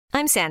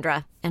I'm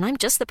Sandra, and I'm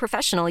just the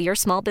professional your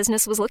small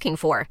business was looking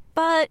for.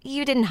 But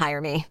you didn't hire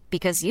me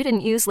because you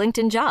didn't use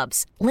LinkedIn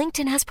Jobs.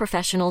 LinkedIn has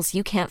professionals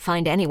you can't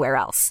find anywhere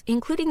else,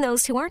 including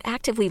those who aren't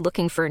actively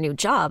looking for a new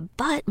job,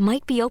 but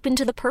might be open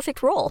to the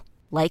perfect role,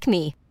 like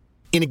me.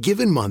 In a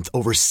given month,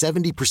 over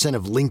 70%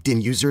 of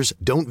LinkedIn users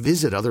don't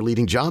visit other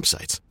leading job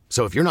sites.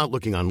 So if you're not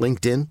looking on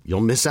LinkedIn,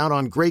 you'll miss out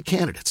on great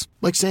candidates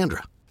like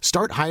Sandra.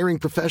 Start hiring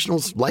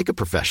professionals like a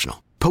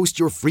professional. Post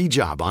your free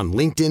job on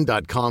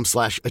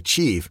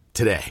linkedin.com/achieve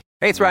today.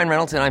 Hey, it's Ryan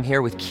Reynolds, and I'm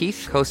here with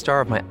Keith,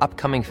 co-star of my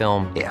upcoming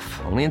film,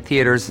 If, only in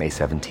theaters May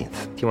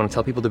 17th. Do you want to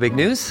tell people the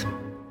big news?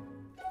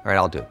 All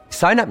right, I'll do it.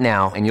 Sign up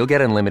now and you'll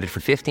get unlimited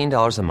for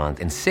 $15 a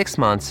month and 6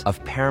 months of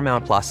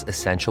Paramount Plus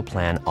Essential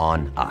Plan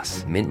on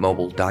us.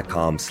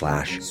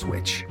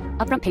 Mintmobile.com/switch.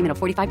 Upfront payment of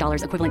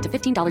 $45 equivalent to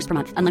 $15 per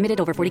month. Unlimited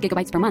over 40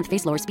 gigabytes per month.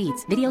 Face lower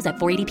speeds. Videos at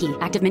 480p.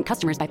 Active Mint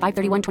customers by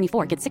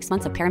 531.24 get 6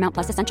 months of Paramount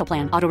Plus Essential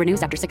Plan. Auto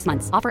renews after 6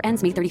 months. Offer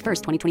ends May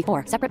 31st,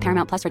 2024. Separate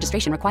Paramount Plus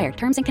registration required.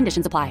 Terms and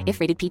conditions apply if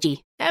rated PG.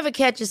 Ever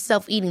catch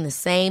yourself eating the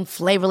same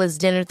flavorless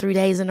dinner 3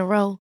 days in a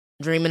row?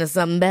 Dreaming of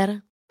something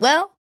better?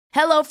 Well,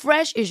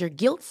 HelloFresh is your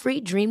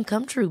guilt-free dream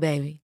come true,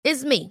 baby.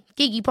 It's me,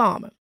 Keke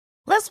Palmer.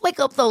 Let's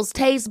wake up those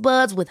taste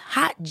buds with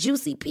hot,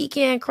 juicy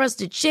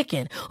pecan-crusted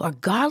chicken or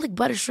garlic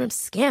butter shrimp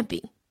scampi.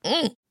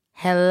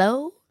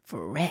 Hello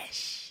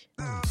Fresh.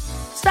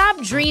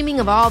 Stop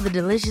dreaming of all the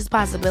delicious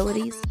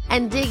possibilities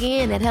and dig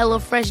in at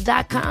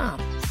HelloFresh.com.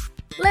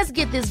 Let's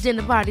get this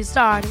dinner party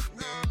started.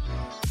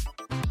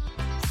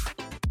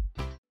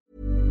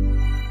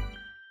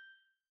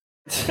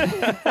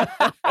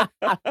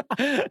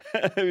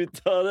 Vi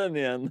tar den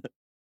igen.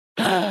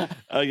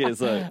 Okej,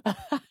 så.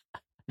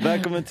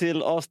 Välkommen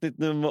till avsnitt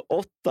nummer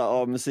 8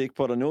 av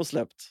Musikpodden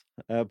Osläppt.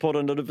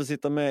 Podden där du får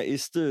sitta med i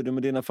studion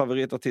med dina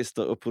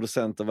favoritartister och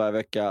producenter varje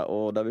vecka,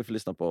 och där vi får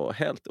lyssna på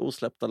helt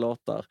osläppta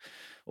låtar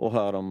och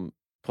höra dem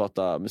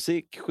prata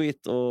musik,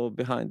 skit och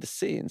behind the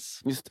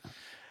scenes. Just det.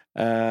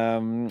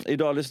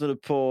 Idag lyssnar du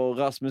på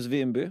Rasmus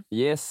Wimby.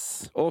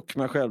 Yes. Och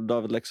mig själv,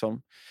 David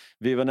Lexholm.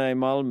 Vi var nere i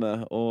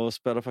Malmö och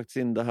spelade faktiskt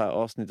in det här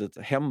avsnittet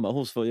hemma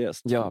hos vår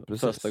gäst. Ja,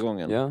 precis. Första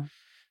gången. Ja.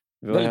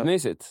 Väldigt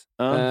mysigt.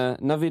 Ja.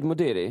 Navid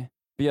Modiri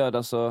bjöd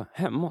alltså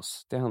hem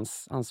oss till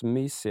hans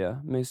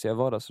mysiga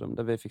vardagsrum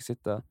där vi fick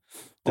sitta.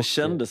 Det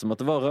kändes som att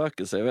det var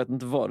rökelse. Jag vet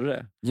inte vad det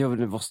är. Jo,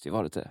 det måste ju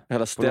vara det.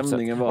 Hela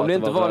stämningen var om det att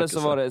inte var var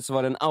rökelse. det så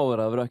var det en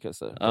aura av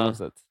rökelse på något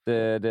sätt.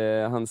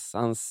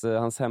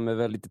 Hans hem är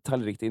väldigt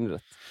detaljrikt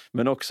inrett.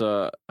 Men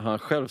också han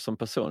själv som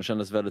person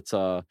kändes väldigt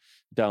så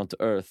down to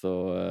earth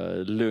och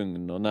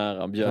lugn och nära.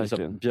 Han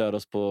bjöd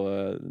oss på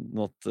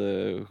något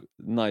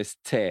nice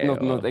te.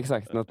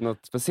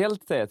 Något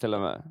speciellt te till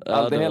och med.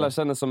 Ja, det hela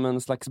kändes som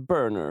en slags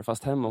burner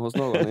fast hemma hos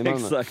någon i Malmö.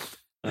 Exakt.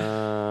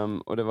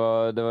 Och det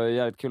var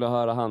jävligt kul att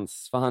höra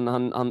hans, för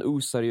han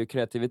osar ju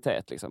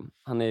kreativitet liksom.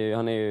 Han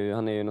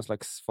är ju någon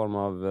slags form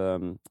av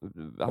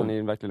han är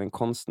ju verkligen en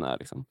konstnär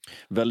liksom.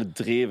 Väldigt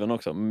driven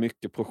också,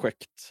 mycket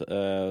projekt,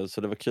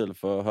 så det var kul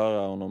för att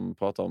höra honom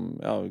prata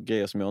om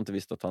grejer som jag inte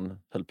visste att han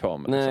höll på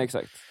med. Nej, liksom.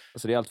 exakt.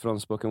 Alltså det är allt från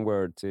spoken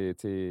word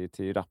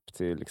till rap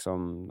till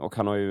liksom, och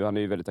han är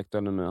ju väldigt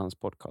aktuell med hans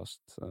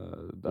podcast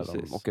där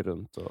de åker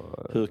runt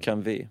och Hur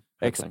kan vi?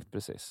 Exakt,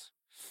 precis.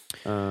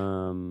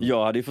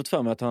 Jag hade ju fått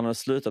för mig att han hade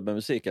slutat med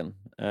musiken,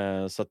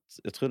 så att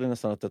jag trodde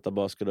nästan att detta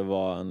bara skulle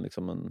vara en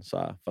så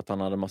här, för att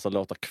han hade en massa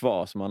låtar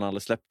kvar som han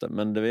aldrig släppte,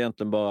 men det var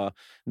egentligen bara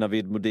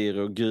Navid Modiri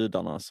och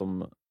Gudarna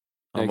som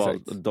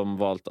de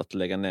valt att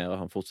lägga ner, och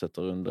han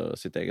fortsätter under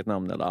sitt eget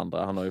namn eller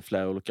andra. Han har ju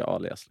flera olika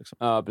alias liksom.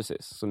 Ja,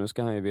 precis. Så nu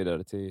ska han ju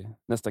vidare till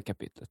nästa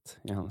kapitlet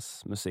i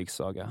hans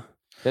musiksaga.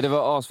 Ja, det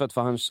var asfett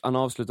för han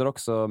avslutar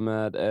också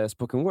med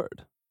spoken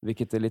word.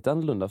 Vilket är lite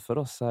annorlunda för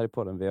oss här i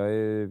podden. Vi har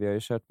ju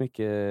kört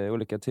mycket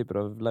olika typer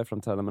av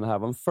live-framträdanden, men det här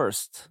var en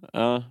first.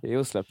 Ja. Det är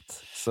osläppt.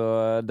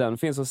 Så den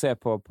finns att se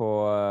på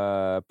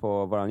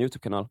vår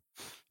YouTube-kanal.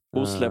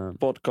 Osläppt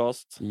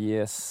podcast.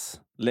 Yes.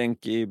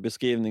 Länk i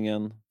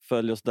beskrivningen.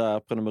 Följ oss där,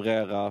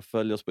 prenumerera.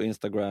 Följ oss på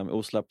Instagram,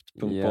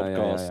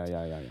 osläppt.podcast.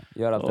 Ja.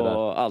 Gör allt det där.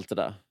 Och allt det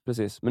där.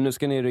 Precis. Men nu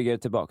ska ni rygga er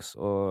tillbaks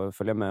och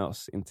följa med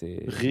oss in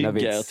till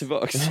Navids.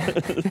 Tillbaks.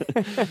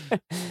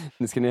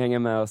 Nu ska ni hänga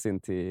med oss in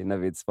till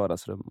Navids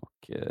vardagsrum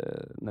och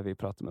när vi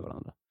pratar med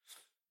varandra.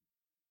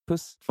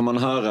 Puss. Får man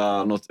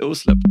höra något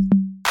osläppt?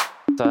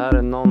 Det här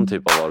är någon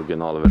typ av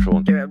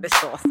originalversion. Gud, jag blir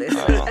såsig.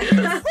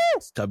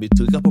 Ska vi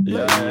trycka på play?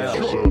 Ja.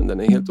 Den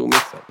är helt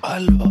omissad.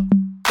 Alva.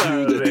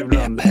 Ljudet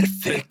är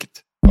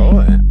perfekt.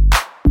 Oj.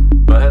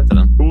 Vad heter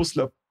den?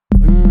 Osläppt.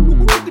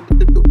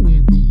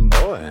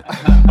 Oj.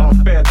 Ja,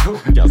 fet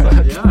hook alltså.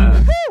 Ja.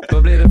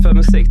 Vad blir det för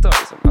musik då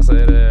liksom? Alltså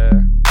är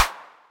det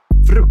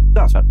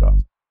fruktansvärt bra.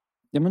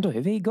 Ja, men då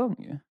är vi igång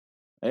ju.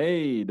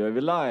 Hej, då är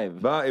vi live.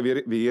 Va?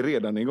 Vi är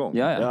redan igång?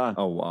 Ja.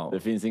 Oh, wow. Det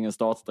finns ingen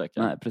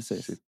startsträcka. Nej,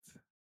 precis. Shit.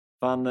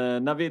 Fan,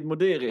 Navid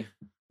Modiri.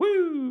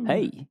 Woo!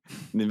 Hej.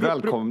 Ni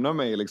välkomnar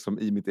mig liksom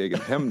i mitt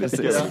eget hem. Det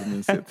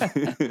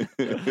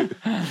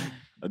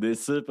är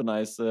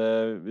supernice.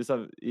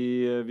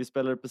 Vi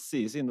spelade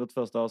precis in vårt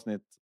första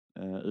avsnitt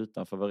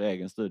utanför vår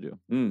egen studio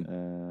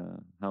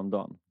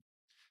häromdagen.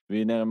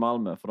 Vi är nere i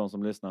Malmö för de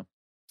som lyssnar.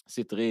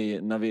 Sitter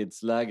i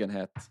Navids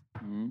lägenhet.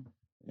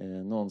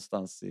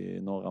 Någonstans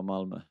i norra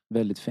Malmö.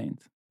 Väldigt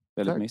fint.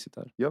 Väldigt Tack. mysigt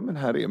här. Ja, men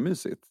här är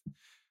mysigt.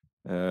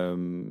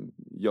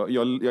 Jag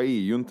är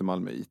ju inte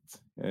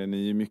malmöit.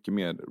 Ni är mycket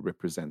mer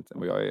represent än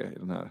vad jag är i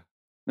den här.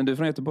 Men du är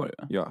från Göteborg,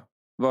 va? Ja,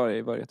 Var i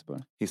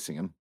Göteborg?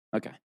 Hisingen.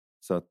 Okej.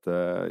 Så att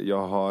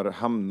jag har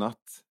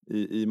hamnat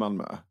i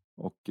Malmö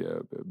och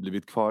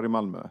blivit kvar i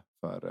Malmö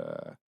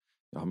för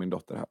jag har min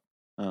dotter här.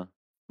 Ja.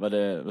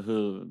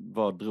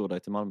 Vad drog dig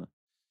till Malmö?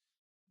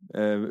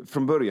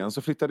 Från början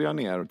så flyttade jag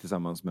ner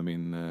tillsammans med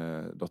min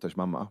dotters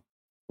mamma.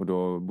 Och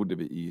då bodde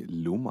vi i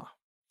Lomma.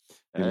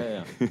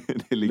 Ja.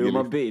 Det ligger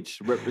Lomma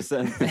Beach,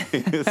 represent.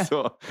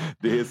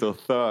 det är så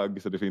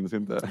thug så det finns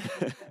inte.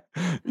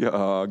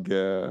 Jag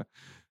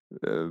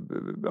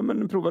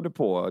provade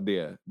på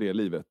det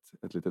livet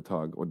ett litet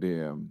tag. Och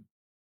det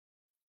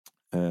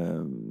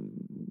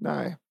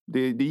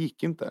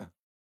gick inte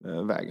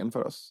vägen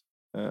för oss.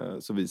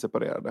 Så vi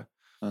separerade.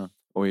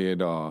 Och är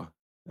idag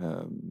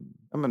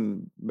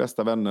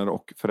bästa vänner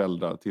och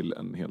föräldrar till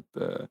en helt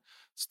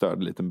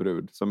störd liten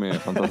brud som är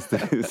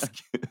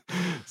fantastisk.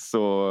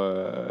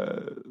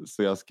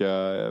 så jag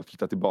ska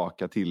flytta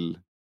tillbaka till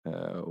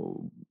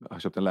och har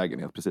köpt en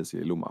lägenhet precis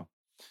i Lomma.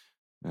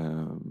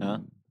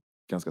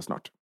 Ganska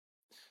snart.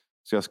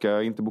 Så jag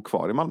ska inte bo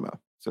kvar i Malmö.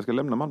 Så jag ska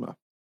lämna Malmö.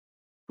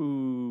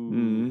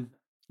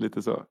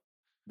 Lite så.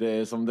 Det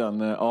är som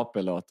den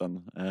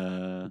AP-låten.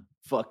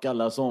 Fuck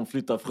alla som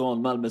flyttar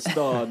från Malmö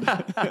stad.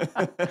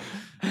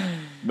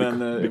 Men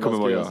det kommer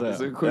vara jag. Säga?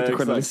 Så sjukt att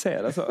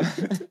generalisera så.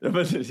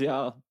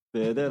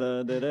 Det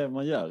är det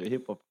man gör i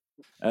hiphop.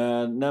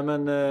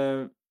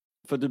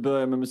 För du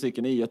började med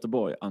musiken i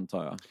Göteborg,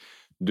 antar jag.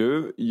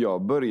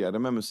 Jag började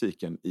med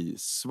musiken i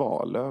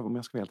Svalöv, om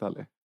jag ska vara helt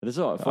ärlig. Är det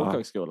så?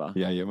 Folkhögskola?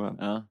 Jajamän.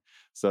 Ja.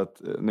 Så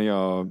att när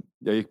jag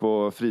gick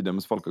på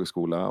Fridhems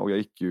folkhögskola och jag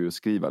gick ju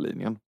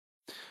skrivarlinjen.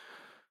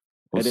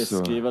 Är det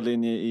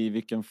skrivarlinje i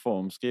vilken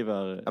form? Det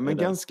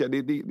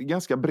är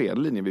ganska bred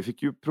linje. Vi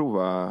fick ju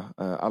prova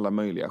alla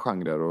möjliga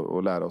genrer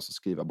och lära oss att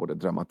skriva både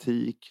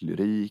dramatik,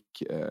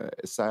 lyrik,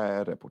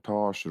 essä,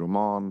 reportage,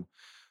 roman.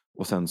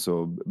 Och sen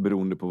så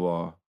beroende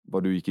på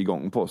vad du gick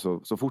igång på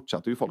så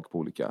fortsatte ju folk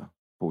på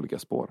olika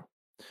spår.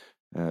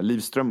 Liv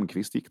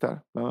Strömqvist gick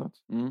där bland annat.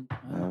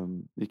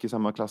 Gick i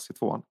samma klass i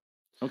 2:an.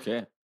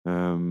 Okej.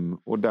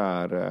 Och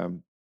där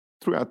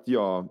tror jag att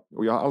jag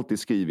har alltid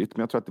skrivit, men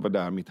jag tror att det var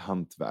där mitt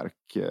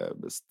hantverk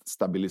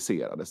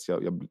stabiliserades.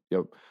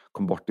 Jag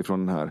kom bort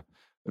ifrån den här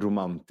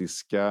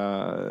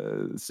romantiska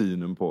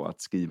synen på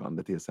att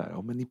skrivandet är så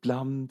här, men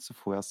ibland så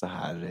får jag så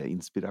här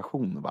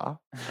inspiration, va?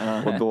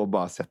 Och då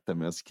bara sätter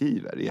mig och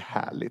skriver. Det är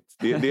härligt.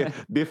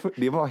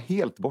 Det var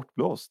helt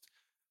bortblåst.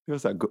 Det var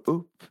så här, gå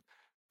upp,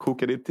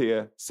 koka ditt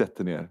te,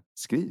 sätter ner,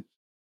 skriv.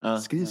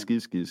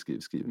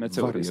 Skriv.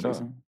 Metodiskt, varje dag.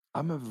 liksom.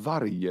 Ja, men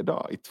varje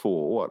dag i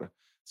 2 år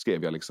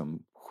skrev jag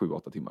liksom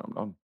 7-8 timmar om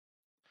dagen.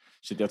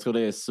 Shit, jag tror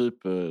det är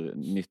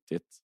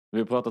supernyttigt. Vi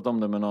har pratat om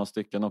det med några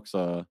stycken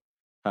också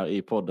här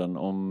i podden.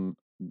 Om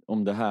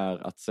det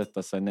här att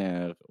sätta sig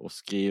ner och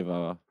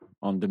skriva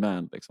on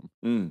demand. Liksom.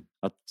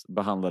 Att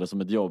behandla det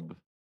som ett jobb.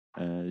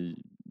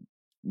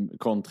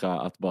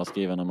 Kontra att bara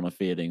skriva när man har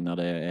feeling. När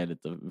det är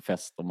lite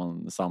fest och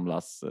man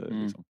samlas.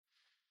 Liksom.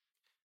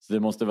 Så det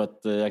måste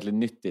varit jäkligt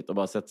nyttigt att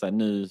bara sätta sig.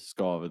 Nu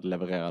ska vi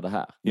leverera det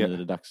här. Nu är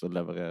det dags att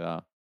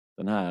leverera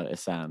den här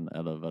essän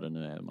eller vad det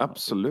nu är.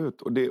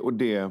 Absolut. Och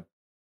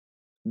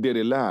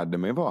det lärde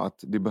mig var att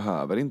det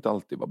behöver inte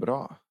alltid vara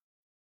bra.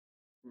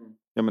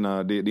 Jag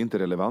menar, det är inte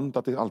relevant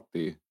att det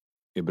alltid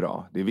är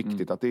bra. Det är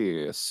viktigt att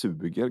det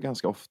suger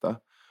ganska ofta.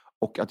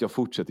 Och att jag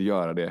fortsätter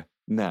göra det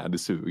när det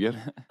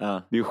suger.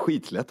 Det är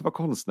skitlätt att vara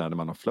konstnär när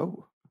man har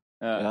flow.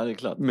 Ja, det är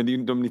klart. Men det är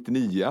ju de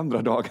 99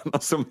 andra dagarna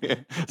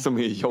som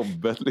är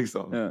jobbet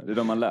liksom. Ja, det är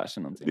då man lär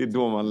sig någonting. Det är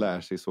då man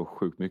lär sig så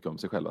sjukt mycket om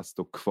sig själv. Att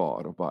stå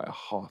kvar och bara,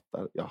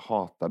 jag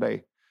hatar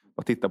dig.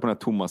 Och titta på den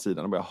här tomma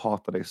sidan och bara, jag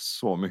hatar dig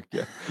så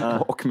mycket.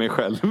 Och mig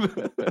själv.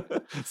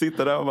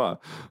 Sitta där och bara,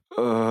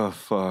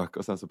 fuck.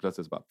 Och sen så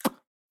plötsligt så bara,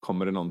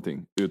 kommer det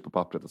någonting ut på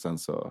pappret och sen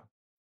så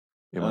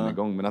är man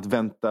igång. Men att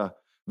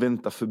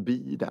vänta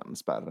förbi den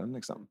spärren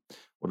liksom.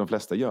 Och de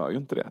flesta gör ju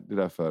inte det. Det är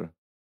därför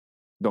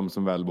de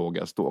som väl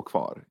vågar stå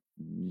kvar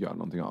gör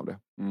någonting av det.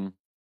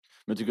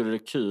 Men tycker du det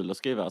är kul att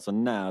skriva? Alltså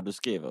när du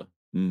skriver,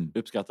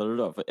 uppskattar du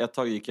då? För ett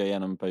tag gick jag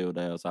igenom en period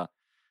där jag så här,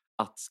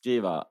 att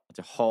skriva, att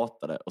jag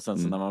hatade. Och sen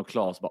så när man var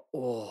klar så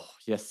bara,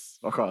 yes,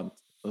 vad skönt.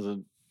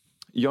 Alltså...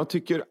 Jag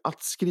tycker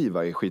att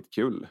skriva är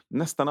skitkul.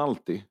 Nästan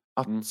alltid.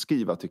 Att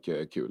skriva tycker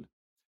jag är kul.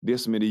 Det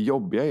som är det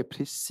jobbiga är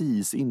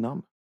precis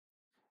innan.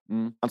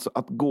 Alltså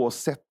att gå och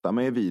sätta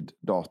mig vid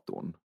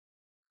datorn.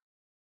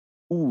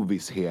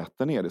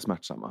 Ovissheten är det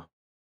smärtsamma.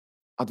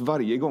 Att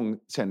varje gång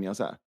känner jag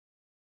så här,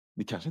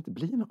 det kanske inte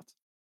blir något.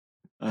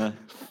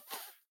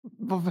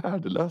 Vad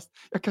värdelöst.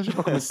 Jag kanske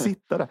bara kommer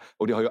sitta där.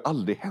 Och det har ju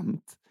aldrig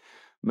hänt.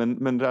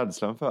 Men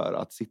rädslan för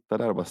att sitta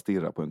där och bara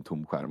stirra på en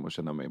tom skärm och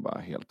känna mig bara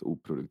helt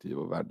oproduktiv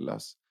och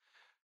värdelös.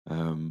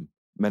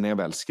 Men när jag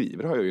väl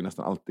skriver har jag ju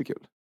nästan alltid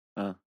kul.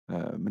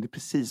 Men det är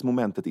precis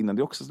momentet innan. Det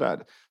är också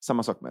sådär,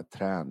 samma sak med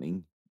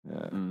träning.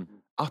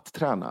 Att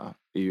träna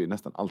är ju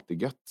nästan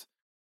alltid gött.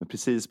 Men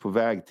precis på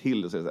väg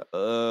till så är det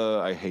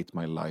såhär, I hate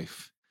my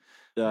life.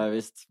 Ja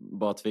visst,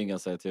 bara tvinga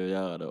sig till att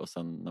göra det och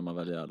sen när man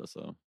väl gör det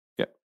så...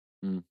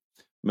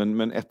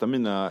 Men ett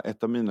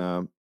av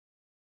mina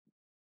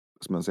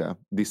ska man säga,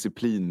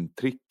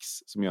 disciplintricks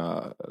som jag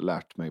har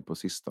lärt mig på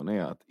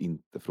sistone är att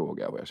inte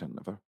fråga vad jag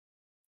känner för.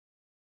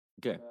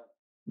 Okej.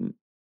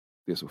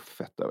 Det är så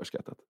fett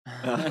överskattat.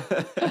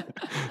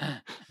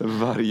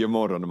 Varje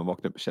morgon när man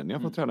vaknar upp, känner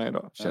jag för att träna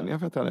idag? Känner jag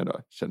för att träna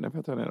idag? Känner jag för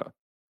att träna idag?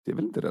 Det är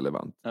väl inte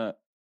relevant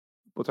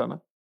på att träna?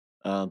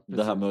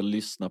 Det här med att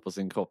lyssna på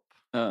sin kropp.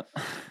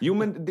 Jo,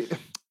 men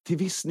till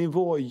viss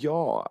nivå,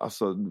 ja.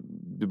 Alltså,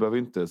 du behöver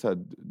inte så här,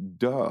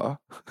 dö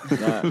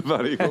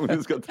varje gång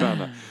du ska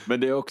träna. Men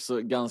det är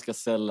också ganska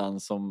sällan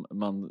som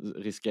man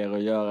riskerar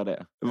att göra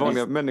det.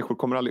 Vanliga människor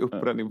kommer aldrig upp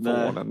på den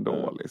nivån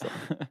ändå. Liksom.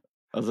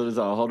 Alltså det är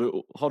så här,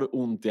 har du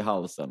ont i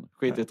halsen,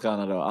 skit i att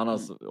träna då.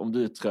 Annars, om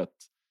du är trött,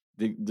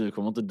 du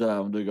kommer inte dö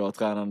om du går och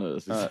tränar nu.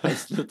 Så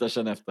sluta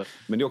känna efter.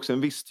 Men det är också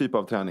en viss typ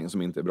av träning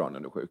som inte är bra när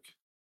du är sjuk.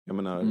 Jag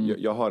menar,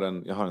 jag har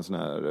en sån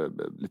här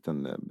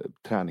liten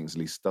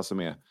träningslista som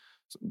är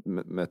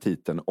med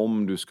titeln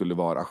om du skulle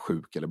vara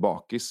sjuk eller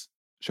bakis,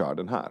 kör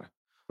den här.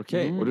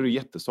 Okej. Och då är det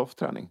jättesoft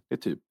träning. Det är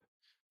typ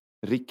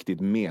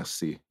riktigt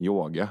mesig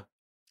yoga.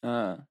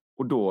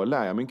 Och då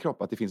lär jag min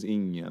kropp att det finns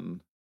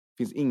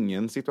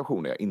ingen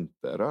situation där jag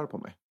inte rör på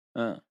mig.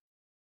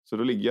 Så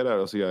då ligger jag där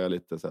och så gör jag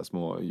lite så här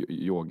små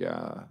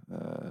yoga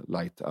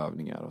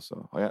light-övningar. Och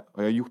så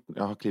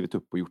jag har klivit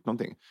upp och gjort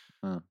någonting.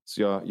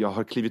 Så jag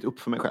har klivit upp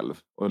för mig själv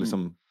och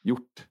liksom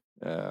gjort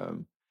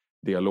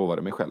det jag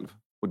lovade mig själv.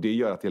 Och det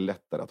gör att det är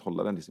lättare att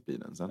hålla den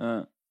disciplinen sen.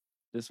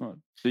 Det är smart.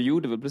 Du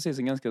gjorde väl precis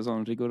en ganska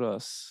sån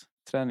rigorös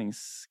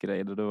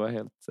träningsgrej där du var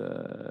helt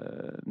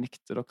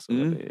nykter också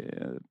i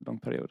en lång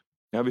period.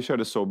 Ja, vi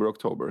körde Sober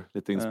October.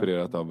 Lite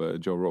inspirerat av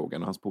Joe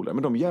Rogan och hans polare.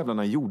 Men de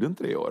jävlarna gjorde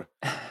inte det i år.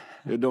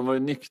 De var ju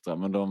nyktra,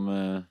 men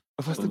de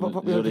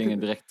gjorde ingen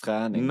direkt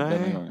träning.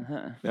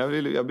 Nej,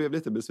 jag blev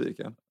lite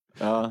besviken.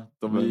 Ja,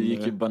 de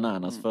gick ju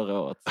bananas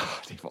förra året.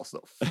 Det var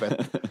så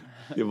fett.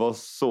 Det var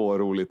så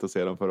roligt att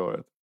se dem förra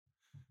året.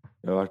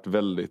 Jag har varit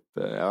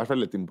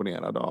väldigt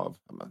imponerad av...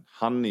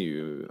 Han är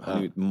ju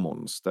ett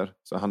monster.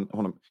 Så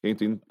jag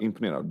är inte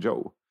imponerad av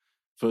Joe.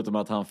 Förutom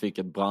att han fick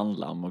ett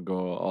brandlarm och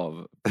gå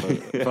av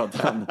för att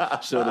han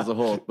körde så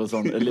hårt på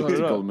sån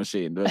elliptical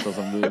machine. Du vet,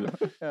 som du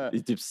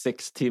i typ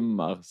 6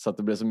 timmar så att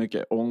det blev så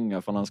mycket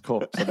ånga från hans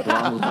kropp så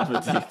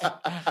brandlarmet gick.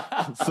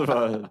 Så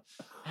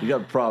you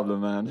got a problem,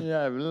 man.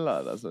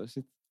 Jävlar alltså.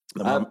 Shit.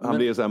 Han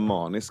blir ju så här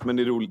manisk. Men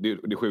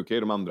det sjuka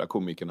är de andra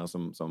komikerna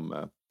som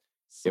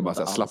är bara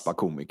så här slappa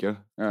komiker.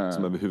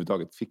 Som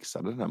överhuvudtaget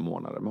fixade den här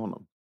månaden med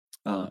honom.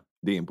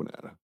 Det är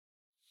imponerande.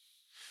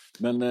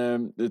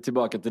 Men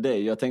tillbaka till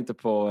dig. Jag tänkte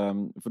på,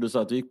 för du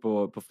sa att du gick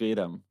på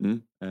Fridhem.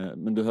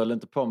 Men du höll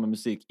inte på med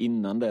musik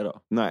innan det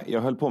då? Nej,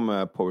 jag höll på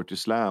med poetry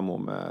slam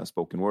och med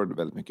spoken word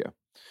väldigt mycket.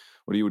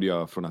 Och det gjorde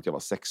jag från att jag var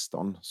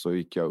 16. Så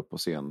gick jag upp på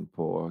scen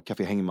på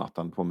Café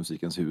Hängmattan på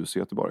Musikens hus i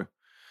Göteborg.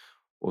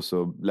 Och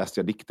så läste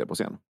jag dikter på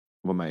scen.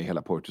 Och var med i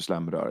hela poetry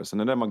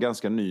slam-rörelsen. Den var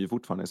ganska ny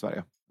fortfarande i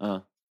Sverige.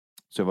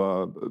 Så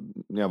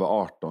när jag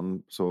var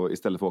 18 så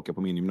istället för att åka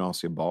på min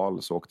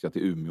gymnasiebal så åkte jag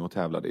till Umeå och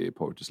tävlade i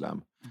poetry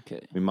slam.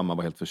 Okay. Min mamma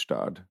var helt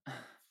förstörd.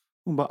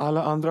 Hon bara,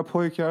 alla andra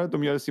pojkar,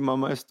 de gör sin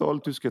mamma är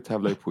stolt, du ska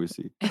tävla i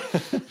poesi.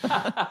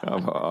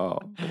 Jag bara,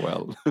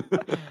 well.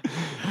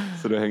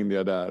 Så då hängde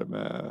jag där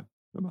med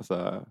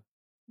massa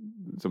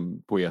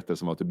som poeter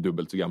som var typ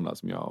dubbelt så gamla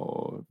som jag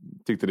och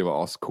tyckte det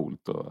var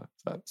ascoolt och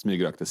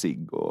smygrökte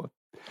cigg och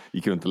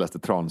gick runt och läste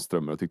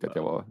Tranströmer och tyckte att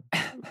jag var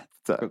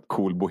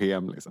cool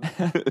bohem liksom.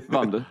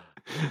 Vann du?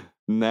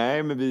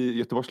 Nej, men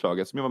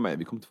Göteborgslaget som jag var med,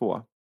 vi kom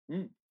 2.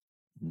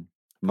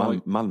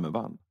 Malmö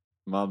vann.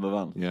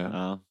 Yeah.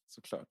 Ja,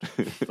 såklart.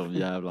 De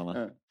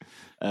jävlarna.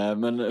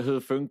 Men hur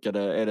funkar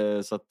det? Är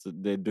det så att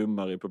det är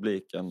dummare i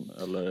publiken?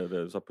 Eller är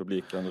det så att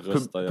publiken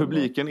röstar?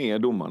 Publiken är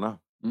domarna.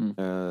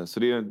 Så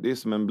det är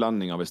som en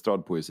blandning av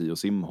estradpoesi och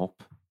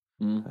simhopp.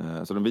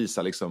 Så de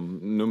visar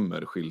liksom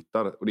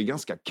nummerskyltar. Och det är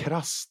ganska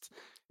krasst.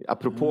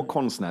 Apropå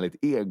konstnärligt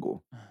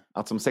ego.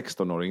 Att som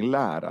 16-åring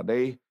lära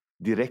dig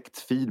direkt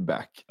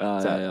feedback.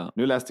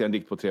 Nu läste jag en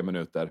dikt på 3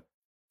 minuter.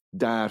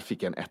 Där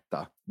fick jag en 1.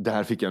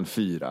 Där fick jag en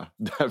 4.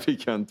 Där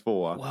fick jag en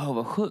 2. Wow,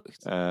 vad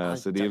sjukt.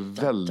 Så det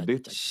är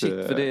väldigt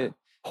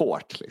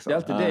hårt. Liksom. Det är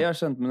alltid det jag har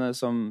känt med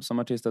som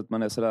artist. Att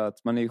man är sådär,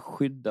 att man är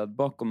skyddad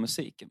bakom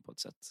musiken på ett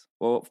sätt.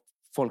 Och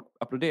folk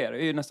applåderar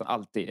ju nästan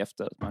alltid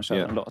efter att man kör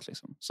en låt.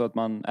 Liksom. Så att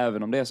man,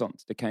 även om det är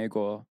sånt, det kan ju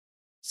gå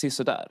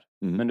sisådär.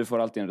 Men du får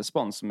alltid en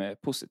respons som är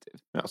positiv.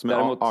 Ja, som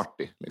är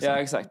artig. Liksom. Ja,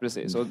 exakt,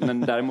 precis.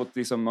 Men däremot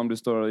liksom, om du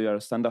står och gör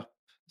stand-up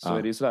så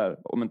är det ju sådär,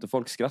 om inte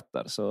folk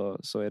skrattar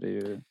så är det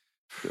ju...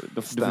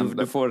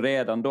 Du får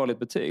redan dåligt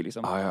betyg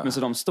liksom. Men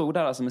så de stod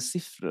där alltså med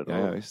siffror.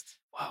 Ja, visst.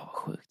 Wow, vad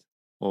sjukt.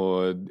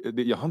 Och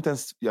jag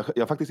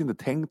har faktiskt inte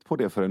tänkt på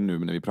det förrän nu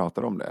när vi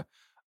pratar om det.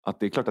 Att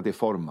det är klart att det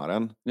formar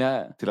en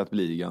till att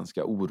bli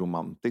ganska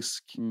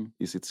oromantisk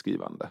i sitt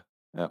skrivande.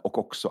 Och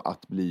också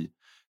att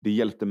det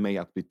hjälpte mig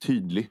att bli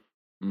tydlig.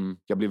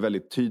 Jag blev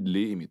väldigt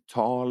tydlig i mitt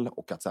tal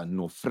och att så här,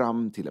 nå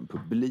fram till en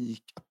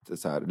publik, att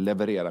så här,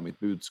 leverera mitt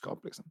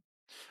budskap liksom.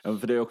 Ja,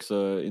 för det är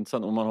också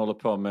intressant om man håller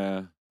på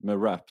med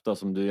rap då,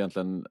 som du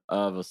egentligen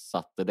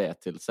översatte det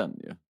till sen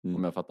ju,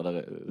 om jag fattade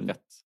det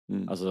rätt.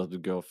 Alltså att du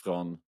går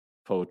från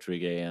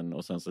poetry-grejen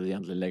och sen så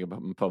egentligen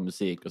lägger på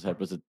musik och så här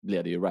plötsligt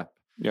blir det ju rap.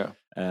 Yeah.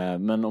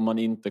 Men om man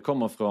inte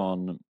kommer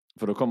från,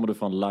 för då kommer du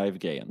från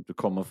live-grejen, du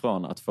kommer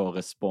från att få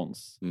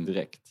respons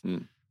direkt.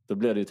 Då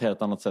blir det ett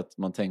helt annat sätt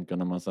man tänker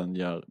när man sen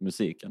gör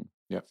musiken.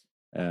 Yeah.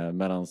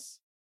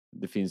 Medans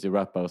det finns ju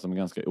rappare som är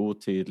ganska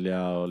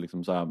otydliga och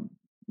liksom så här,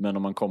 men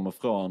om man kommer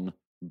från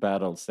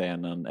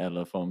battle-scenen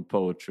eller från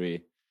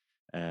poetry,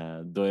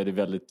 då är det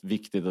väldigt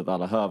viktigt att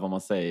alla hör vad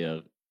man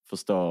säger,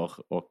 förstår,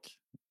 och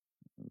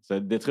så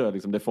det tror jag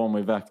liksom, det formar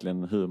ju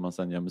verkligen hur man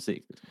sen gör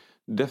musik. Liksom.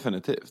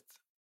 Definitivt.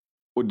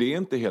 Och det är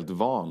inte helt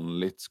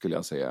vanligt, skulle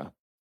jag säga,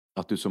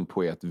 att du som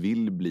poet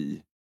vill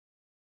bli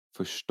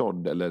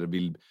förstådd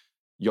eller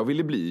jag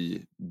ville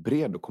bli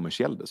bred och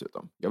kommersiell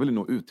dessutom. Jag ville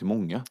nå ut till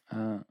många.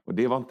 Och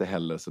det var inte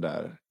heller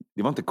sådär,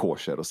 det var inte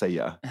kosher att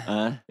säga.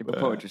 På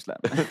Poetry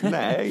Slam.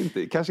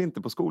 Nej, kanske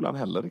inte på skolan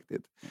heller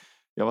riktigt.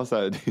 Jag var så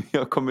här,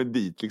 jag kommer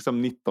dit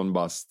liksom 19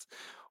 bast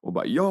och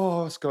bara,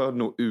 jag ska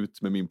nå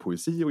ut med min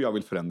poesi och jag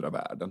vill förändra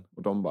världen.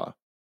 Och de bara,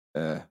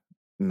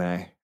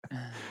 nej.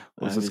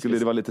 Och så skulle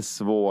det vara lite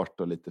svårt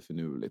och lite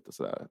finurligt och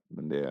sådär.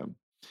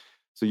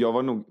 Så jag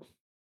var nog...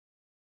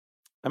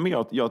 Men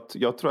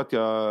jag tror att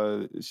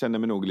jag känner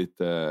mig nog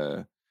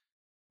lite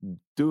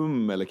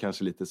dum eller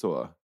kanske lite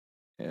så.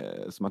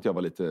 Som att jag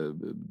var lite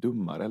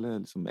dummare eller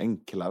liksom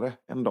enklare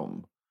än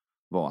dem.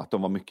 Att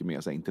de var mycket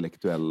mer så här,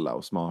 intellektuella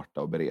och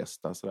smarta och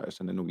beresta. Så där. Jag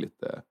kände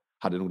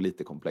hade nog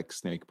lite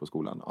komplex när jag gick på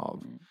skolan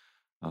av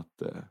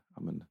att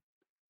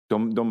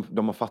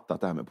de har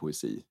fattat det här med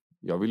poesi.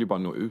 Jag vill ju bara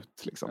nå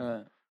ut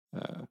liksom.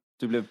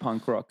 Du blev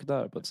punkrock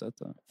där på ett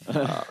sätt.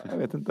 Ja, jag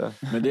vet inte.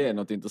 Men det är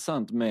något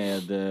intressant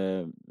med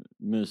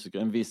musiker.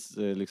 En viss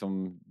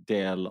liksom,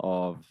 del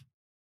av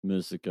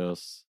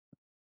musikers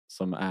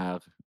som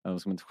är,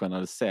 jag ska inte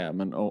generalisera,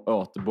 men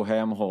åt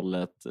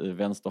bohemhållet,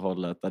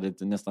 vänsterhållet, där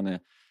det nästan är,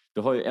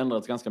 det har ju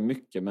ändrats ganska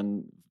mycket,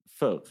 men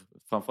förr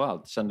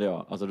framförallt kände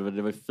jag, alltså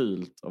det var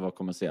fult att vara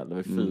kommersiell, det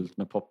var fult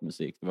med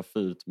popmusik, det var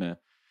fult med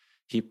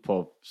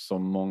hiphop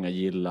som många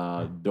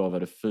gillar, då var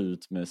det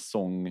fult med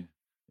sång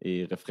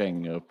i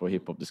refränger på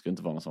hiphop. Det ska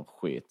inte vara någon sån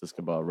skit, det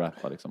ska bara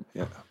rappa liksom.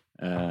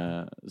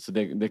 Så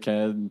det kan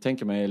jag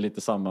tänka mig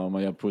lite samma om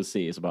man gör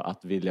poesi, så bara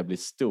att vilja bli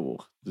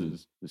stor, du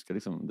ska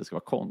liksom, det ska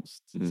vara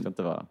konst, det ska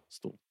inte vara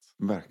stort.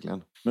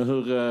 Verkligen. Men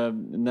hur,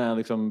 när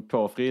liksom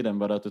på Friden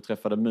var det att du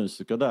träffade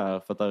musiker där,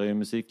 för att där är ju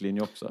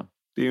musiklinje också?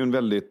 Det är ju en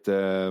väldigt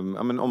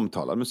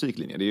omtalad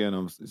musiklinje. Det är ju en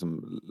av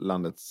liksom,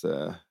 landets...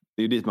 det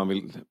är ju dit man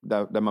vill,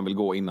 där man vill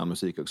gå innan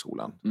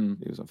musikhögskolan.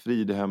 Det är ju som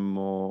Fridhem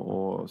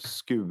och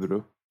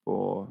Skurup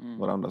och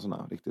varandra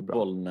sådana riktigt bra.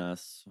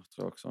 Bollnäs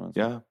tror jag också.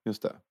 Ja,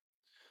 just det.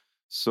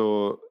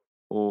 Så,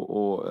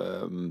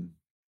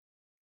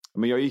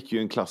 men jag gick ju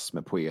i en klass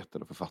med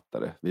poeter och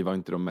författare. Vi var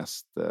inte de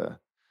mest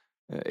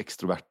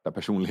extroverta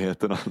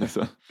personligheterna.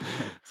 Liksom.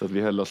 Så att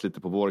vi höll oss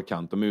lite på vår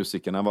kant och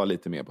musikerna var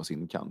lite mer på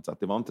sin kant. Så att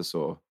det var inte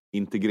så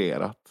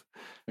integrerat.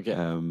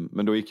 Okay.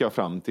 Men då gick jag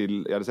fram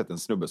till, jag hade sett en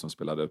snubbe som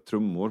spelade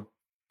trummor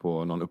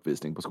på någon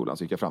uppvisning på skolan.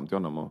 Så gick jag fram till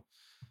honom och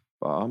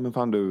bara, men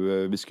fan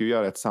du, vi ska ju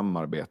göra ett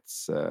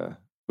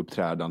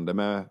samarbetsuppträdande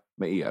med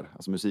er.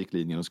 Alltså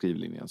musiklinjen och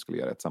skrivlinjen skulle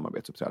göra ett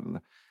samarbetsuppträdande.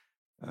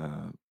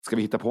 Ska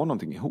vi hitta på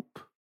någonting ihop?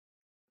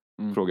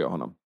 Frågade jag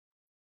honom.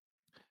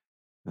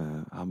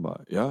 Han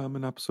bara, ja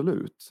men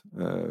absolut.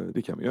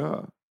 Det kan vi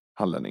göra.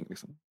 Hallänning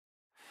liksom.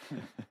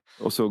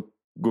 Och så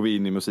går vi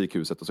in i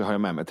musikhuset och så har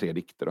jag med mig 3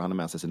 dikter och han har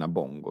med sig sina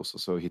bongos.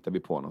 Och så hittar vi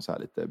på någon så här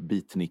lite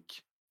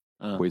beatnik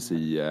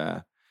poesi.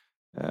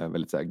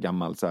 Väldigt så här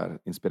gammalt så här,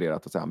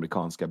 inspirerat av så här,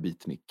 amerikanska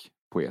beatnik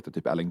poeter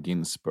typ Allen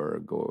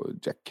Ginsberg och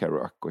Jack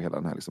Kerouac och hela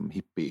den här liksom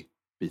hippie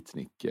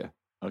beatnik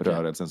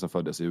rörelsen som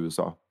föddes i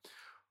USA.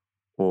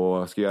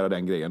 Och ska göra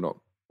den grejen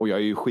då. Och jag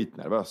är ju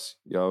skitnervös.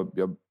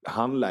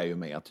 Han lär ju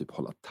mig att typ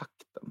hålla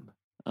takten.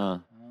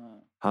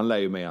 Han lär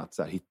ju mig att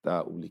så här,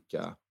 hitta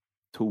olika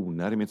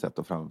toner i mitt sätt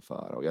att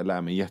framföra. Och jag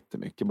lär mig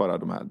jättemycket bara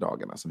de här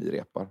dagarna som vi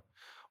repar.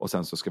 Och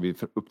sen så ska vi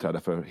uppträda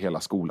för hela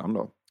skolan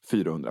då.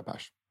 400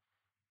 pers.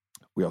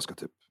 Och jag ska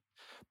typ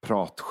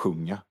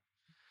pratsjunga.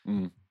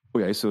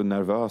 Och jag är så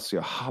nervös så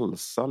jag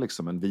halsar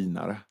liksom en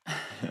vinare.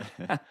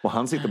 Och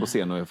han sitter på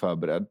scen och är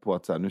förberedd på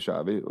att så här, nu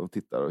kör vi och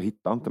tittar och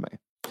hittar inte mig.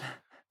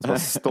 Så bara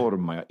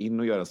stormar jag in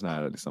och gör en sån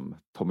här liksom,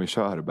 Tommy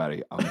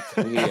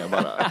Körberg-entré.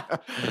 Bara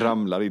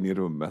ramlar in i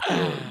rummet. Och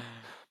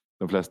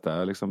de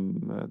flesta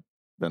liksom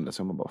vänder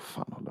sig om och bara, vad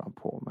fan håller han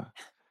på med?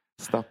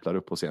 Stapplar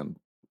upp på scen.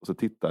 Och så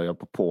tittar jag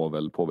på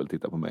Povel. Povel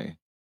tittar på mig.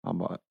 Han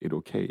bara, är det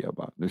okej? Jag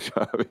bara, nu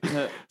kör vi.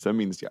 Sen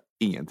minns jag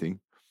ingenting.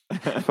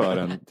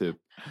 Förrän typ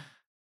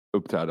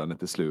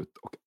uppträdandet är slut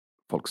och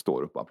folk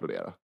står upp och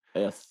applåderar.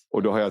 Yes.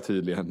 Och då har jag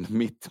tydligen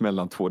mitt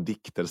mellan 2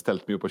 dikter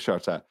ställt mig upp och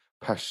kört så här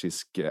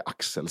persisk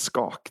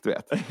axelskak, du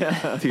vet.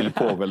 Till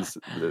Povels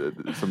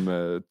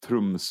som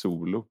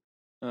trumsolo.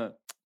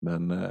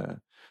 Men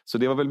så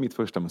det var väl mitt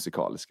första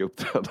musikaliska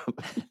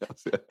uppträdande.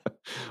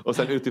 Och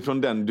sen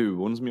utifrån den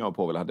duon som jag och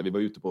Povel hade, vi var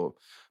ute på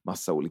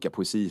massa olika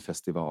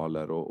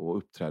poesifestivaler och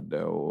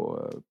uppträdde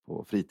och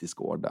på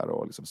fritidsgårdar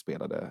och liksom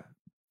spelade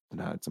den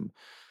här liksom,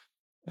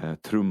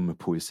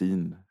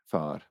 trumpoesin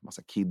för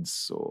massa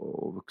kids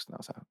och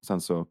vuxna. Så här.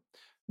 Sen så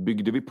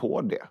byggde vi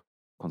på det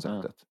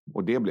konceptet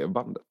och det blev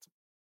bandet.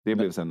 Det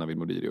blev sen Navid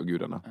Modiri och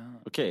Gudarna.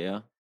 Okej,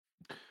 ja.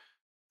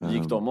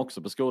 Gick de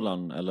också på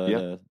skolan?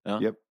 Eller?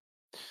 Ja. Yep.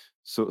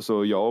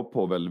 Så jag och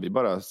Povel, vi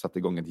bara satte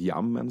igång ett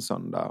jam en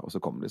söndag och så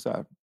kom det så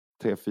här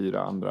 3-4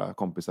 andra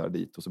kompisar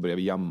dit och så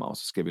började vi jamma och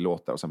så skrev vi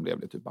låtar och sen blev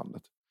det typ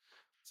bandet.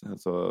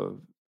 Så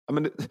ja,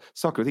 men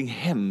saker och ting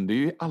händer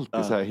ju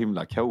alltid så här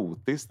himla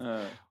kaotiskt.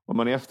 Om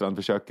man i efterhand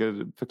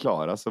försöker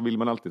förklara så vill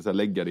man alltid så här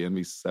lägga det i en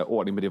viss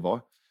ordning, men det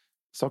var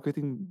saker och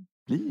ting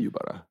blir ju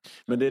bara.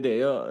 Men det är det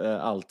jag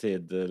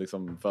alltid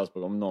liksom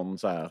förespråkar om någon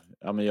så här,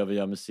 ja men jag vill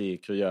göra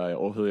musik, hur gör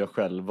jag? Och hur jag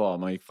själv var,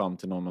 man gick fram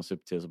till någon man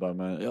upp till så bara,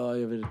 men, ja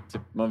jag vill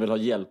typ, man vill ha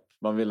hjälp,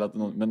 man vill att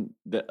någon, men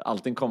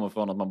allting kommer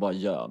från att man bara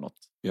gör något.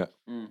 Yeah.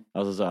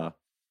 Alltså så här,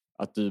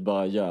 att du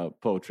bara gör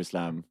poetry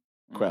slam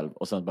själv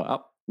och sen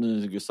bara,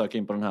 nu söker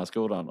in på den här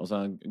skolan och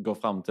sen går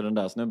fram till den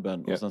där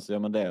snubben och sen så gör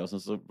man det och sen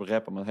så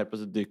repar man, helt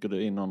plötsligt dyker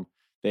du in någon.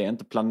 Det är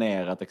inte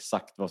planerat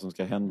exakt vad som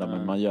ska hända,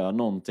 men man gör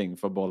någonting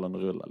för bollen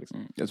att rulla.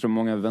 Liksom. Jag tror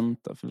många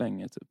väntar för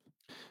länge. Typ.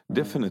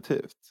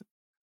 Definitivt.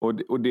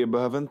 Och det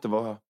behöver inte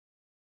vara...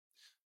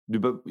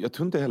 jag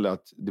tror inte heller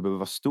att det behöver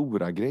vara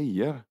stora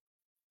grejer.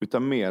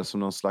 Utan mer som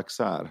någon slags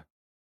så här...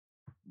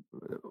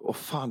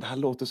 fan, det här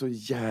låter så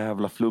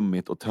jävla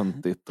flummigt och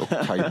töntigt och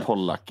Kai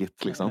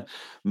Pollakigt. Liksom.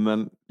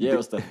 Men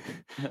just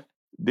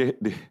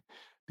det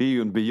är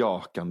ju en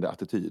bejakande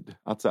attityd.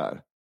 Att så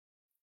här,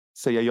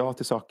 säga ja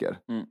till saker.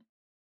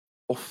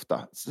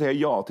 Ofta. Säga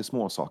ja till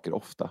små saker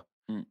ofta.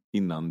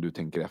 Innan du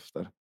tänker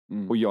efter.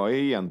 Och jag är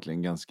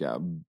egentligen ganska...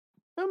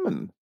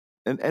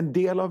 en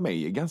del av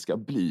mig är ganska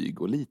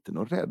blyg och liten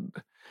och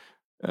rädd.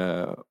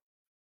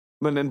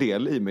 Men en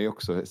del i mig är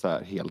också så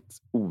här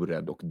helt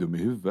orädd och dum i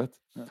huvudet.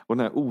 Och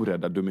den här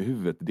orädda dum i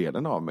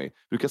huvudet-delen av mig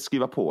brukar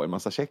skriva på en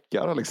massa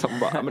checkar och liksom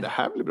bara, men det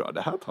här blir bra,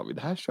 det här tar vi,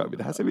 det här kör vi,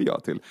 det här ser vi ja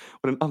till.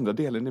 Och den andra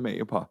delen i mig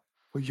är bara,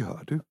 vad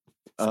gör du?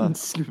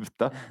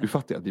 Sluta, du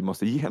fattar att vi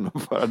måste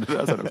genomföra det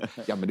där.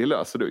 Så ja men det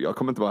löser du, jag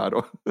kommer inte vara här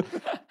då.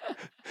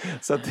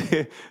 Så att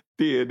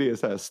det är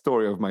så här,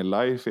 story of my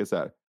life är så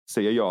här,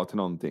 säger ja till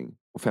någonting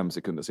och 5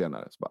 sekunder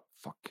senare så bara,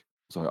 fuck,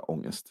 så har jag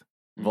ångest.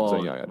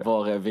 Var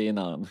är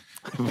vinaren?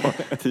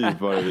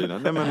 Var är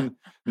vinaren? Nej men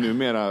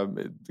numera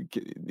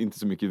inte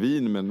så mycket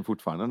vin, men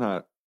fortfarande den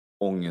här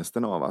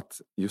ångesten av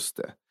att just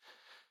det,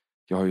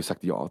 jag har ju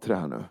sagt ja till det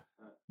här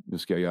nu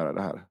ska jag göra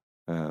det här.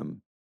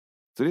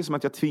 Så det är som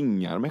att jag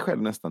tvingar mig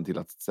själv nästan till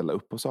att ställa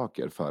upp på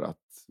saker för att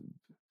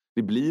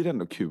det blir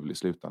ändå kul i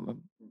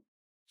slutändan.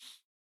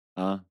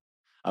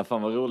 Ja,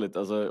 fan vad roligt.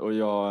 Alltså, och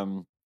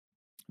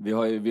vi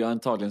har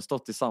antagligen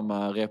stått i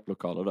samma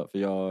replokaler då. För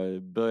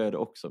jag började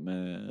också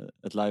med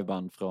ett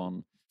liveband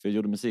för jag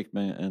gjorde musik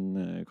med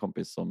en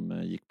kompis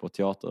som gick på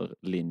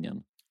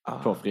teaterlinjen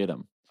på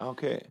Fridhem.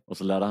 Okay. Och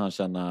så lärde han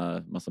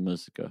känna massa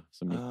musiker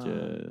som gick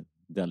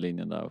den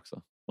linjen där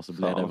också. Och så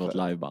blev det vårt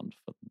liveband.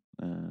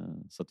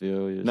 Så att vi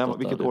har ju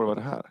vilket år var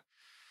det här?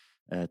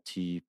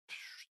 Typ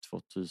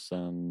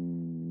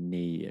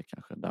 2009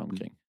 kanske,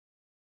 däromkring.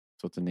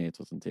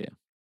 2009-2010.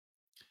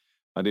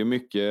 Ja, det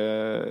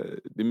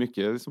är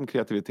mycket liksom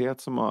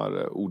kreativitet som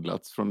har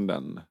odlats från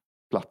den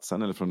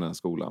platsen eller från den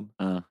skolan.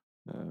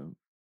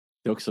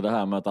 Det är också det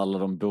här med att alla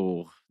de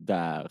bor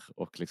där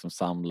och liksom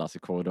samlas i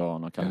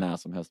korridoren och kan när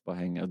som helst bara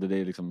hänga. Det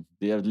är liksom,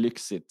 det är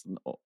lyxigt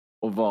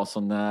att vara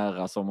så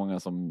nära så många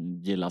som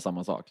gillar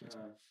samma sak.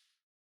 Liksom.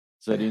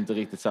 Så är det ju inte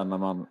riktigt sen när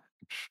man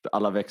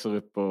alla växer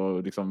upp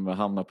och liksom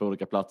hamnar på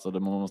olika platser där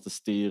man måste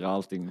styra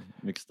allting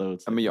mycket större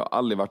ut. Ja, men jag har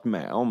aldrig varit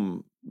med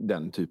om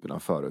den typen av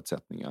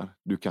förutsättningar.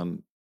 Du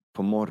kan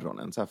på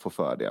morgonen så här få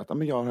för dig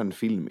att jag har en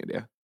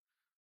filmidé.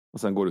 Och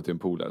sen går du till en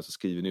polare så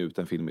skriver ni ut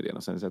en filmidé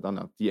och sen är det ett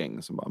annat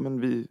gäng som bara, men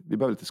vi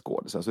behöver lite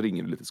skådisar. Så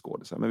ringer du lite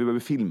skådisar. Men vi behöver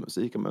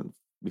filmmusik. Men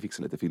vi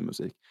fixar lite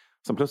filmmusik.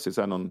 Sen plötsligt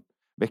så här någon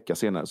vecka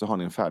senare så har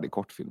ni en färdig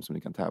kortfilm som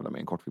ni kan tävla med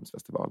i en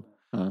kortfilmsfestival.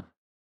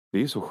 Det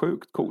är ju så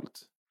sjukt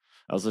coolt.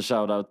 Alltså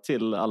shoutout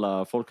till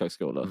alla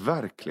folkhögskolor.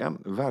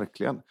 Verkligen,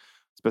 verkligen.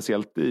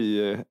 Speciellt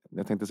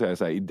jag tänkte säga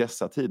så här, i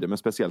dessa tider, men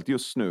speciellt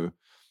just nu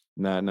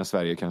när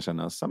Sverige kan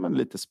kännas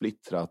lite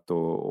splittrat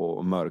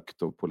och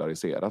mörkt och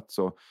polariserat.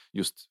 Så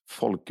just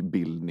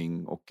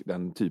folkbildning och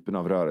den typen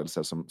av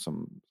rörelser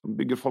som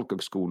bygger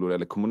folkhögskolor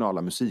eller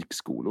kommunala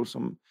musikskolor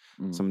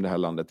som det här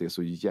landet är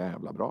så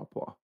jävla bra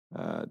på.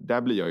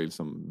 Där blir jag ju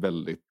liksom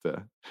väldigt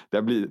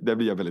där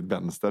blir jag väldigt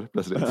vänster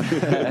plötsligt.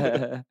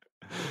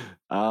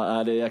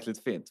 Ja, det är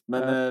jäkligt fint.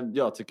 Men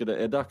jag tycker det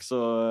är dags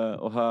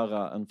att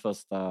höra en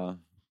första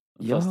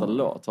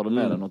låt. Har du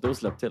med dig något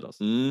osläppt till oss?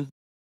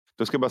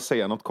 Då ska jag bara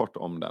säga något kort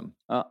om den.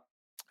 Ja.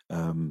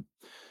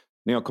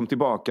 När jag kom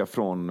tillbaka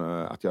från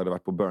att jag hade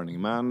varit på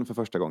Burning Man för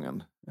första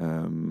gången,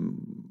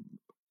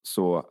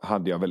 så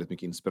hade jag väldigt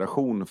mycket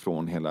inspiration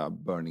från hela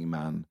Burning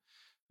Man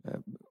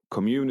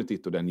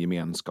communityt och den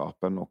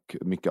gemenskapen och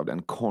mycket av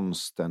den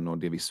konsten och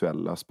det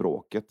visuella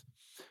språket.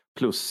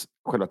 Plus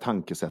själva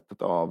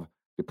tankesättet av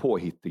det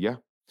påhittiga.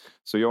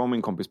 Så jag och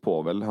min kompis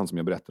Povel, han som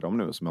jag berättade om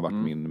nu, som har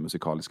varit min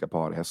musikaliska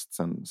parhäst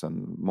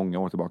sedan många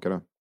år tillbaka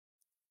nu.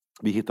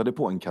 Vi hittade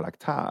på en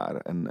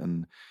karaktär,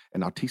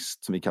 en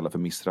artist som vi kallar för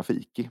Miss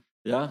Rafiki.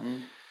 Ja.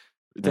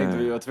 Vi tänkte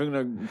vi var tvungna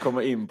att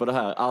komma in på det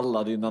här.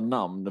 Alla dina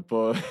namn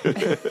på...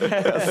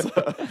 alltså,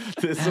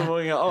 det är så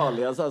många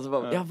alias. Alltså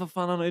bara, ja, vad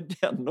fan, han har ju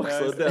den också.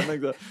 Ja, den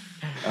också.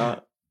 Ja.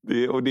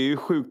 Det är ju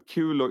sjukt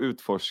kul att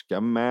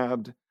utforska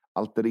med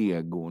alter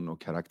egon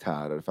och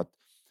karaktärer. För att,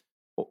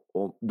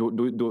 och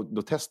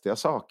då testar jag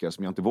saker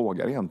som jag inte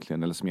vågar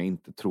egentligen. Eller som jag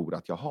inte tror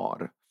att jag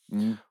har.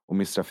 Och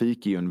Miss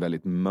Rafiki är ju en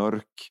väldigt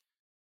mörk,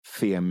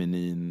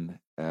 feminin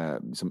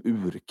liksom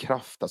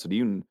urkraft. Alltså det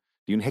är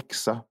ju en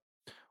häxa.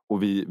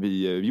 Och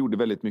vi gjorde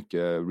väldigt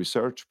mycket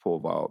research på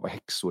vad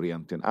häxor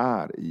egentligen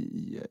är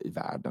i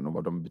världen. Och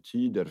vad de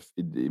betyder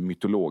i det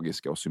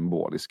mytologiska och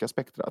symboliska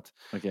spektrat.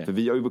 Okay. För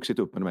vi har ju vuxit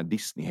upp med de här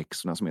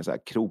Disney-häxorna som är så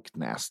här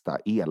kroknästa,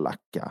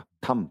 elaka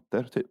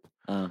tanter typ.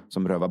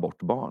 Som rövar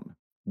bort barn.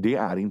 Det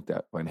är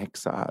inte vad en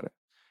häxa är.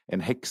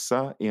 En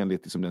häxa,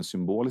 enligt liksom den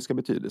symboliska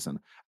betydelsen,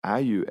 är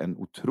ju en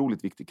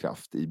otroligt viktig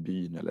kraft i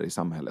byn eller i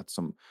samhället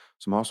som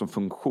har som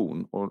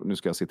funktion, och nu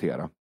ska jag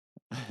citera.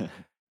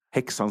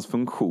 Häxans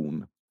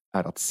funktion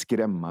är att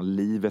skrämma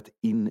livet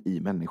in i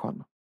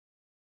människan.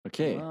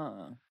 Okej.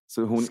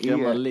 Så hon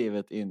skrämma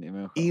livet in i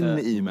människan. In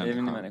i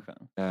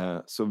människan.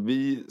 Så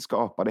vi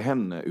skapade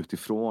henne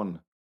utifrån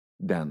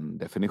den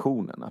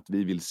definitionen. Att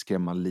vi vill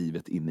skrämma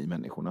livet in i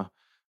människorna.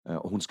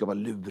 Och hon ska vara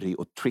lurig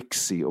och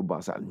trixig och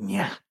bara så här,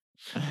 nja.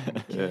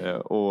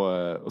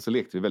 Och så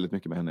lekte vi väldigt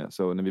mycket med henne.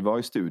 Så när vi var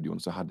i studion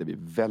så hade vi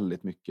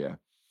väldigt mycket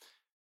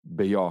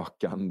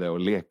bejakande och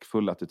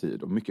lekfull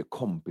attityd. Och mycket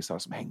kompisar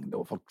som hängde.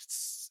 Och folk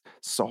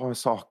sa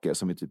saker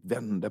som vi typ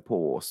vände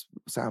på och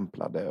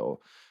samplade.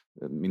 Och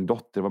min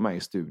dotter var med i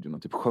studion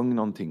och typ sjöng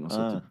någonting. Och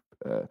så typ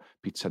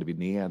pitchade vi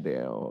ner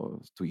det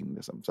och tog in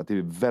det. Så att det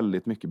är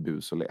väldigt mycket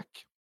bus och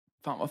lek.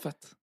 Fan vad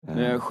fett. Jag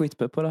är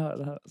skitpepp på det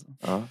här alltså.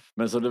 Ja.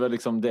 Men så det var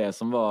liksom det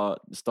som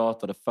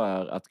startade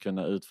för att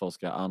kunna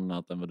utforska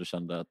annat än vad du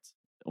kände att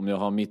om jag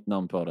har mitt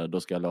namn på det, då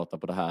ska jag låta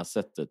på det här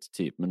sättet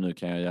typ. Men nu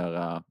kan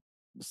jag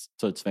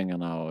ta ut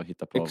svängarna och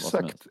hitta på vad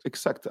som helst.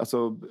 Exakt.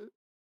 Alltså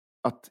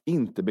att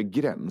inte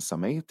begränsa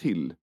mig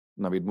till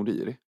Navid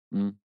Modiri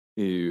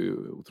är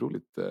ju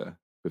otroligt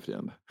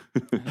befriande.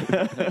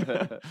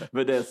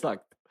 Men det är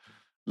sagt.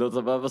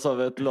 Vad sa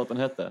vi att låten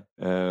hette?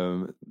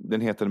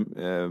 Den heter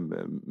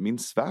Min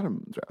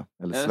svärm, tror jag.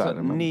 Eller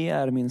svärm. Ni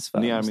är min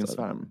svärm. Ni är min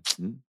svärm.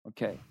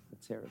 Okej,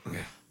 let's hear it.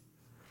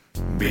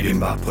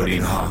 Bidimba på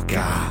din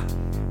haka,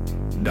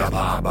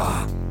 Dababa,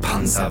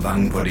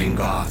 pansarvagn på din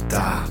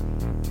gata.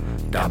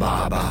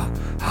 Dababa,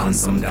 han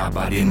som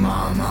dabbar din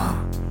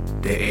mamma.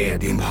 Det är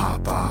din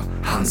pappa,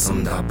 han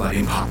som dabbar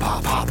din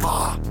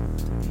pappa.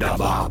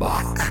 Dababa.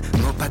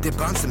 Mobbade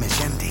barn som en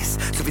kändis,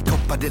 så vi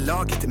toppade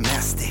laget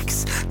med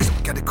sticks.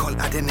 Klockade,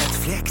 kollade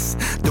Netflix.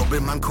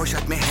 Dobermann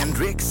korsat med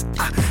Hendrix.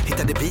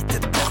 Hittade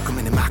bitet bakom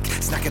en mack.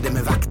 Snackade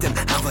med vakten,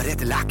 han var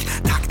rätt lack.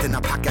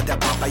 Takterna packade,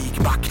 pappa gick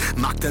back.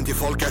 Makten till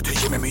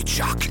folket, ge mig mitt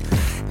tjack.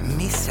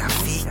 Miss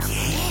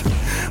Rafiki,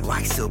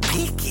 why so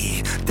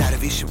picky?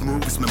 Dervish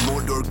moves med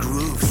Mordor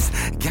grooves.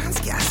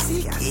 Ganska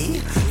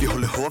sicky. Vi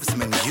håller hov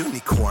som en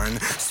unicorn.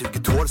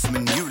 Suger tår som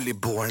en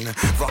newlyborn.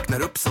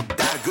 Vaknar upp så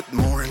där, good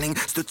morning.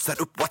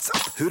 Studsar upp, what's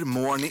up, hur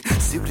mår ni?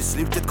 Sur i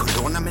slutet,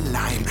 corona med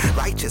lime.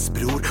 Righteous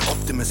bror,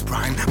 Optimus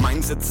Prime.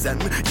 Mindset zen,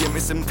 ge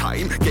mig some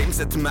time.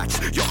 Gameset match,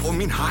 jag och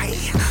min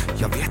high.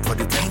 Jag vet vad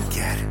du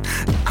tänker.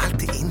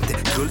 Allt är inte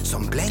guld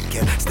som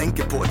blänker.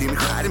 Stänker på din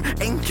skärm,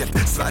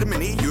 enkelt.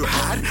 Svärmen är ju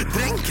här,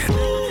 dränker.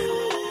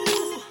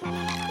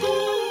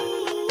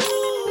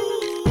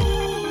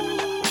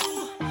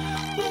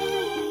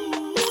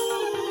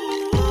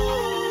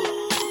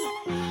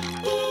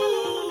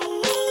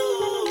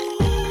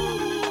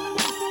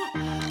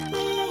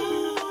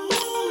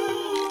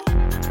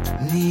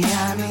 Ni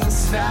är min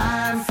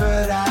svärm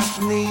för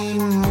att ni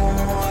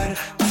mår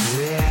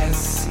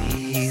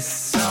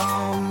precis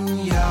som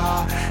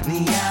jag.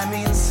 Ni är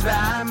min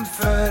svärm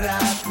för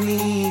att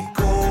ni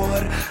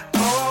går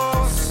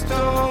och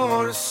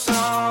står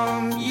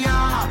som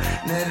jag.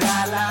 När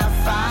alla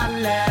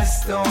faller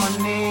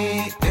står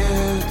ni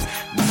ut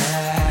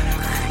med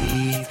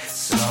skit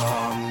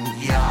som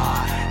jag.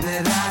 När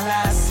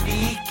alla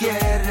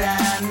sviker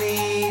är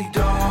ni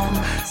de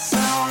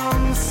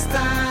som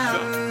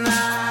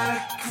stannar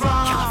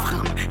kvar. Kalla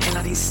fram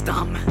hela din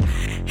stam,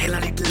 hela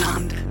ditt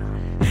land.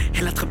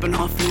 Hela truppen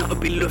har fingrar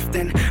upp i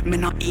luften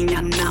men har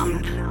inga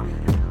namn.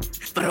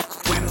 Vadå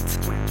skämt?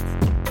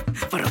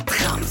 Vadå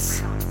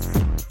trams?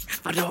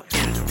 Vadå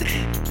inte?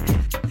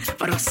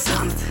 Vadå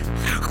sant?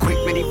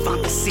 Skänk med din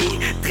fantasi.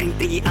 Dränk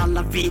dig i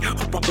alla vi.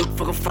 Hoppa upp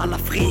för att falla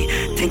fri.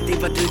 Tänk dig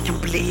vad du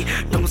kan bli.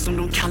 De som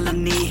de kallar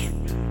ni.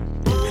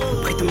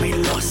 Bryta bryter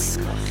mig loss,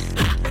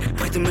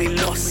 bryter mig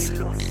loss.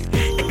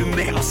 Är du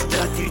med och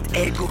stöd till ditt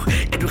ego?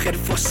 Är du rädd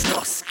för att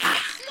slåss?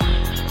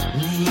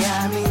 Ni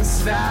är min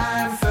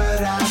svärm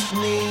för att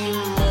ni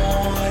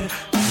mår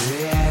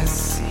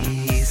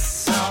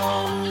precis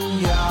som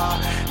jag.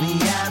 Ni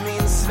är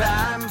min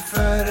svärm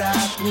för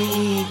att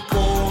ni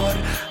går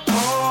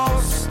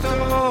och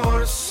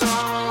står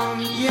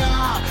som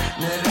jag.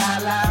 När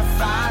alla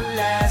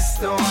faller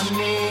står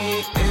ni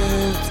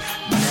ut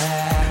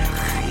med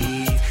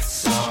skit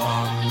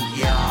som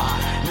jag.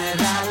 När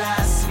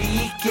alla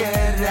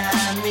sviker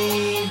är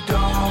ni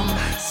de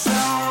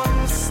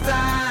som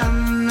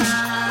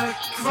stannar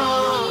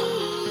kvar.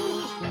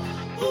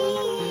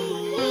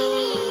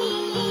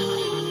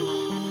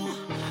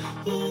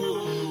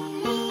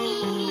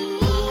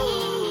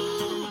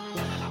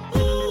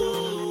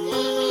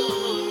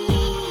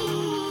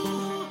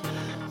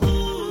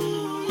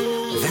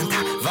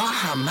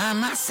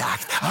 Mamma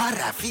sagt, har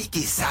Rafiki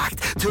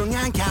sagt,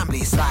 tungan kan bli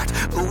svart.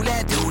 Ole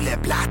dole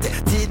blatte,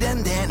 tiden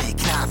den är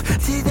knapp.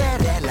 Tid är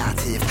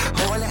relativt,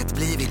 hålet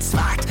blivit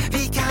svart.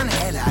 Vi kan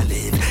hela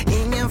liv,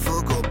 ingen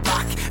får gå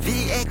back. Vi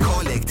är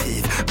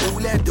kollektiv,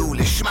 Ole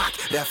dole schmack.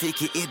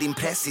 Rafiki är din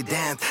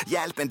president,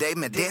 hjälper dig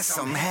med det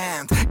som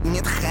hänt.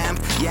 Inget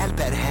skämt,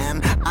 hjälper hem,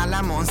 alla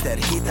monster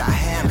hittar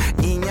hem.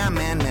 Inga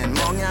män men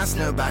många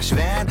snubbars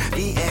vän.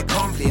 Vi är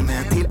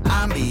komplement till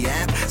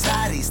ambient,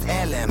 sfäriskt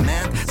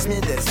element,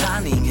 smider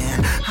sanningen.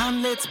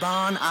 Hamlets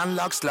barn,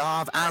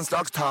 anlagslav,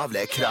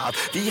 anslagstavlekrav.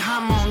 Vi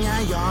har många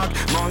jag,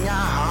 många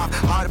hav,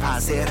 har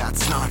passerat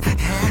snart.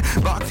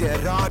 Bakre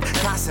rad,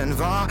 kassen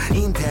var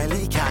inte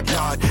lika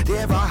glad.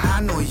 Det var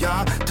han och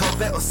jag,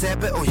 Tobbe och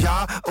Sebbe och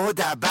jag och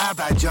där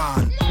Baba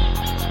John.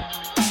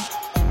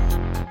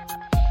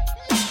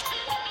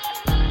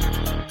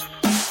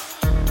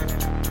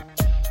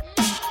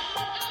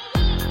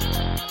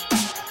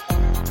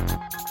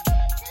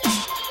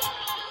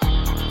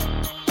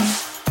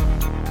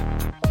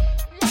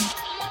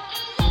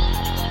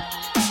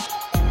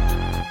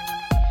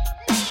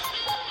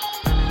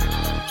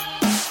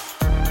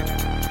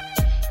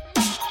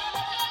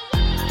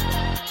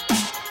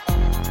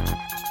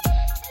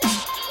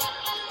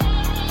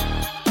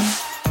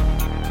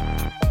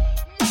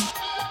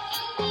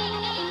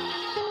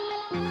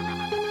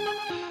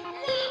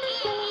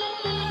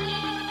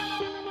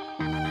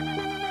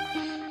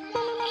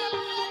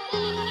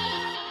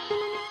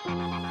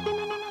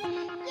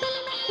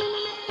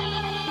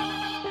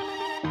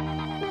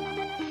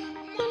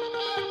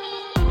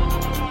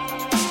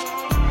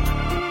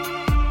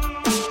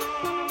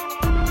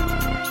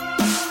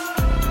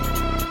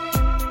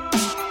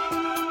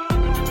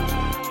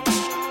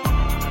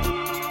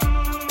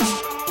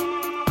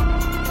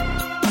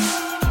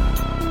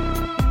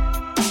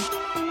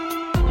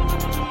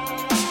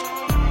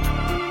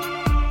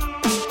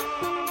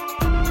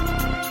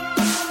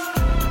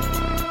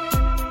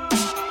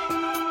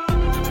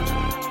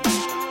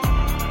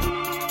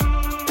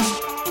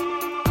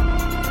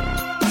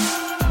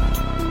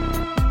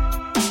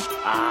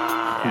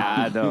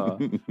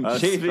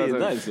 Shit, det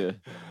är nice ju.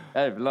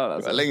 Jävlar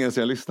alltså. Det var länge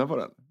sedan jag lyssnade på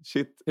den.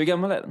 Shit. Hur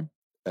gammal är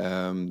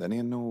den? Den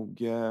är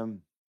nog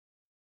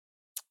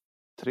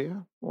 3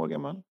 år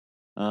gammal.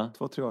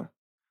 2-3 år. Och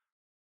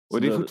så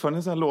det är fortfarande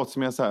en sån här låt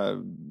som jag så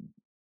här,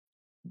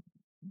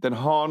 den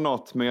har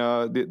något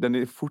men den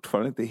är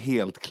fortfarande inte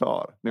helt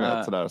klar. Ni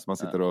vet sådär som man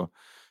sitter och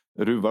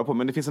ruvar på.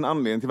 Men det finns en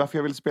anledning till varför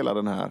jag vill spela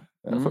den här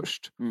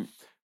först.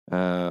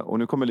 Och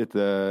nu kommer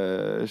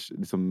lite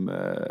liksom,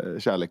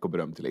 kärlek och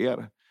beröm till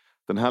er.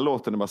 Den här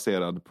låten är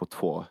baserad på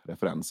 2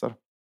 referenser.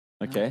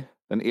 Okay.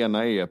 Den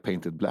ena är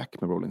Painted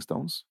Black med Rolling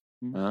Stones.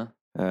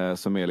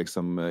 Som är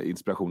liksom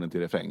inspirationen till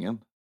refrängen.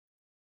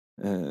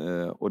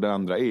 Och den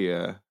andra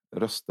är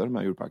Röster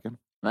med Djurparken.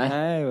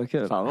 Nej, vad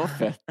kul. Fan vad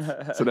fett.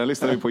 Så den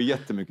lyssnade vi på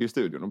jättemycket i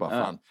studion och bara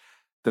fan.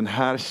 Den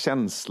här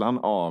känslan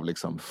av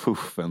liksom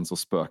fuffens och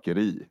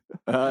spökeri.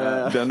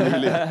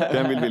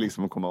 Den vill vi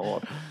liksom komma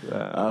åt.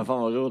 Fan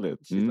vad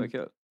roligt. Shit, vad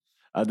kul.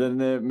 Ja,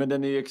 men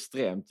den är ju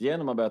extremt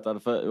genomarbetad.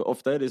 För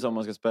ofta är det så om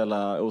man ska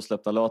spela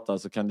osläppta låtar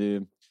så kan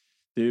det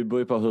beror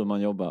ju på hur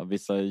man jobbar.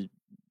 Vissa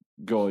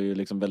går ju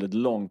liksom väldigt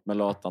långt med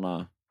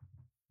låtarna.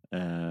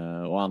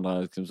 Och andra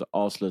liksom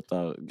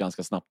avslutar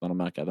ganska snabbt när de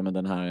märker att men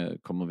den här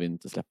kommer vi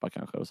inte släppa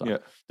kanske. Och så.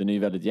 Yeah. Den är ju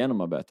väldigt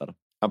genomarbetad.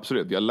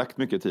 Absolut, vi har lagt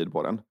mycket tid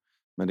på den.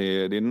 Men det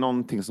är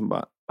någonting som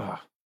bara...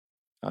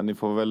 Ja, ni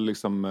får väl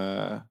liksom...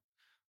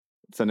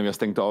 sen när vi har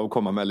stängt av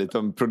komma med lite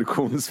om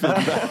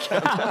produktionsfeedback.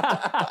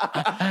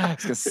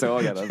 Ska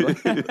såga den.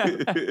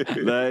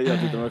 Nej,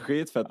 jag tyckte det var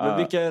skitfett. Men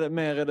vilka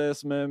är det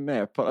som är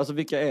med på? Alltså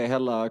vilka är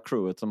hela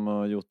crewet som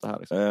har gjort det här?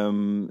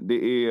 Liksom? Det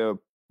är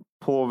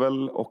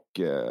Povel och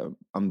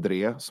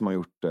André som har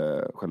gjort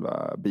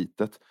själva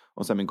beatet.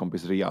 Och sen min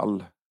kompis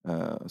Real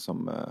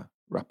som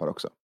rappar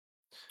också.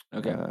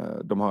 Okay.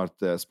 De har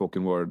ett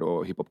spoken word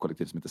och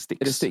hiphop-kollektiv som heter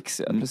Styx. Är det Styx?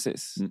 Ja,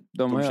 precis.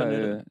 De har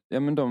ju, ja,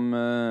 men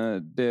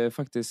det är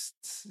faktiskt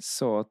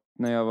så att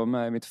när jag var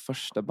med i mitt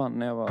första band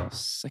när jag var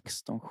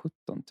 16-17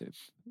 typ.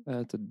 Det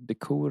hette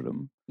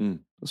Decorum.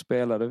 Då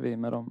spelade vi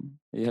med dem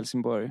i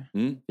Helsingborg.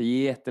 Det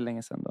är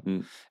jättelänge sedan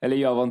då. Eller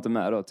jag var inte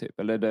med då typ.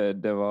 Eller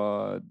det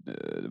var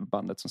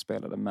bandet som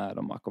spelade med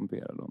dem och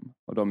ackompanjerade dem.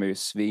 Och de är ju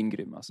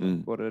svingrymma. Alltså.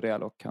 Både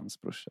Real och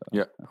hans brorsa.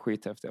 Yeah.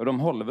 Skithäftiga. Och de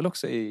håller väl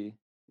också i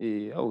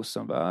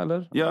Ozone, va?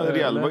 Eller? Ja,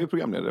 Real var ju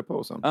programledare på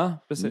Ozone. Ja,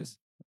 precis.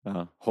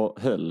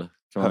 Höll,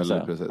 kan man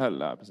säga. Precis.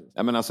 Höll, precis.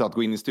 Ja, men alltså att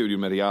gå in i studion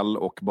med Real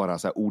och bara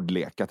så här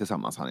ordleka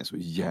tillsammans, han är så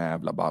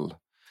jävla ball.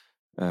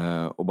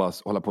 Och bara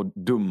hålla på att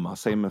dumma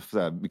sig med så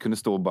här, vi kunde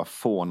stå och bara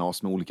fåna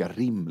oss med olika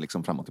rim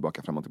liksom fram och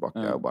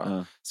tillbaka och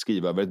bara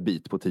skriva över ett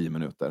beat på 10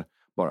 minuter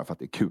bara för att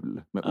det är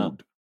kul med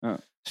ord.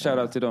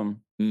 Shoutout till dem.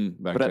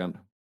 Verkligen.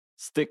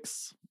 Styx.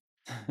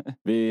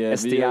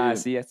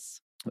 STIs, yes.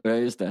 Ja,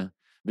 just det.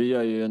 Vi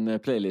gör ju en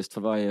playlist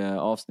för varje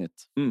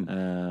avsnitt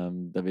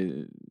där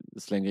vi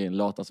slänger in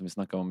låtar som vi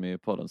snackar om i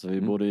podden. Så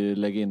vi borde ju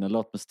lägga in en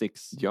låt med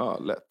Styx. Ja,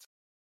 lätt.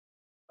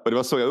 Och det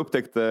var så jag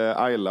upptäckte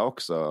Ayla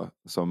också,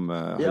 som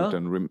har gjort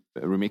en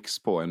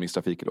remix på en Miss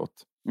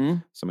Trafik-låt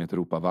som heter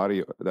Ropa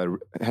Varg. Där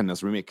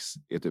hennes remix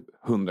är typ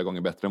 100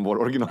 gånger bättre än vår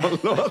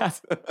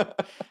originallåt.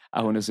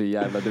 Ja, hon är så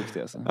jävla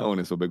duktig alltså. Ja, hon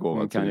är så begåvad.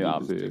 Hon kan ju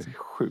allt. Det är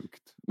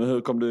sjukt. Men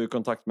hur kom du i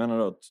kontakt med henne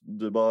då?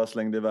 Du bara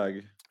slängde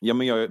iväg? Ja,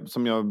 men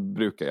som jag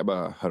brukar, jag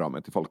bara hör av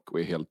mig till folk och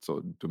är helt så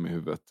dum i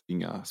huvudet.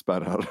 Inga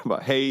spärrar. Bara,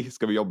 hej,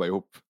 ska vi jobba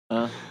ihop?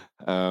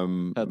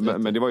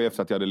 Men det var ju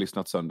efter att jag hade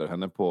lyssnat sönder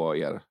henne på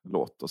er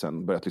låt och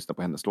sen börjat lyssna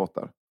på hennes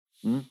låtar.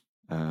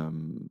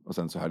 Och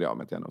sen så hörde jag av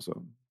mig till henne och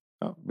så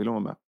vill hon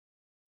vara med.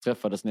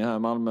 Träffades ni här i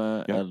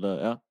Malmö? Ja.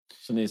 Eller,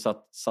 så ni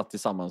satt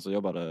tillsammans och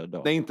jobbade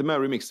då? Nej, inte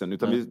med remixen,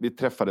 utan vi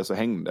träffades och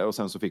hängde och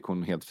sen så fick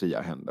hon helt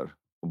fria händer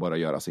och bara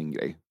göra sin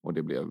grej. Och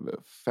det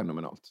blev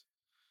fenomenalt.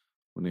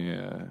 Hon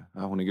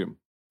är grym.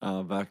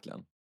 Ja,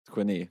 verkligen.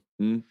 Geni.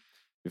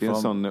 Det är en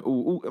sån...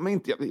 men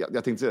inte,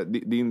 jag tänkte säga,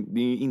 det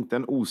är inte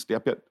en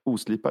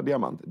oslipad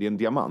diamant. Det är en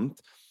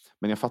diamant.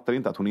 Men jag fattar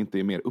inte att hon inte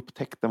är mer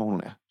upptäckt än vad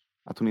hon är.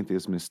 Att hon inte är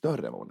som är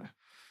större än vad hon är.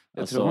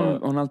 Jag tror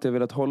hon alltid har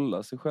velat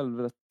hålla sig själv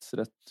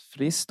rätt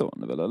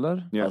fristående väl,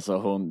 eller? Ja.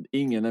 Alltså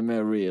ingen är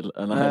mer real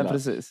än Nej,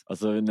 precis.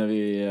 Alltså när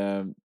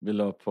vi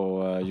la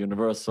på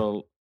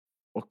Universal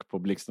och på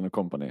Blixten och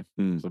Company.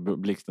 Så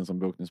Blixten som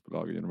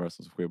bokningsbolag och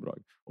Universal som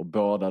skivbolag. Och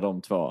båda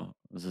de två.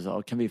 Och så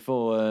sa, kan vi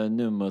få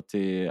nummer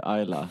till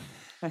Ayla?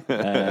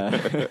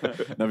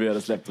 När vi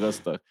hade släppt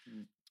röster.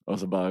 Och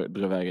så bara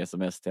drog iväg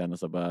sms till henne.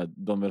 Så bara,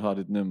 de vill ha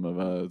ditt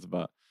nummer. Så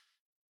bara,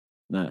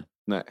 nej.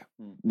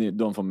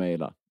 De får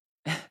mejla.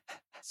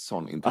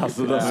 Sån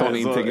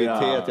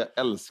integritet, jag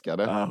älskar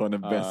det. Ja, hon är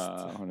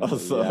bäst. Hon är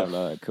så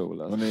jävla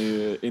cool. Alltså. Hon är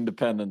ju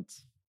independent.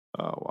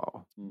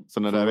 Wow. Så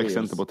när det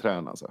växer inte på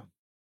trän alltså?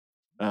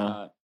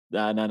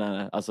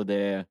 Nej. Alltså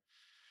det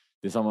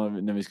är samma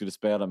när vi skulle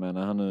spela med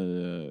henne här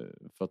nu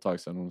för ett tag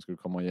sedan. Hon skulle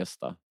komma och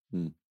gästa.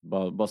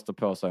 Bara stå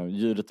på sig.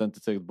 Ljudet är inte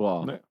tillräckligt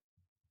bra. Nej.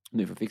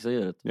 Ni får fixa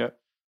ljudet. Yeah.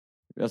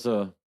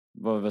 Alltså,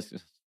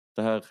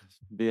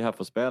 vi är här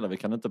för att spela. Vi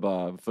kan inte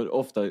bara... För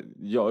ofta,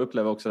 jag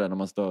upplever också det när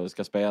man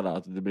ska spela.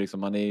 Att det blir liksom,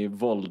 man är i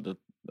våld.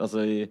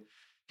 Alltså i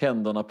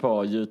händerna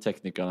på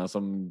ljudteknikerna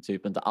som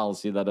typ inte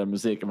alls gillar den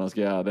musiken man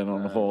ska göra. Det är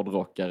någon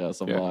hårdrockare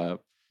som bara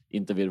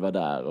inte vill vara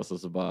där. Och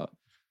så bara...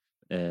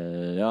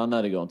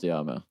 nej, det går inte att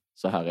göra med.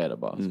 Så här är det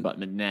bara. Så bara,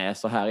 men nej,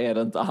 så här är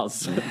det inte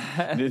alls.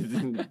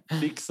 Ni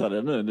fixar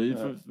det nu. Ni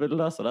får väl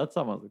lösa det här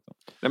tillsammans. Liksom.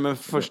 Nej, men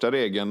första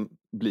regeln,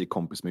 bli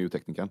kompis med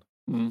ljudteknikern.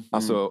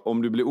 Alltså,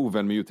 om du blir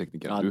ovän med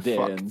ljudteknikern, du är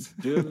fucked.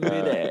 Det är en dum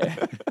idé.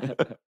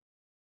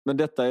 Men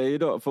detta är ju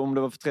då, för om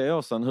det var för 3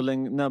 år sedan,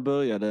 när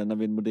började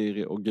Navid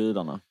Modiri och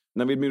Gudarna?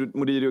 Navid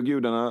Modiri och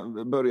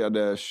Gudarna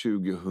började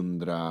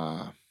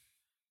 2005,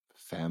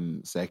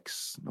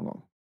 2006 någon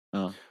gång.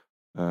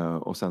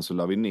 Och sen så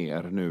la vi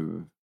ner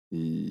nu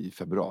i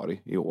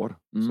februari i år.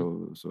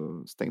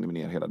 Så stängde vi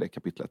ner hela det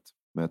kapitlet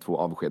med 2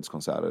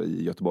 avskedskonserter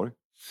i Göteborg.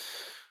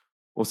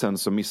 Och sen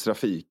så Miss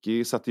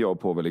Rafiki satte jag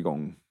på väl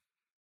igång.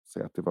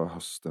 Säg att det var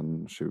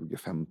hösten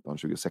 2015,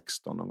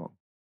 2016 någon gång.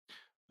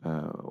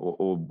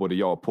 Och både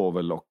jag och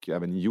Povel och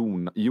även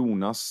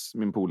Jonas,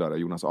 min polare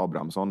Jonas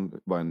Abrahamsson,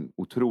 var en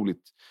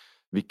otroligt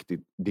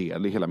viktig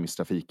del i hela Miss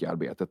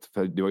Trafiki-arbetet.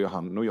 För det var ju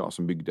han och jag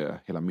som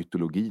byggde hela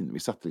mytologin. Vi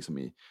satt liksom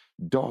i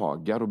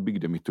dagar och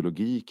byggde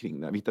mytologi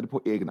kring det. Vi hittade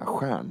på egna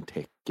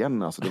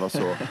stjärntecken. Alltså det var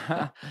så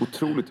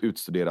otroligt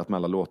utstuderat med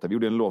alla låtar. Vi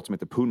gjorde en låt som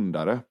heter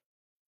Pundare.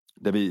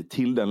 Där vi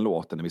till den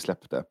låten när vi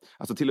släppte.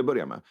 Alltså till att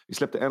börja med. Vi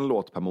släppte en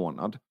låt per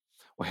månad.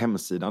 Och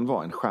hemsidan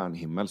var en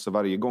stjärnhimmel. Så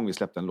varje gång vi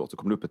släppte en låt så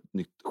kom det upp ett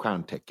nytt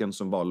stjärntecken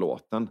som var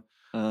låten.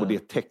 Och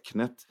det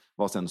tecknet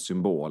var sen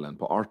symbolen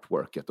på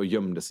artworket och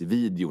gömdes i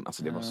videon.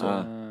 Alltså det var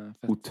så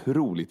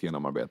otroligt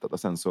genomarbetat. Och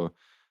sen så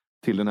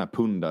till den här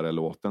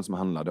Pundare-låten som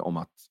handlade om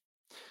att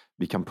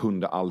vi kan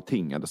punda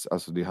allting.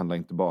 Alltså det handlar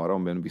inte bara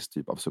om en viss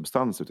typ av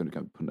substans utan du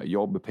kan punda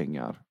jobb,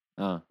 pengar,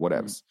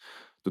 whatever.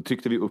 Då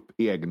tryckte vi upp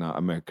egna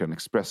American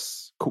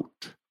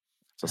Express-kort.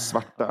 Så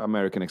svarta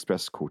American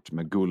Express-kort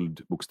med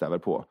guldbokstäver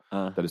på.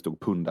 Där det stod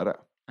pundare.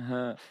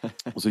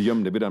 Och så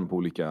gömde vi den på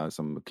olika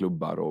liksom,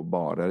 klubbar och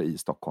barer i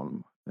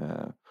Stockholm.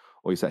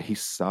 Och i så här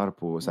hissar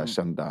på så här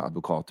kända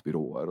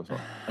advokatbyråer och så.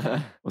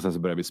 Och sen så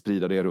började vi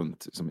sprida det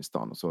runt som i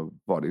stan. Och så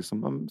var det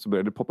som, så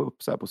började det poppa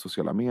upp så här på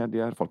sociala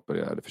medier. Folk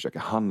började försöka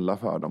handla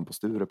för dem på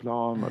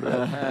Stureplan. Och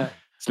det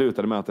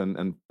slutade med att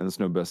en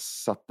snubbe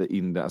satte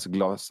in det, alltså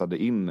glasade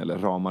in eller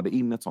ramade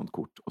in ett sånt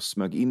kort och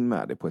smög in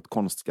med det på ett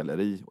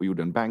konstgalleri och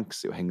gjorde en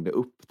Banksy och hängde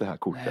upp det här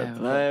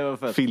kortet. Nej,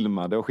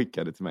 filmade och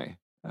skickade till mig.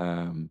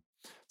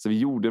 Så vi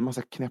gjorde en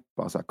massa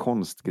knäppa så här,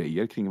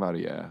 konstgrejer kring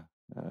varje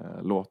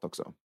låt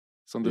också.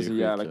 Som det är så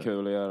jävla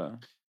kul att göra.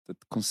 Ett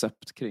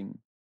koncept kring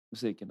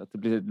musiken. Att det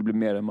blir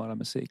mer än bara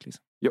musik.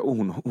 Liksom. Ja, och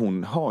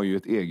hon har ju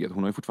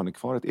hon har ju fortfarande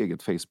kvar ett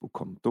eget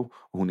Facebook-konto.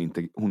 Och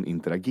hon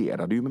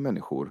interagerade ju med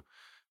människor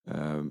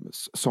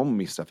som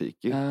Miss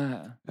Rafiki.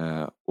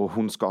 Och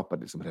hon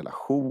skapade liksom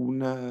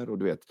relationer. Och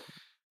du vet,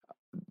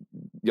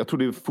 jag tror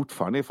det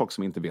fortfarande är folk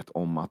som inte vet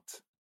om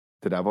att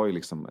det där var ju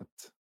liksom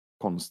ett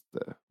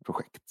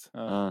konstprojekt.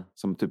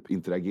 Som typ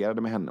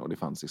interagerade med henne. Och det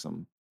fanns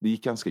liksom, det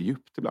gick ganska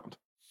djupt ibland.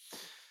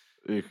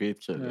 Det är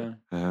skitkul.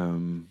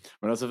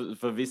 Men alltså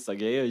för vissa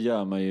grejer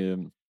gör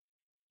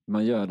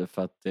man gör det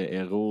för att det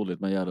är roligt,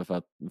 man gör det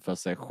för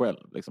sig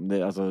själv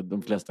liksom. Alltså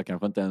de flesta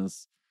kanske inte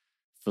ens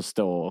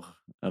förstår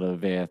eller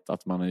vet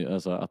att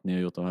att ni har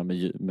gjort de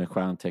här med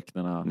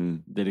stjärntecknarna.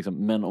 Det är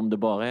liksom, men om det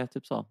bara är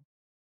typ så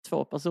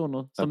 2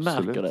 personer som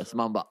märker det, så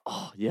man bara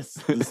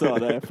yes, du sa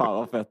det, fan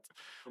vad fett.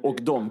 Och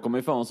de kommer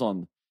ju få en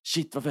sån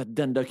shit vad fett,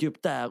 den dök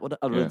upp där. Och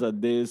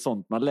det är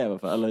sånt man lever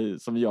för. Eller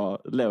som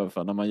jag lever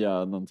för när man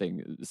gör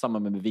någonting. Samma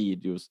med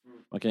videos.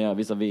 Man kan göra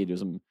vissa videos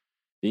som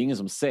det är ingen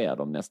som ser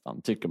dem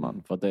nästan, tycker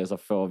man. För att det är så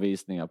få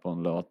visningar på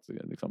en låt.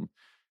 Liksom.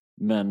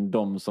 Men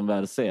de som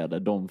väl ser det,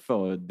 de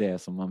får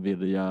det som man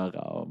vill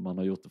göra. Och man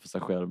har gjort det för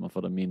sig själv. Man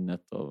får det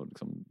minnet. Och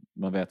liksom,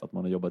 man vet att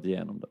man har jobbat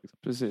igenom det. Liksom.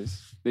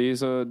 Precis. Det är ju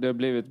så, det har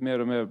blivit mer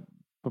och mer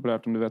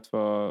populärt, om du vet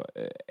vad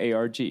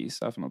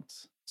ARGs är för något.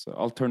 Så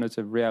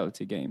Alternative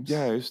Reality Games.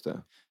 Ja, just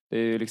det. Det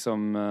är ju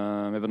liksom,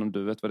 jag vet inte om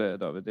du vet vad det är,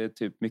 David. Det är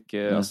typ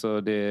mycket,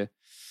 alltså det är,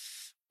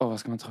 vad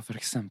ska man ta för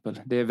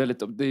exempel? Det är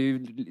väldigt, det är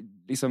ju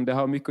liksom, det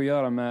har mycket att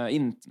göra med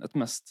internet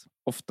mest.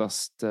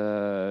 Oftast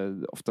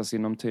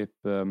inom typ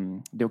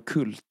det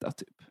ockulta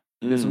typ.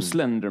 Det är som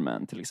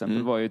Slenderman till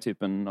exempel, var ju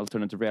typ en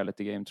alternative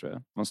reality game, tror jag.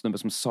 Det var en snubbe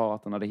som sa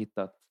att han hade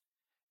hittat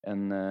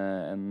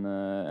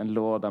en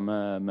låda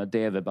med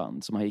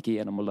DV-band som han gick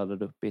igenom och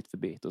laddade upp bit för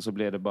bit, och så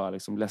blev det bara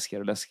liksom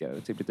läskigare och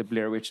läskigare, typ lite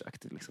Blair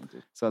Witch-aktigt liksom,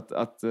 typ. Så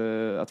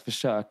att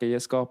försöka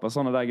skapa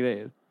sådana där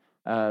grejer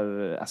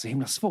är alltså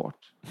himla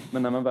svårt,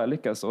 men när man väl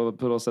lyckas, och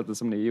på det sättet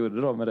som ni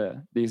gjorde då med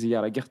det är så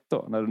jävla gött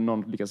då, när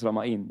någon lyckas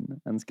rama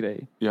in ens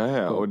grej.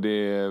 Ja, och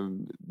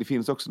det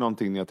finns också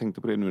någonting, jag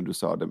tänkte på det nu när du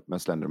sa det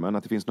med Slenderman,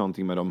 att det finns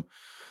någonting med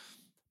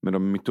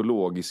de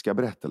mytologiska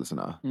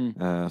berättelserna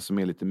som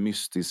är lite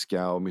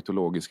mystiska och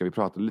mytologiska. Vi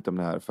pratade lite om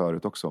det här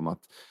förut också, om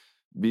att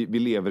vi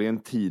lever i en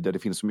tid där det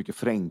finns så mycket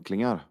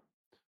förenklingar.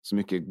 Så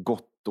mycket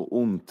gott och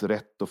ont,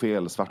 rätt och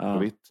fel, svart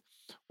och vitt.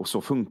 Och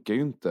så funkar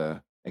ju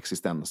inte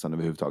existensen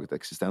överhuvudtaget.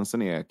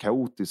 Existensen är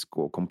kaotisk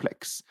och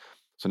komplex.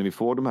 Så när vi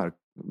får de här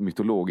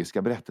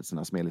mytologiska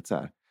berättelserna som är lite så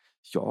här,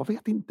 jag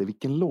vet inte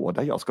vilken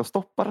låda jag ska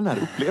stoppa den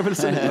här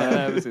upplevelsen i.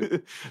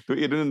 Då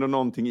är det ändå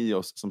någonting i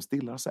oss som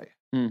stillar sig.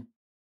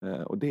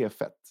 Och det är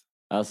fett.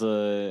 Alltså,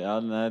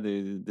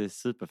 det är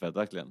superfett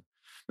verkligen.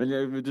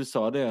 Men du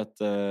sa det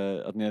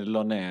att ni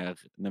la ner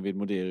Navid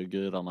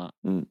Modiri-gudarna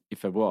i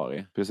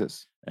februari.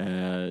 Precis.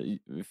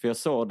 För jag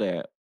såg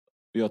det,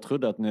 jag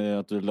trodde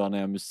att du la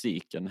ner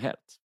musiken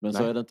helt. Men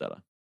så är det inte,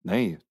 eller?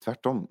 Nej,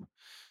 tvärtom.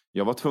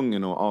 Jag var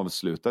tvungen att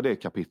avsluta det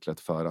kapitlet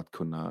för att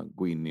kunna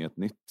gå in i ett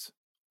nytt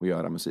och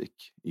göra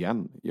musik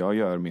igen. Jag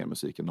gör mer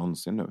musik än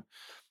någonsin nu.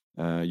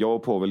 Jag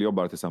och Povel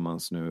jobbar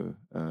tillsammans nu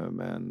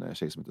med en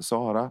tjej som heter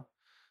Sara,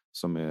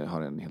 som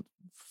har en helt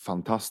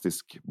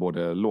fantastisk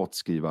både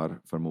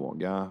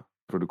låtskrivarförmåga,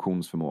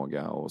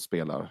 produktionsförmåga och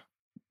spelar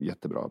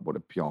jättebra både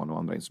piano och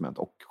andra instrument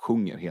och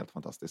sjunger helt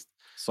fantastiskt.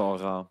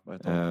 Sara, vad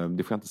heter hon?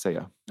 Det får jag inte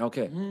säga.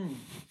 Okej.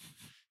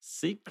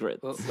 Secret.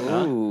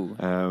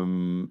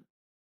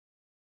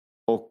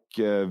 Och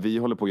vi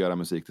håller på att göra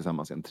musik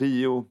tillsammans i en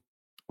trio,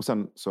 och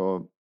sen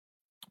så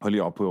höll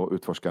jag på att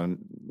utforska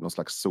någon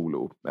slags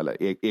solo eller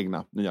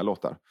egna nya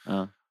låtar.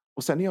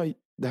 Och sen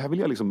det här vill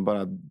jag liksom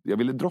bara, jag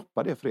ville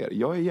droppa det för er.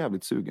 Jag är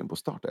jävligt sugen på att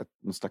starta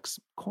någon slags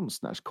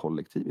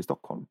konstnärskollektiv i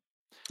Stockholm.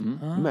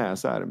 Med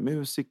så här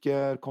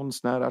musiker,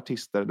 konstnärer,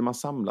 artister, där man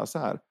samlas så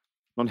här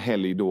någon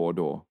helg då och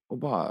då och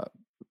bara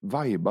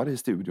vibar i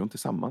studion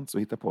tillsammans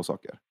och hittar på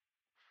saker.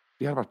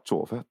 Det har varit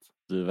så fett.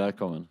 Du är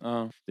välkommen.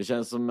 Det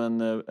känns som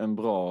en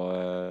bra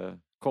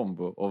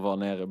kombo att vara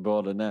nere,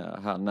 både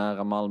här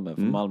nära Malmö.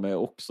 För Malmö är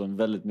också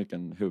väldigt mycket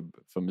en hubb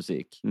för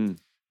musik.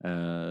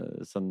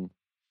 Sen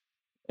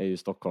är ju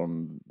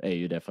Stockholm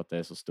det för att det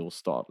är så stor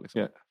stad.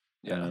 Liksom.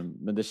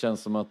 Men det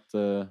känns som att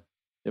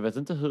jag vet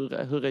inte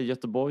hur är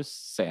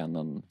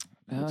Göteborgsscenen?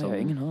 Jag har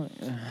ingen aning.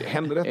 Det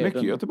händer rätt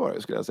mycket i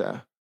Göteborg, skulle jag säga.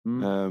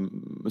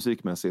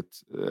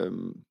 musikmässigt.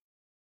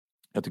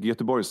 Jag tycker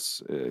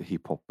Göteborgs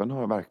hiphopen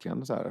har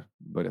verkligen så här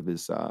börjat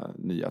visa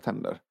nya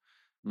tänder.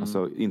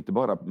 Alltså inte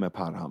bara med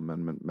Parham,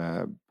 men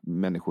med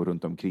människor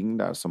runt omkring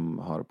där som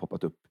har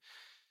poppat upp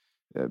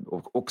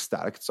och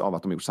stärkts av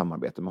att de gjort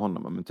samarbete med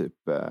honom. Men typ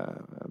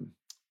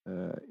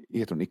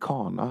heter hon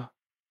Ikana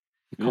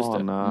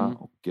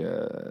och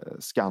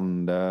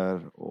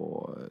Skander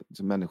och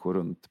liksom människor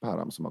runt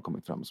Parham som har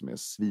kommit fram som är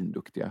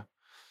svinduktiga.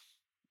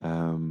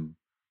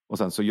 Och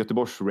sen så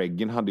Göteborgs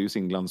reggae hade ju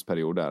sin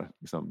glansperiod där.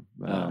 Liksom,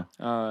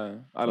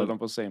 alla de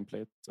på Same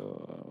Plate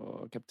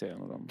och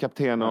Kapten och dem.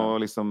 Kapten och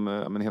liksom,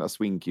 men hela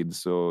Swing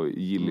Kids och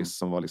Gillis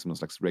som var liksom någon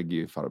slags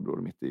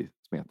reggae-farbror mitt i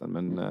smeten.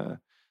 Men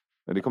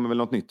det kommer väl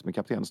något nytt med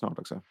Kapten snart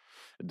också.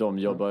 De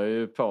jobbar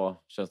ju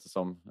på, känns det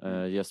som.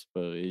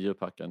 Jesper i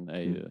Djurparken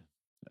är ju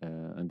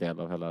en del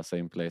av hela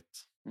Same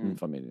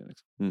Plate-familjen.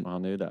 Liksom. Och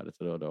han är ju där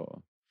lite då och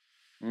då.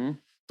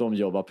 De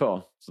jobbar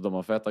på, så de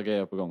har feta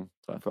grejer på gång.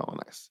 Tror jag. Fan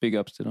vad nice. Big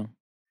ups till dem.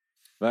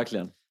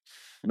 Verkligen.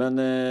 Men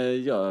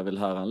jag vill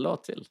höra en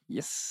låt till.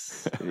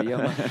 Yes.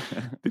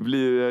 Det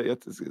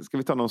blir, ska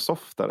vi ta någon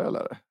softare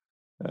eller?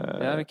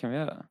 Ja, det kan vi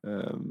göra.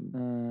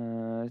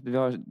 Vi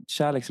har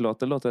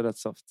kärlekslåten, låter rätt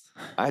soft.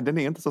 Nej, den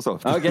är inte så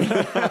soft. Okay.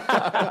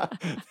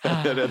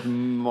 Den är rätt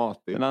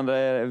matig. Den andra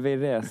är Vi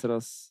reser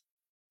oss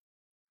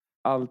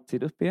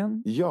alltid upp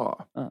igen.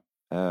 Ja.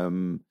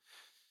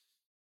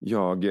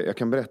 Jag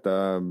kan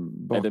berätta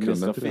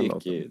bakgrunden till den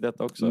låten. Är det Mr.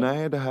 detta också?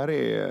 Nej, det här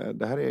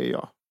är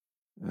jag.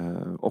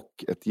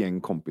 Och ett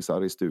gäng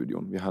kompisar i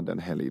studion. Vi hade en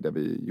helg där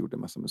vi gjorde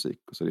massa musik.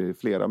 Så det är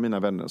flera av mina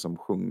vänner som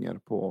sjunger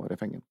på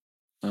refrängen.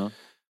 Ja.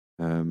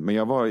 Men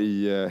jag var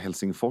i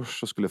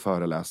Helsingfors och skulle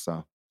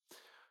föreläsa.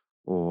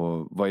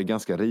 Och var i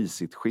ganska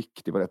risigt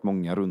skick. Det var rätt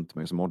många runt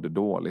mig som mådde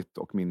dåligt.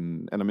 Och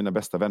en av mina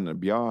bästa vänner,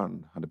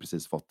 Björn, hade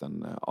precis fått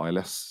en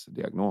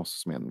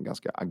ALS-diagnos. Som är en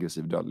ganska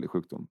aggressiv dödlig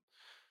sjukdom.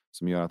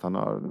 Som gör att han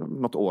har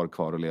något år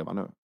kvar att leva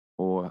nu.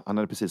 Och han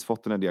hade precis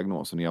fått den här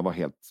diagnosen. Och jag var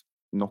helt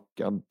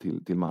knockad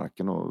till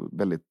marken och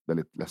väldigt,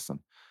 väldigt ledsen.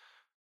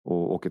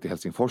 Och åker till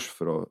Helsingfors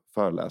för att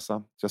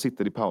föreläsa. Så jag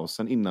sitter i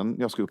pausen innan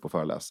jag ska upp och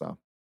föreläsa.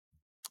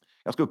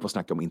 Jag ska upp och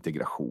snacka om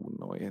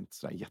integration och är inte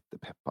sådär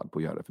jättepeppad på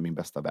att göra det. För min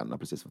bästa vän har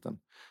precis fått en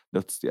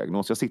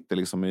dödsdiagnos. Jag sitter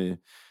liksom i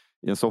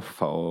en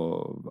soffa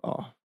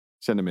och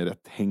känner mig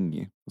rätt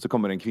hängig. Och så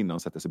kommer en kvinna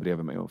och sätter sig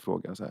bredvid mig och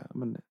frågar så här.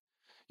 Men,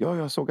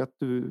 jag såg att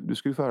du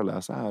skulle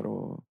föreläsa här.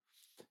 Och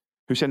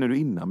hur känner du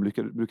innan?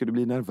 Brukar du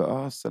bli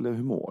nervös eller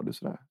hur mår du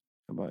sådär?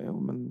 Jag bara,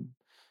 men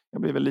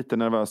jag blir väl lite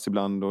nervös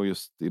ibland och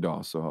just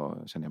idag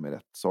så känner jag mig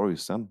rätt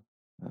sorgsen.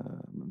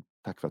 Men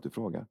tack för att du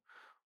frågar.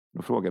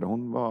 Då frågade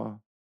hon, var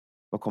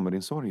kommer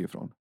din sorg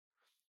ifrån?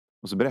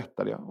 Och så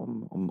berättade jag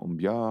om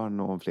Björn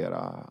och om flera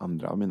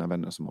andra av mina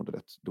vänner som mådde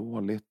rätt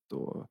dåligt.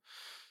 Och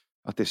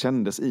att det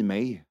kändes i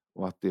mig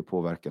och att det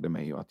påverkade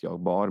mig och att jag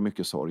bar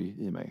mycket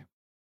sorg i mig.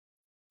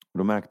 Och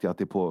då märkte jag att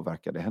det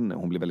påverkade henne.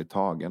 Hon blev väldigt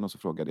tagen och så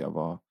frågade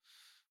jag,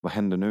 vad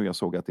hände nu? Jag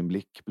såg att din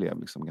blick blev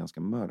liksom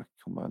ganska mörk.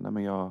 Hon bara, nej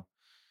men jag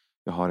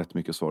har rätt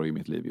mycket sorg i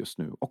mitt liv just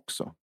nu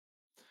också.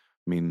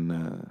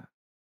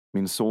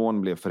 Min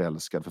son blev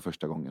förälskad för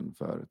första gången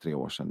för 3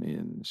 år sedan i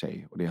en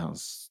tjej. Och det är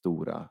hans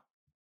stora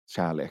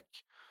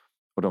kärlek.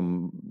 Och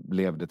de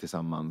levde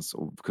tillsammans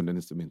och kunde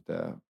liksom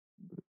inte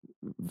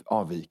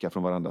avvika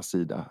från varandras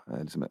sida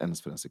liksom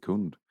ens för en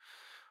sekund.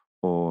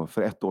 Och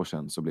för 1 år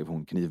sedan så blev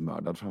hon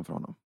knivmördad framför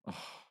honom.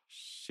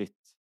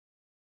 Shit.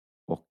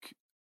 Och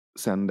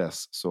sen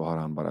dess så har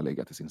han bara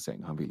legat i sin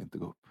säng. Han vill inte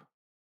gå upp.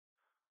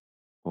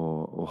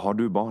 Och har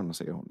du barn,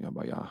 säger hon. Jag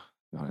bara, ja,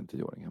 jag har en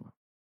 10-åring hemma.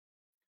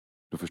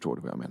 Då förstår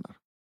du vad jag menar.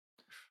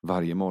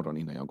 Varje morgon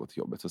innan jag går till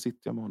jobbet så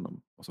sitter jag med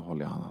honom. Och så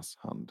håller jag hans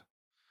hand.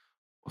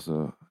 Och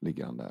så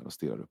ligger han där och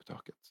stirrar upp i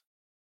taket.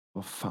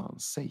 Vad fan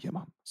säger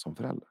man som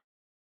förälder?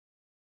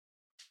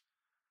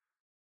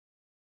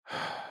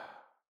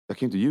 Jag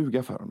kan inte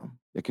ljuga för honom.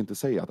 Jag kan inte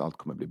säga att allt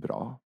kommer bli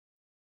bra.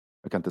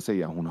 Jag kan inte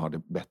säga att hon har det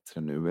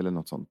bättre nu. Eller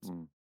något sånt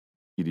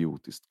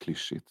idiotiskt,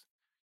 klyschigt.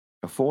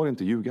 Jag får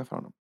inte ljuga för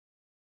honom.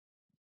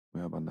 Och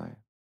jag bara,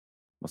 nej.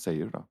 Vad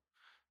säger du då?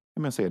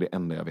 Men jag säger det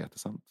enda jag vet är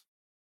sant.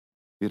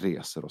 Vi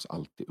reser oss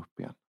alltid upp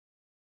igen.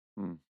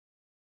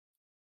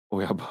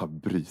 Och jag bara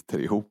bryter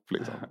ihop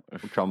liksom.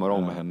 Och kramar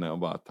om henne och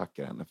bara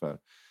tackar henne för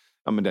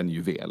den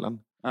juvelen.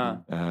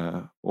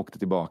 Åkte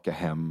tillbaka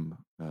hem.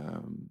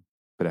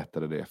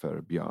 Berättade det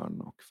för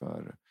Björn och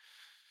för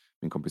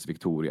min kompis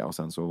Victoria. Och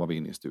sen så var vi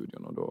inne i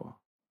studion och då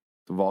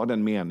var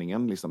den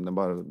meningen liksom, den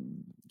bara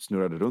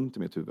snurrade runt i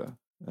mitt huvud.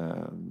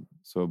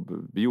 Så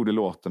vi gjorde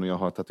låten och jag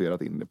har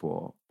tatuerat in det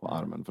på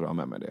armen för att ha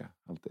med mig det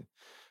alltid.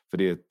 För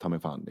det tar mig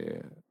fan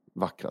det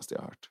vackraste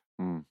jag har hört.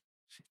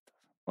 Shit.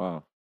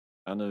 Wow.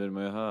 Ja, nu vill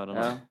man ju höra den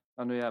här.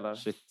 Ja, nu jävlar.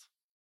 Shit.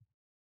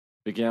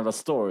 Vilken jävla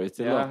story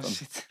till låten.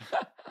 Shit.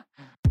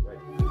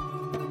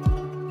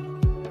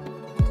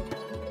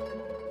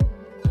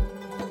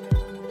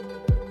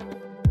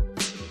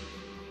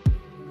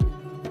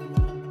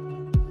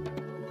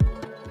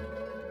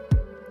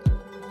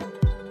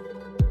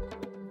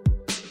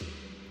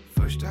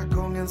 Första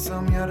gången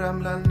som jag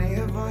ramlade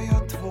ner var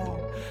jag 2.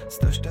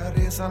 Största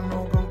resan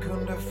någon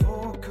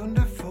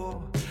kunde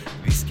få.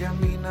 Viska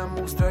mina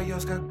mostrar,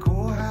 jag ska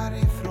gå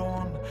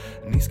härifrån.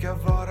 Ni ska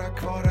vara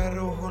kvar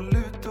här och håll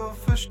ut och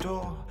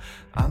förstå.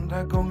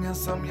 Andra gången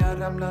som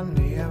jag ramlade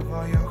ner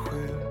var jag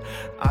 7.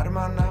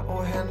 Armarna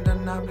och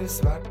händerna blir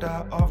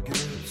svarta av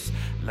grus.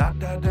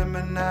 Laddade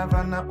med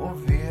nävarna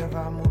och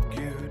veva mot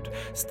Gud.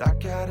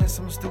 Stackare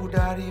som stod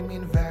där i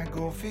min väg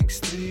och fick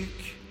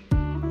stryk.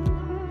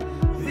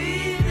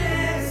 Vi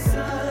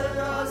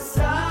reser oss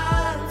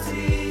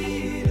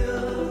alltid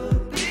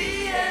upp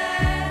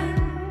igen.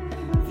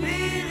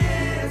 Vi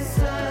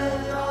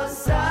reser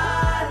oss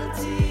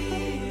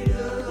alltid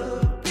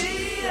upp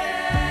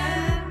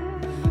igen.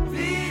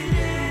 Vi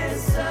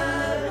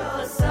reser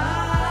oss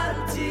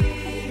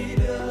alltid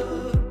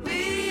upp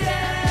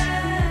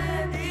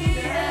igen,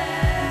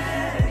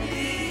 igen.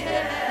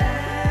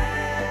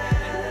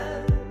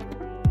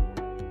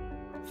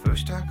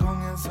 Första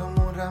gången som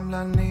hon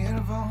ramlade ner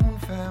var hon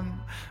 5.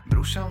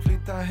 Brorsan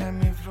flyttade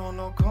hemifrån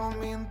och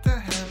kom inte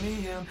hem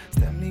igen.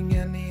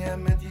 Stämningen i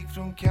hemmet gick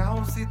från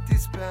kaosigt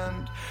till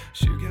spänd.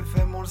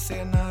 25 år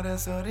senare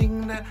så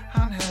ringde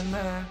han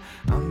henne.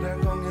 Andra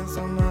gången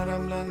som han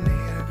ramlade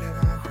ner blev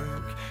han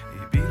sjuk. I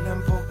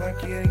bilen på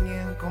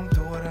parkeringen kom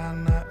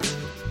tårarna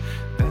ut.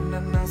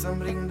 Vännerna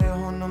som ringde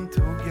honom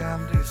tog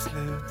aldrig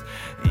slut.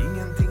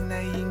 Ingenting,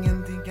 nej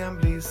ingenting kan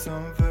bli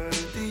som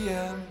förut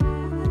igen.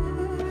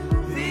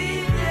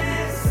 Vi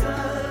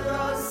reser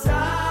oss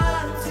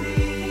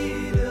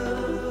alltid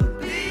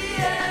upp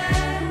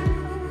igen.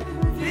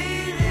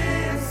 Vi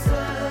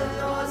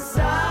reser oss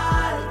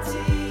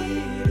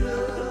alltid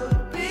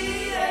upp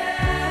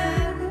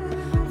igen.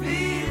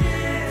 Vi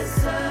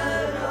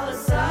reser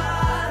oss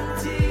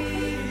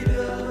alltid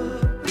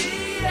upp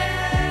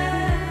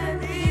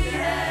igen,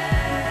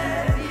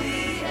 igen,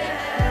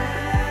 igen.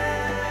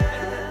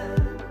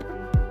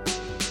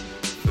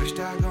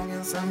 Första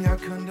gången som jag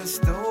kunde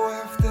stå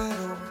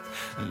efteråt.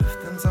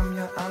 Luften som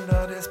jag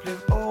andades blev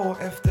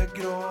efter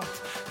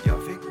gråt.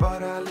 Jag fick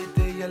bara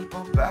lite hjälp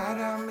att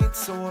bära mitt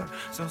sår.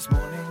 Så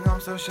småningom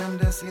så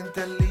kändes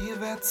inte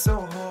livet så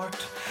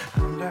hårt.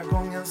 Andra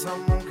gången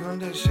som hon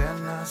kunde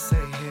känna sig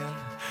hel.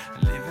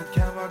 Livet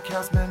kan vara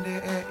kass men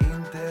det är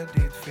inte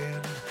ditt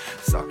fel.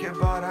 Saker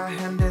bara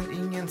händer,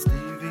 ingen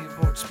styr vid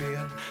vårt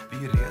spel.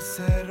 Vi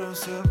reser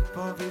oss upp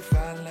och vi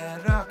faller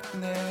rakt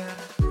ner.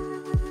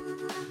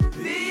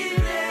 Vi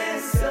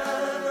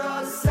reser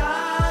oss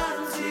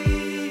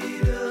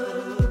alltid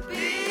upp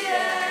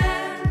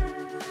igen.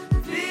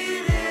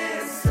 Vi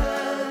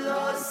reser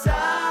oss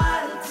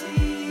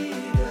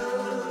alltid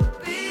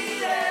upp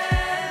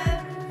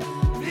igen.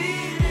 Vi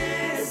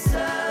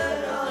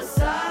reser oss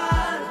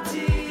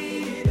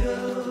alltid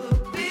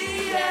upp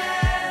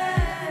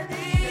igen,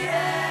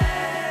 igen,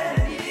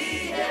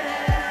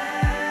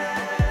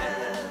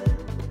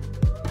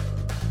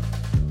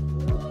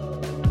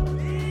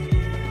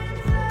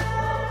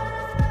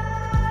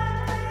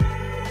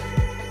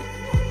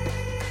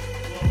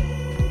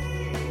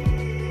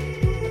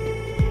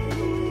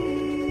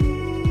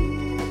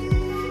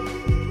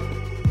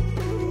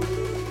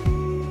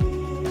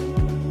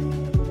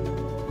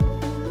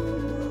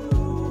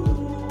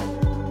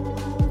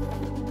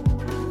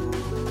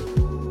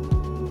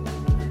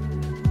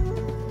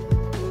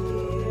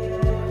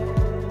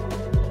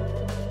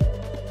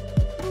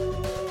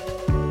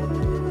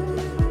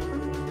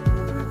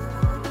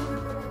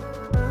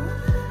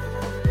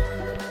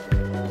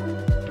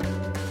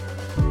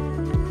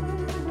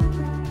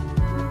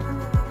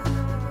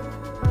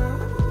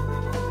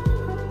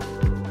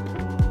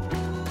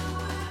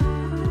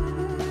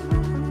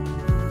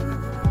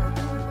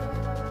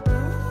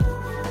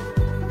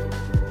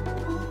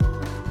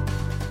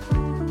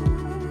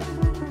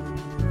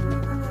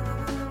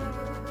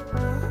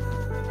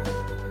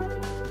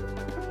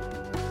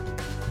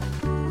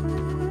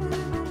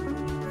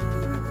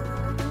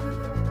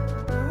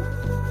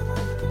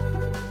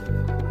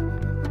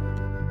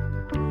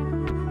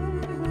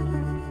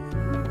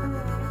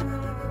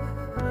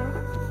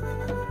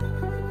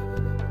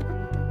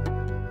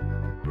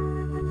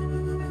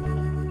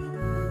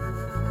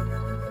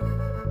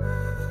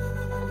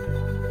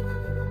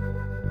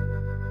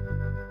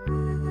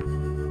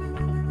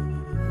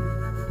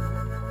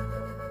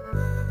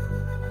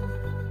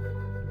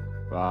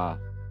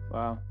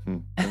 Wow.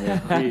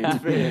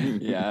 Skitfin.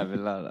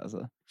 Jävlar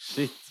alltså.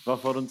 Shit,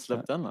 varför har du inte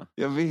släppt denna?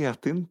 Jag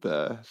vet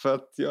inte. För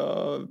att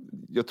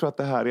jag tror att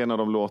det här är en av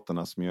de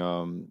låtarna som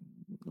jag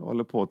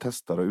håller på att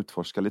testa och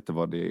utforska lite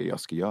vad det är jag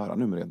ska göra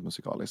nu med rent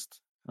musikaliskt.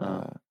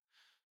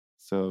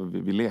 Så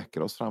vi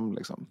leker oss fram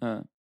liksom.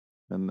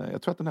 Men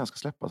jag tror att den här ska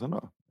släppas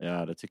ändå.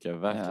 Ja, det tycker jag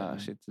verkligen. Ja,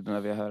 shit,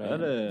 när vi hör ja,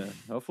 det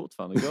har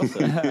fortfarande gått.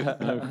 Den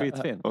är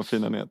skitfin. Och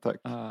fina ner, tack.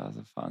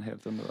 Alltså fan,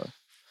 helt underbart.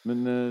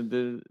 Men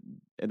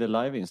är det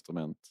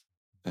live-instrument?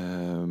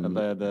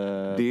 Eller är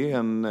det är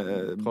en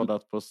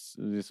proddat på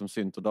liksom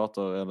synt och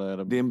dator? Eller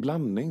är det är en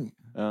blandning.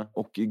 Ja.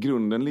 Och i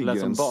grunden ligger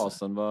som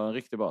basen var en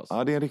riktig bas.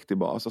 Ja, det är en riktig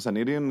bas. Och sen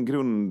är det en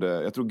grund.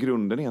 Jag tror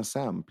grunden är en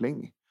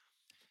sampling.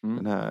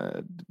 Den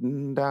här...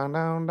 Down,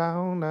 down,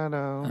 down, down,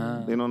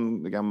 down. Det är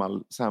någon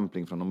gammal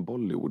sampling från någon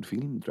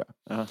Bollywood-film, tror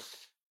jag.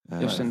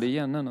 Jag kände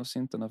igen en av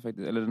syntarna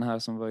faktiskt. Eller den här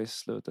som var i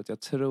slutet.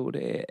 Jag tror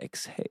det är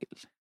Exhale.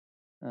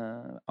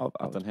 Av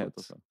att den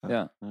heter så?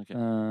 Ja. Okay.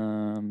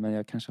 Men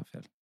jag kanske har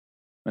fel.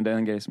 Men det är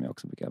en grej som jag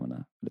också brukar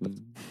använda.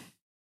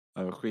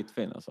 Ja, var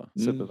skitfin alltså.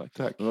 Supervackert.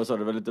 Tack. Men vad sa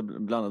du, var lite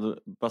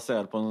blandat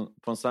baserat på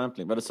en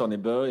sampling. Var det så ni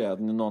började? Att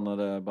någon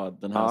hade bara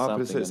den här samplingen?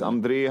 Ja, precis.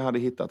 André hade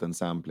hittat en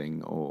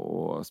sampling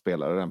och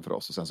spelade den för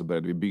oss. Och sen så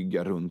började vi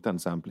bygga runt den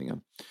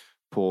samplingen.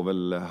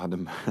 Povel hade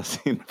med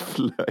sin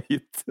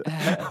flöjt.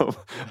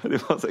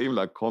 Det var så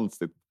himla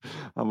konstigt.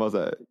 Han var så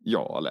här,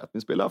 ja, lät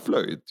ni spela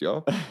flöjt,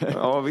 ja.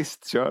 Ja,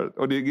 visst, kör.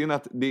 Och det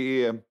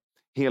är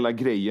hela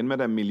grejen med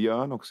den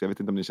miljön också. Jag vet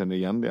inte om ni känner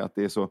igen det. Att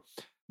det är så,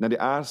 när det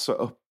är så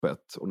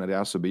öppet och när det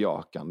är så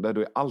bejakande,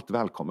 då är allt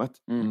välkommet.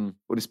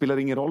 Och det spelar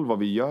ingen roll vad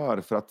vi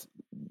gör, för att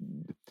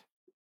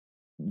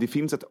det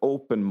finns ett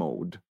open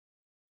mode.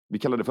 Vi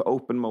kallar det för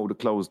open mode och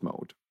closed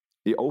mode.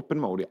 I open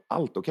mode är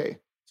allt okej.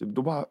 Så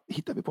då bara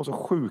hittar vi på så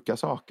sjuka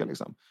saker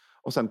liksom.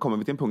 Och sen kommer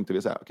vi till en punkt där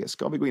vi säger, okej,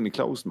 ska vi gå in i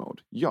closed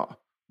mode? Ja,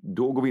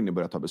 då går vi in och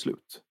börjar ta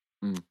beslut.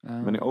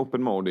 Men i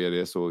open mode är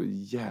det så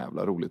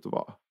jävla roligt att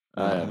vara.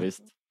 Ja,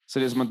 visst. Så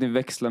det är som att ni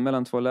växlar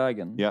mellan två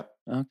lägen? Ja.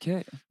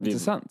 Okej,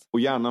 intressant. Och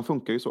hjärnan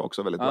funkar ju så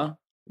också väldigt bra.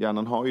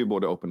 Hjärnan har ju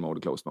både open mode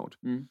och closed mode.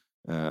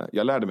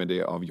 Jag lärde mig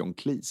det av John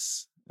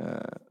Cleese.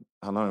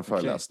 Han har en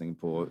föreläsning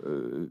på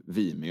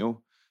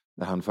Vimeo.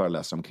 Där han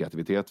föreläser om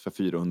kreativitet för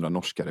 400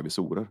 norska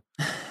revisorer.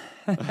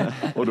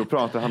 Och då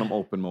pratar han om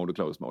open mode och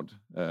closed mode.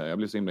 Jag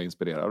blev så himla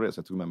inspirerad av det, så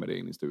jag tog med mig det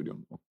in i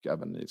studion. Och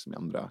även i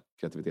andra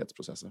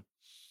kreativitetsprocesser.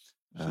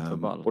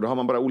 Och då har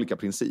man bara olika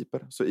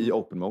principer. Så i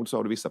open mode så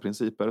har du vissa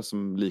principer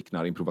som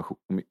liknar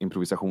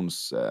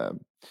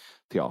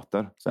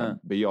improvisationsteater.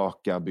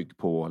 Bejaka, bygg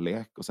på,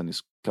 lek. Och sen i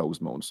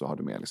closed mode så har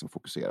du mer liksom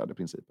fokuserade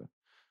principer.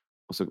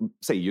 Och så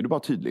säger du bara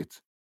tydligt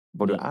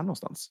var du är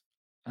någonstans.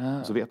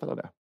 Så vet alla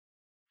det.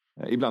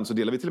 Ibland så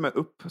delar vi till och med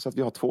upp så att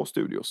vi har 2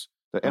 studios.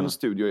 Där en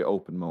studio är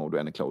open mode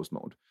och en är closed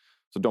mode.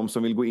 Så de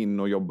som vill gå in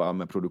och jobba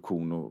med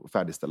produktion och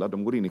färdigställa,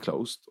 de går in i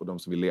closed. Och de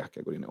som vill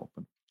leka går in i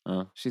open.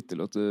 Shit, det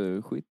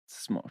låter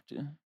skitsmart ju.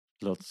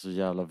 Det låter så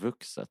jävla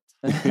vuxet.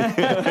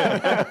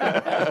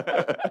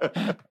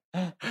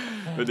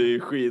 Men det är ju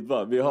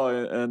skitbra. Vi har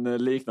en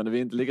liknande, vi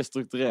är inte lika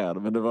strukturerade,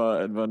 men det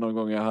var någon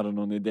gång jag hade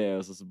någon idé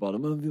och så bara,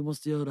 men vi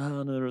måste göra det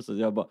här nu. Och så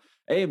jag bara,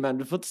 men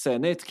du får inte säga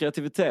nej till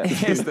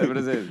kreativitet. Just det,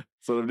 precis.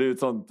 Så det blir ett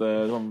sån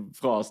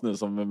fras nu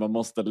som man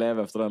måste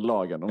leva efter den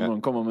lagen. Om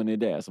någon kommer med en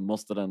idé så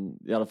måste den,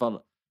 i alla fall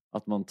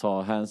att man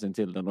tar hänsyn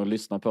till den och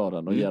lyssnar på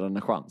den och ger den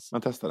en chans.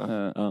 Man testar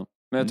den.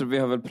 Men jag tror vi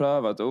har väl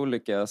prövat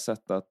olika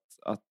sätt att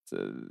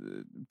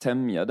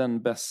tämja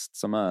den bäst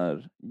som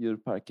är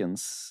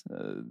djurparkens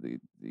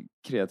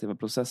kreativa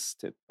process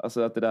typ.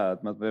 Alltså att det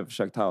där att vi har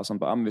försökt ha sånt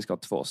bara, vi ska ha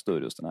 2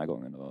 studios den här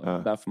gången och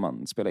där får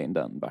man spela in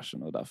den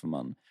versen och där får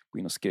man gå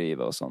in och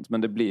skriva och sånt.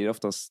 Men det blir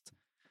oftast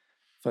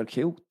för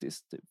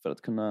kaotiskt typ, för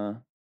att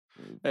kunna...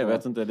 Jag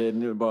vet inte, det är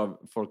nu bara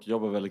folk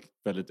jobbar väldigt,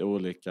 väldigt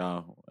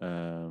olika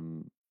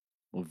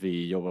och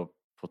vi jobbar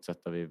på ett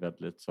sätt där vi är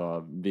väldigt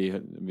så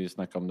vi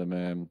snackar om det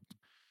med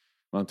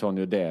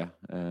Antonio D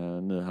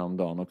nu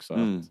häromdagen också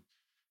att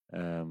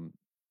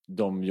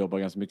de jobbar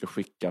ganska mycket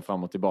skicka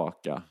fram och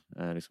tillbaka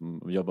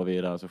liksom, jobbar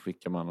vidare så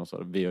skickar man och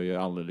så. Vi har ju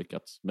aldrig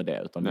lyckats med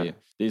det utan det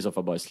är i så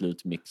fall bara i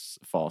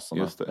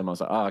slutmixfaserna där man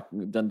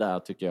säger, den där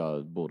tycker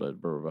jag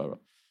borde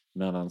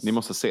medans, ni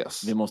måste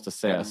ses. Vi måste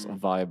ses och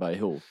viba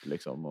ihop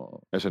liksom,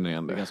 och jag känner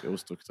igen det. Det är ganska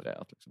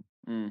ostrukturerat liksom.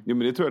 Jo, men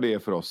det tror jag det är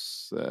för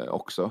oss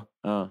också.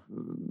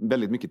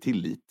 Väldigt mycket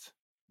tillit.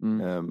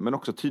 Men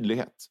också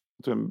tydlighet.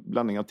 Jag tror en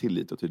blandning av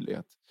tillit och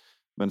tydlighet.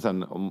 Men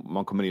sen om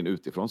man kommer in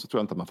utifrån så tror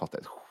jag inte att man fattar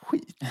ett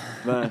skit.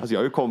 Alltså jag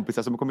har ju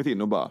kompisar som har kommit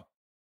in och bara,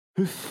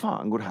 hur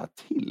fan går det här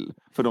till?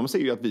 För de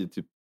säger ju att vi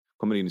typ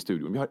kommer in i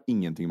studion, vi har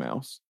ingenting med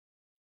oss.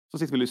 Så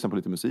sitter vi och lyssnar på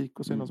lite musik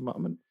och så är någon som bara,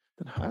 men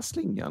den här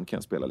slingan kan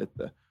jag spela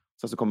lite.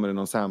 Sen så kommer det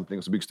någon sampling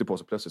och så byggs det på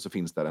så plötsligt så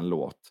finns där en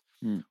låt.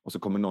 Och så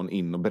kommer någon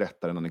in och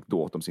berättar en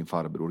anekdot om sin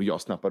farbror. Och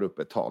jag snappar upp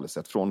ett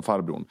talesätt från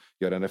farbrorn,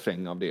 gör en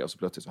refräng av det och så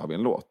plötsligt så har vi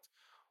en låt.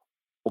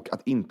 Och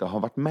att inte ha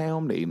varit med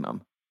om det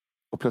innan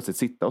och plötsligt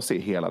sitta och se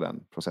hela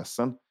den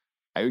processen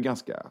är ju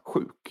ganska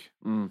sjuk.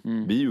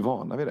 Vi är ju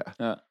vana vid det.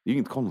 Det är ju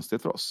inget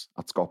konstigt för oss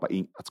att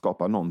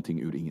skapa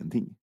någonting ur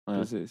ingenting.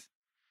 Precis.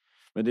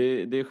 Men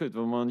det är sjukt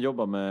vad man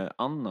jobbar med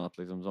annat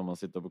liksom, som man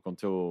sitter på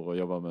kontor och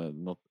jobbar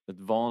med ett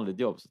vanligt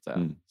jobb så att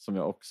säga, som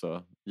jag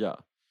också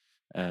gör.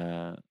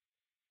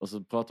 Och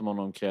så pratar man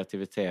om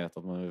kreativitet,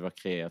 att man vill vara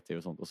kreativ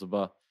och sånt. Och så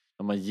bara,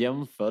 när man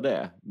jämför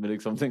det med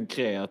liksom den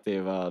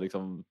kreativa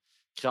liksom,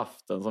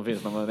 kraften som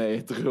finns när man är i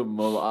ett rum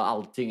och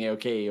allting är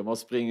okej och man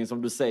springer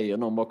som du säger,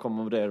 någon bara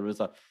kommer med det och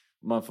så här,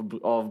 man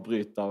får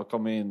avbryta och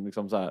komma in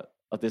liksom så här,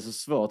 att det är så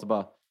svårt att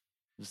bara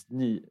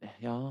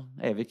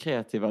är vi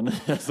kreativa nu?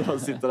 Så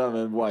sitter där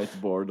med en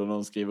whiteboard och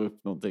någon skriver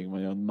upp någonting,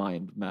 man gör en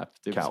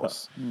mindmap typ.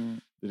 Kaos.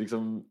 Det är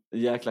liksom en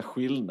jäkla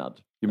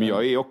skillnad. Jo, men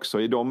jag är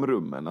också i de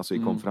rummen, alltså i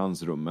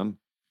konferensrummen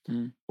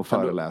och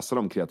föreläser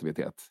om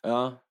kreativitet.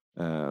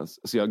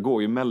 Så jag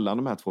går ju mellan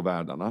de här två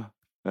världarna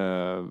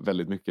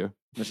väldigt mycket.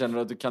 Men känner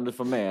du att kan du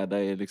få med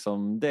dig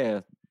liksom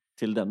det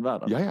till den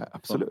världen? Ja,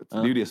 absolut. Det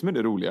är ju det som är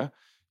det roliga.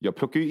 Jag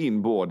plockar ju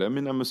in både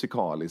mina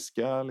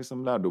musikaliska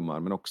liksom, lärdomar,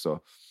 men också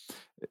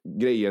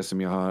grejer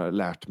som jag har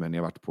lärt mig när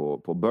jag varit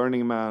på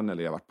Burning Man,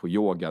 eller jag varit på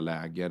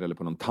yogaläger eller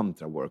på någon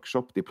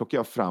tantra-workshop. Det plockar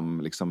jag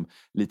fram liksom,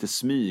 lite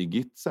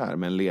smygigt så här,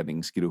 med en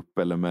ledningsgrupp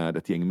eller med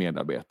ett gäng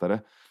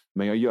medarbetare.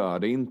 Men jag gör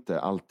det inte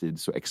alltid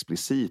så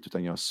explicit,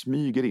 utan jag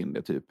smyger in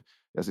det typ.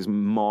 Jag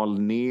liksom mal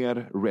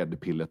ner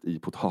redpillet i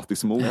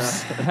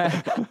potatismos.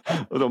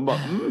 Och de bara,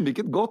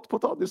 vilket gott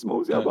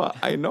potatismos. Jag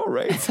bara, I know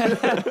right.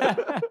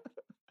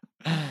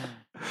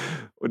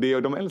 Och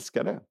de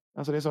älskar det.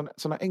 Alltså det är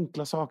såna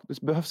enkla saker.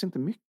 Det behövs inte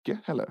mycket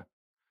heller.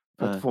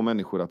 För att få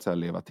människor att så här,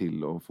 leva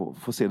till och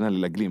få se den här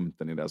lilla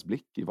glimten i deras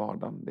blick i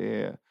vardagen.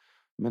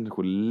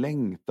 Människor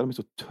längtar, de är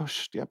så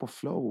törstiga på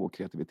flow och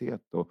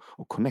kreativitet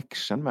och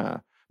connection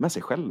med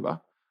sig själva.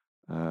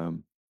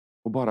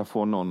 Och bara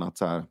få någon att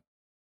så här...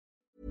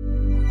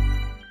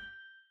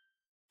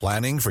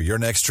 Planning for your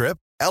next trip?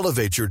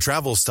 Elevate your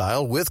travel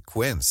style with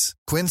Quince.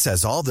 Quince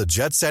has all the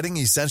jet-setting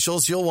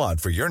essentials you'll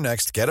want for your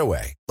next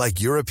getaway, like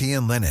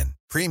European linen,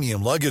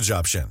 premium luggage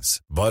options,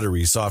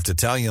 buttery soft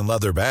Italian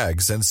leather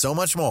bags, and so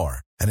much more.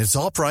 And it's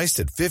all priced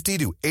at 50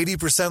 to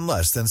 80%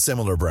 less than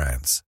similar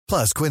brands.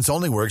 Plus, Quince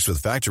only works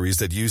with factories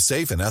that use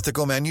safe and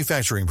ethical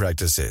manufacturing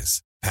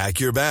practices.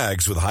 Pack your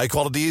bags with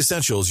high-quality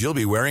essentials you'll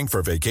be wearing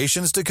for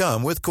vacations to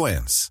come with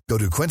Quince. Go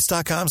to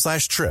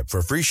quince.com/trip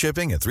for free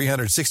shipping and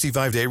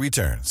 365-day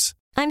returns.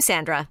 I'm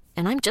Sandra,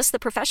 and I'm just the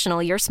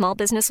professional your small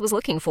business was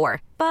looking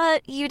for.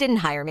 But you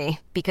didn't hire me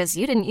because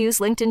you didn't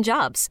use LinkedIn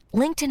Jobs.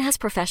 LinkedIn has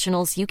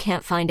professionals you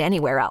can't find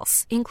anywhere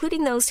else,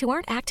 including those who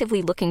aren't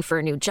actively looking for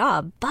a new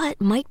job, but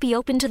might be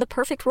open to the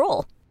perfect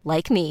role,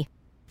 like me.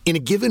 In a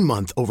given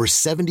month, over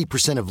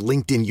 70% of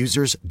LinkedIn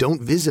users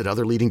don't visit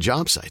other leading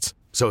job sites.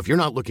 So if you're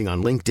not looking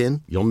on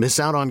LinkedIn, you'll miss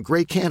out on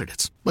great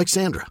candidates like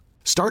Sandra.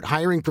 Start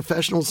hiring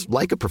professionals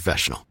like a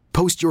professional.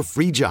 Post your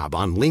free job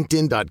on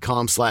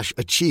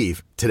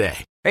linkedin.com/achieve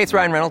today. Hey, it's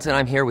Ryan Reynolds, and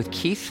I'm here with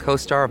Keith,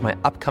 co-star of my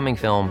upcoming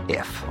film,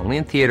 If, only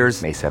in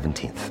theaters May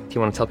 17th. Do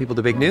you want to tell people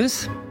the big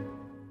news?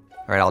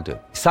 All right, I'll do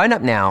it. Sign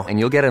up now and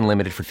you'll get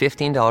unlimited for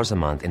 $15 a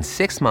month and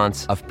 6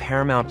 months of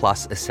Paramount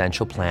Plus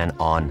Essential Plan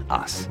on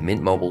us.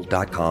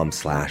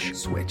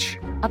 Mintmobile.com/switch.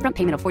 Upfront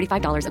payment of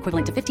 $45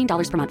 equivalent to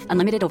 $15 per month.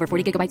 Unlimited over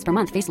 40 gigabytes per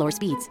month. Face lower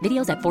speeds.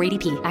 Videos at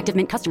 480p. Active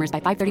Mint customers by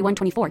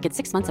 531.24 get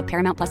 6 months of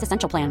Paramount Plus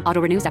Essential Plan.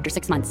 Auto renews after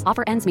 6 months.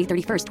 Offer ends May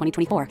 31st,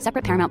 2024.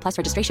 Separate Paramount Plus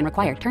registration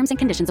required. Terms and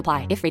conditions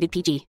apply if rated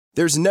PG.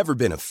 There's never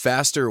been a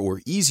faster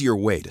or easier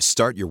way to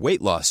start your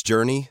weight loss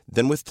journey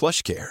than with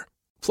PlushCare.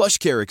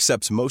 PlushCare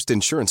accepts most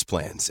insurance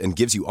plans and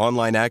gives you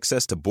online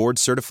access to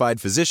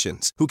board-certified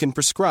physicians who can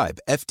prescribe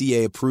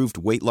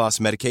FDA-approved weight loss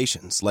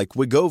medications like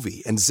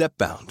Wegovy and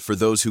Zepbound for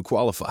those who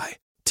qualify.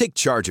 Take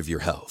charge of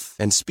your health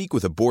and speak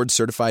with a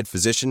board-certified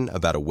physician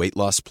about a weight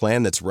loss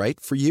plan that's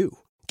right for you.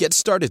 Get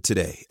started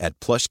today at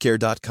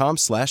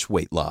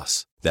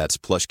plushcare.com/weightloss. That's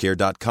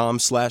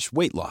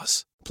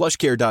plushcare.com/weightloss.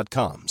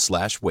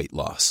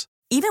 plushcare.com/weightloss.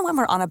 Even when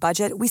we're on a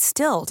budget, we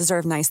still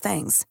deserve nice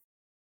things.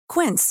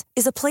 Quince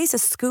is a place to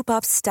scoop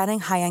up stunning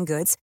high-end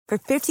goods for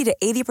 50 to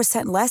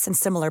 80% less than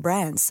similar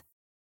brands.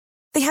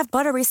 They have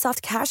buttery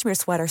soft cashmere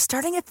sweaters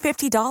starting at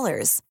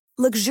 $50,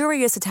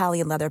 luxurious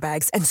Italian leather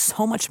bags, and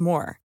so much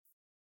more.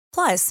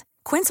 Plus,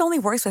 Quince only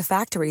works with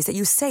factories that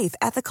use safe,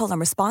 ethical, and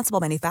responsible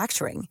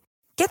manufacturing.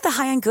 Get the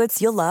high-end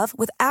goods you'll love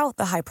without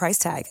the high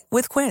price tag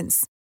with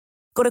Quince.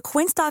 Go to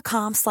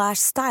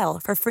quince.com/style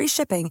for free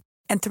shipping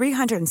and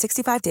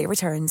 365-day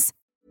returns.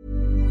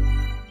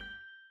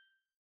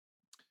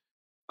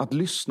 Att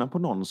lyssna på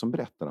någon som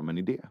berättar om en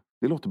idé,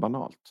 det låter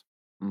banalt.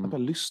 Att bara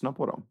lyssna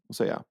på dem och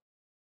säga,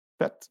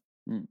 fett,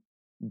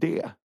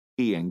 det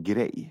är en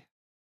grej.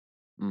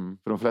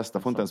 För de flesta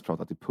får inte ens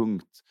prata till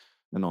punkt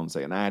när någon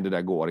säger, nej det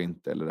där går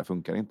inte eller det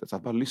funkar inte. Så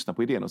att bara lyssna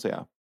på idén och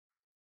säga,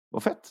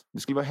 vad fett, det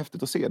skulle vara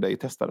häftigt att se dig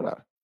testa det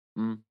där.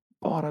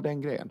 Bara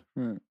den grejen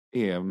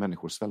är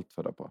människor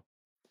svältfödda på.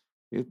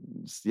 Det är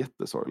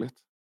jättesorgligt.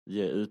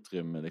 Ge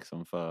utrymme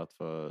liksom för att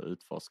få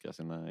utforska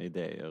sina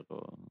idéer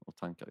och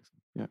tankar. Liksom.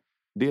 Ja.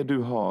 Det du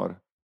har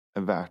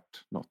är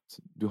värt något.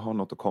 Du har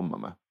något att komma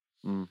med.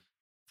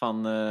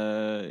 Fan,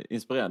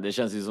 inspirerande. Det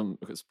känns ju som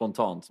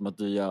spontant som att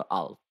du gör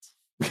allt.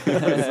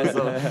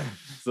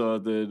 så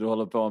du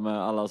håller på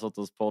med alla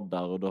sorters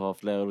poddar och du har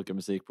flera olika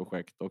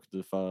musikprojekt och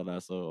du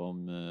föreläser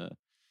om...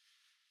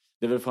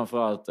 Det är väl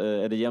framförallt,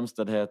 är det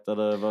jämställdhet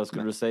eller vad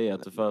skulle du säga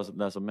att du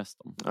föreläser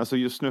mest om? Alltså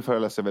just nu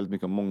föreläser jag väldigt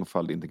mycket om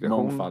mångfald,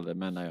 integration. Mångfald,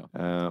 menar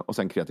jag. Och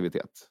sen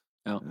kreativitet.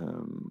 Ja.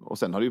 Och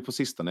sen har det ju på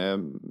sistone,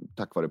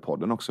 tack vare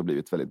podden också,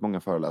 blivit väldigt många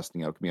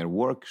föreläsningar och mer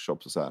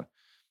workshops och så här.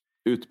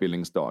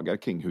 Utbildningsdagar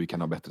kring hur vi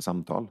kan ha bättre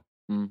samtal.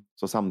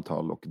 Så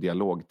samtal och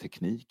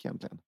dialogteknik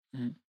egentligen.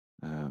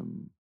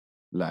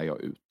 Lär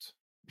jag ut.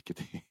 Vilket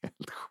är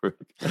helt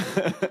sjukt.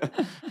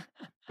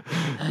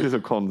 Det är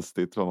så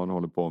konstigt vad man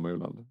håller på med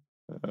ibland.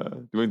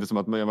 Det var inte som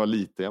att när jag var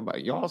liten,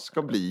 jag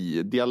ska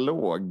bli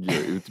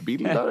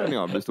dialogutbildare när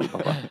jag blir stor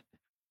pappa.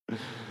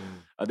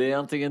 Ja, det är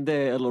antingen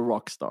det eller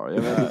Rockstar.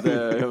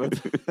 Jag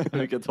vet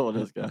vilket håll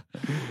det ska.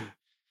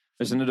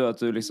 Jag känner du att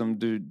du, liksom,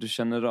 du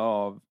känner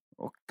av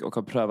och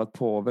har prövat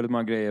på väldigt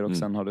många grejer och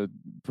sen har du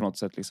på något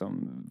sätt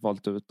liksom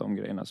valt ut de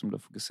grejerna som du har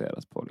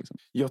fokuserat på. Liksom.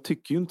 Jag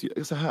tycker ju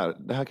inte, så här,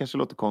 det här kanske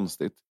låter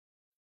konstigt.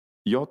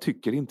 Jag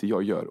tycker inte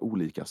jag gör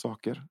olika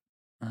saker.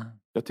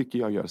 Jag tycker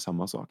jag gör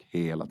samma sak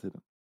hela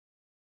tiden.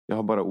 Jag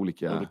har bara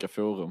olika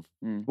forum.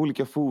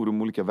 Olika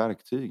forum, olika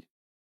verktyg.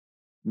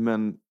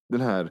 Men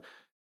den här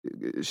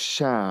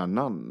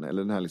kärnan,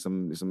 eller den här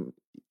liksom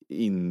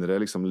inre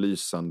liksom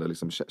lysande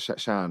liksom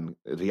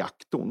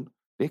kärnreaktorn,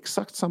 det är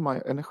exakt samma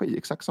energi,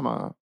 exakt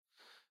samma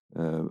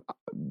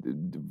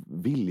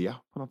vilja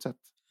på något sätt.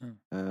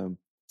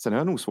 Sen har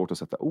jag nog svårt att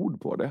sätta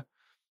ord på det.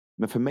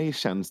 Men för mig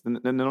känns det,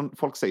 när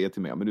folk säger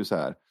till mig, men du är så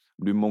här,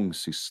 du är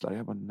mångsysslare.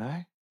 Jag bara,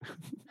 nej.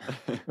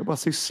 Jag bara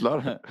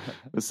sysslar.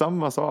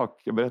 Samma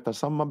sak. Jag berättar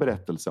samma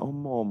berättelse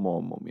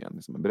om igen.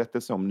 Liksom en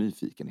berättelse om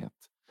nyfikenhet.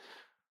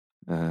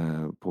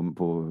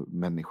 På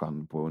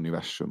människan, på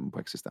universum, på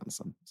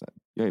existensen. Så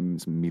jag är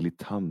liksom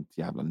militant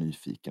jävla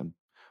nyfiken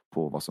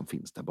på vad som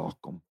finns där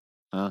bakom.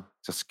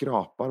 Så jag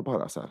skrapar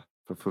bara så här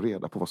för att få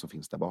reda på vad som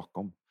finns där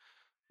bakom.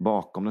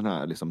 Bakom den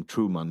här liksom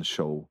Truman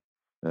Show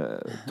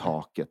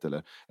taket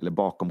eller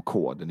bakom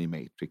koden i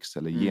Matrix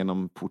eller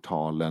genom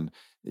portalen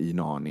i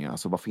Narnia.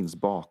 Alltså vad finns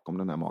bakom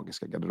den här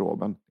magiska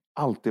garderoben?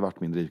 Alltid varit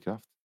min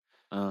drivkraft.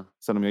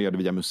 Sen om jag gör det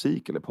via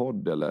musik eller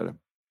podd eller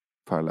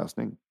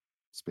föreläsning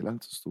spelar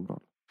inte så stor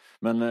roll.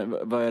 Men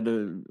vad är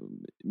det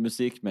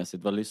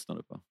musikmässigt, vad lyssnar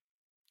du på?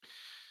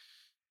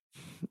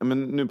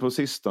 Men nu på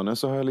sistone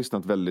så har jag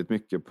lyssnat väldigt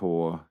mycket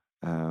på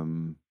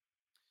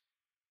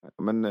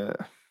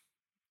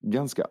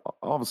ganska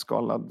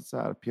avskalad så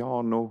här,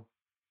 piano,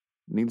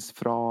 Nils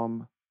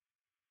Frahm,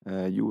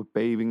 Joep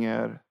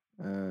Beivinger,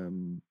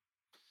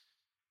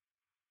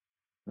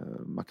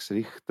 Max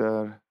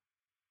Richter.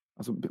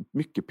 Alltså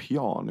mycket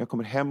piano. Jag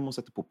kommer hem och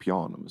sätter på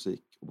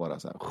pianomusik och bara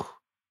så här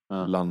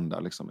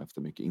landar liksom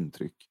efter mycket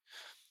intryck.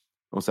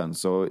 Och sen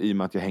så i och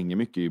med att jag hänger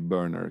mycket i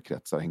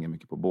burner-kretsar, hänger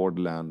mycket på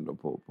Borderland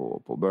och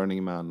på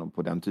Burning Man och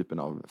på den typen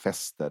av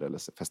fester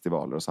eller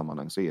festivaler och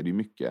sammanhang, så är det ju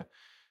mycket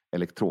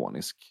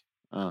elektronisk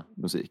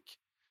musik.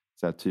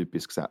 Så här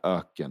typisk så här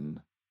öken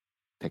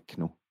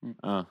techno.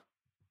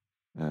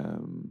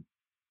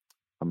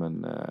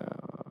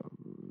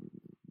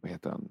 Vad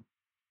heter han?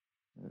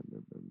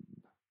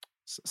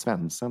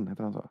 Svensson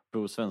heter han så?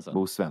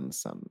 Bo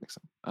Svensson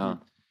liksom.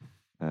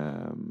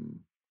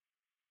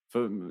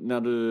 För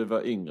när du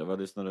var yngre,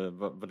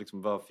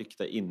 vad fick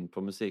dig in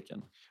på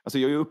musiken? Alltså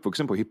jag är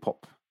uppvuxen på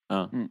hiphop.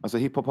 Alltså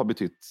hiphop har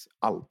betytt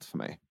allt för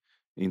mig.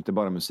 Inte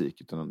bara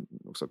musik utan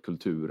också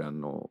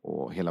kulturen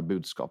och hela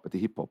budskapet i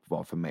hiphop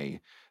var för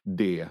mig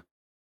det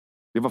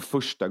var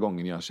första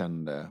gången jag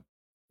kände,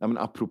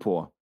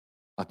 apropå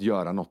att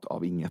göra något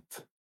av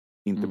inget.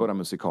 Inte bara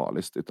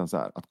musikaliskt utan så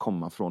här, att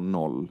komma från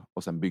noll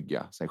och sen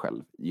bygga sig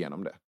själv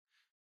genom det.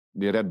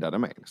 Det räddade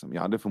mig. Liksom.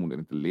 Jag hade förmodligen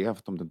inte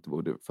levt om det inte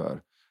vore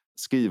för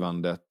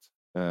skrivandet,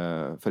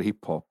 för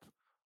hiphop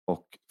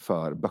och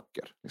för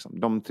böcker. Liksom.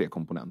 De 3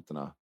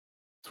 komponenterna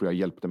tror jag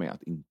hjälpte mig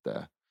att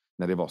inte,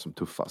 när det var som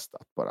tuffast,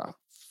 att bara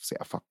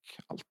säga fuck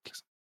allt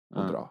liksom,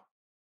 och dra.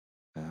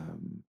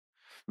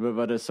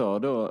 Vad det sa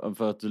då,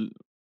 för att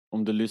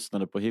om du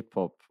lyssnade på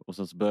hiphop och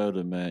sen så började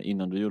du med,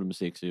 innan du gjorde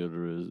musik så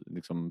gjorde du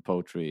liksom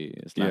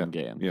poetry,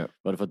 slam-grejen. Yeah.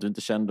 Var det för att du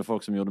inte kände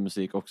folk som gjorde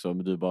musik också,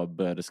 men du bara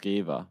började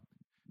skriva?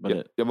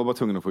 Jag var bara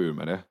tvungen att få ur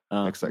med det.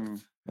 Exakt.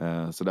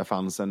 Så där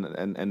fanns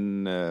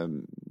en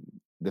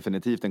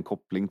definitivt en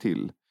koppling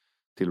till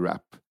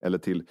rap, eller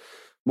till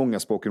många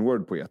spoken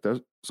word-poeter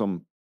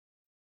som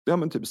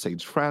typ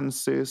Sage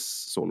Francis,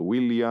 Saul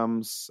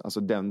Williams, alltså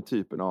den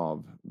typen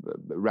av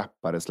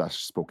rappare /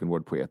 spoken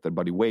word-poeter.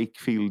 Buddy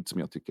Wakefield som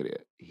jag tycker är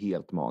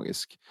helt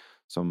magisk.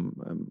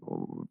 Som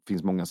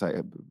finns många så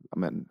här,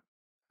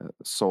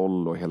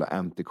 Soul och hela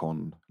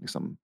Anticon,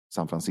 liksom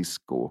San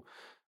Francisco,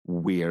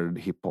 weird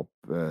hiphop,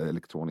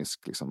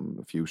 elektronisk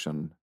liksom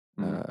fusion.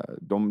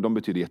 De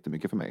betyder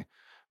jättemycket för mig.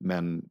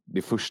 Men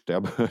det första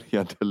jag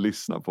började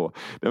lyssna på,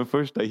 den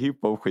första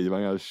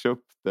hiphop-skivan jag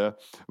köpte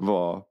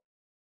var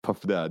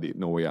Puff Daddy,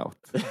 No Way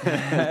Out.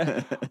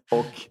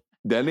 Och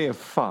den är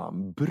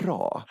fan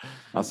bra.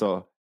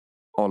 Alltså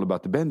All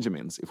About the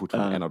Benjamins är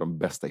fortfarande en av de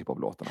bästa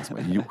hiphop-låtarna som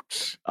har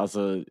gjorts.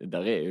 Alltså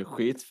där är ju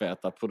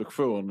skitfeta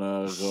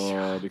produktioner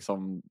och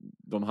liksom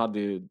de hade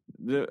ju,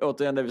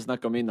 återigen det vi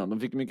snackade om innan, de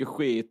fick mycket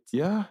skit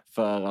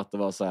för att det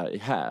var så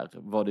här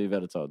var det ju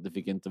väldigt så, det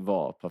fick inte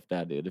vara Puff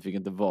Daddy, det fick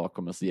inte vara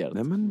kommersiellt.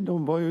 Nej men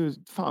de var ju,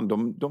 fan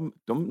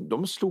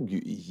de slog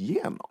ju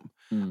igenom.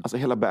 Alltså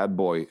hela Bad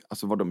Boy,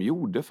 alltså vad de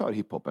gjorde för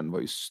hiphopen var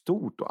ju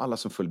stort, och alla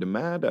som följde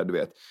med där, du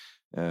vet,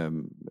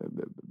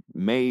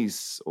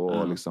 Mace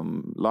och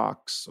liksom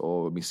Lux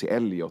och Missy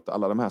Elliott,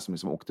 alla de här som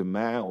liksom åkte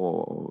med,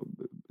 och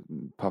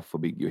Puff och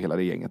Biggie och hela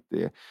det gänget,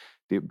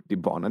 det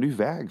banade ju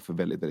väg för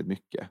väldigt, väldigt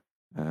mycket.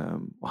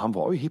 Och han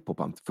var ju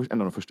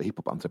en av de första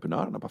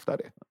hiphop-entreprenörerna, Puff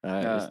Daddy.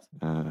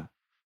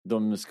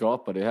 De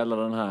skapade ju hela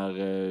den här,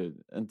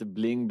 inte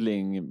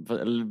bling-bling,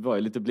 eller var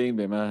ju lite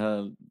bling-bling,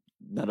 men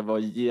när det var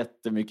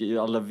jättemycket i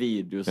alla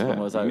videos. Ja. De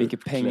var så här Mycket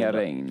uppklädda.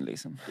 pengaregn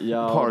liksom.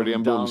 Ja, Party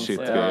and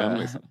bullshit-grejen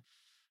liksom.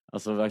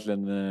 Alltså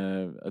verkligen,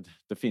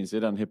 det finns ju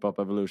den Hip Hop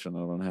Evolution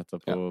eller vad den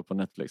heter på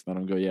Netflix när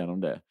de går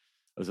igenom det.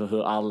 Alltså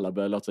hur alla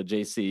börjar låta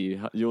Jay-Z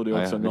gjorde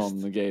ju också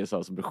någon grej så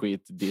här, som blev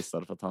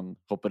skitdissad för att han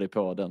hoppade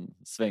på den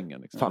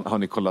svängen. Liksom. Fan, har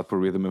ni kollat på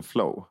Rhythm and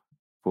Flow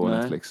på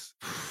Netflix?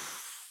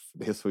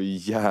 Det är så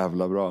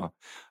jävla bra.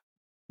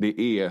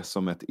 Det är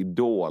som ett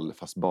Idol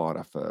fast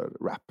bara för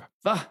rap.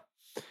 Va?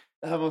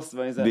 Det här måste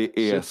man ju säga. Det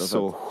är Shit,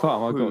 så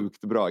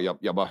sjukt bra.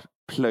 Jag bara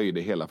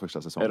plöjde hela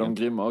första säsongen. Är de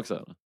grymma också?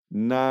 Eller?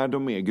 När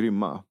de är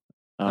grymma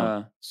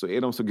så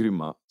är de så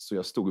grymma så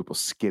jag stod upp och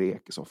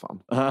skrek i soffan.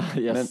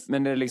 Yes.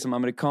 Men det är liksom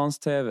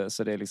amerikansk tv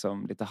så det är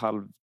liksom lite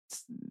halv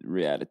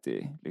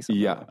reality liksom.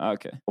 Ja.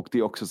 Okay. Och det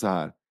är också så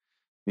här,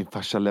 min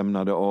farsa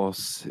lämnade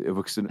oss, jag är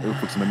uppvuxen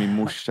med min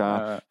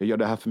morsa, jag gör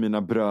det här för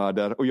mina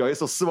bröder och jag är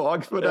så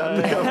svag för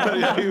den. Jag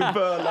börjar ju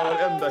böla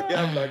varenda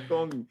jävla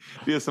gång.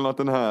 Det är som att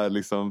den här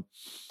liksom,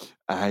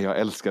 jag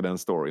älskar den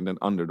storyn, den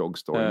underdog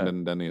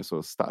storyn, den är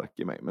så stark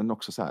i mig. Men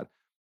också så här,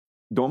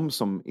 de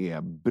som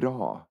är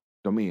bra,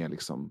 de är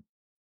liksom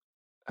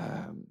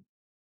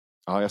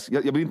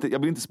jag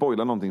vill inte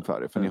spoila någonting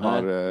för er för ni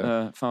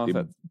har fan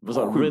vad fett. Vad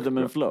sa du?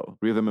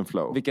 Rhythm and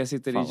Flow. Vilka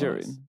sitter i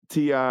juryn?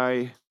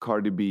 T.I.,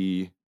 Cardi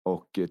B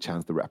och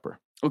Chance the Rapper.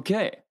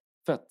 Okej,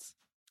 fett.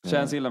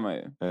 Chance gillar man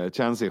ju.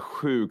 Chance är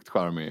sjukt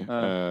charmig.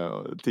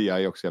 T.I.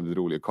 är också jävligt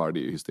rolig och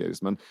Cardi är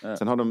hysterisk. Men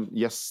sen har de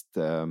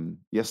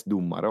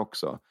gästdomare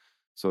också.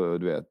 Så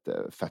du vet,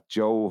 Fat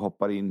Joe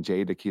hoppar in,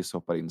 Jadakiss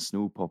hoppar in,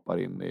 Snoop hoppar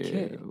in.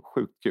 Det är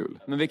sjukt kul.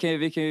 Men vi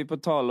kan ju på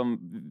tal om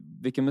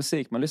vilken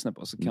musik man lyssnar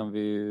på så kan vi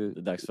ju... Det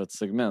är dags för ett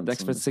segment.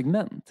 Dags för ett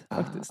segment,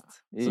 faktiskt.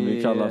 Som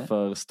vi kallar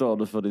för Står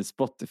du för din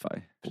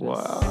Spotify? Wow.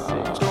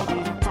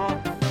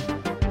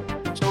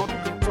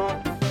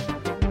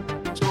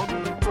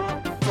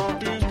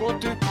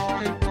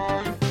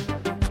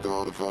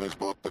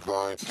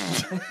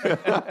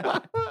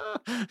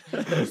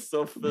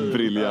 Så fint.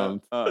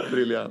 Briljant.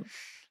 Briljant.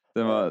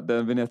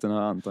 Den vignetten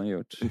har Anton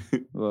gjort.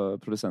 Var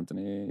producenten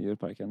i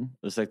djurparken.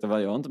 Ursäkta, var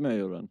jag inte med och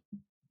gjorde den?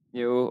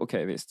 Jo,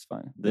 okej, visst.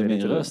 Fine. Det är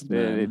min röst.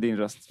 Det är din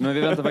röst. Men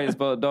vi väntar faktiskt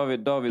på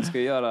David ska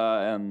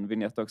göra en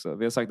vignett också.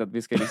 Vi har sagt att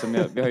vi ska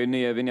liksom, vi har ju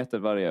nya vignetter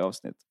varje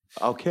avsnitt.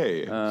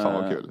 Okej, fan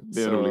vad kul.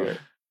 Det är en rolig grej.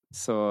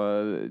 Så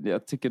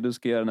jag tycker du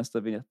ska göra nästa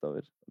vignett,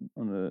 David.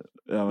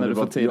 När du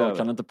får tid jag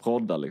kan inte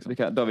prodda liksom.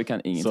 David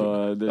kan ingenting.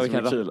 Så det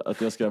är så kul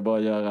att jag ska bara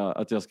göra,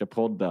 att jag ska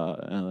prodda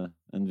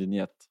en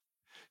vignett.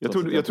 Jag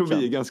tror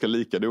vi är ganska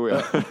lika, du och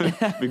jag.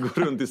 Vi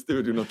går runt i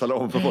studion och talar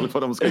om för folk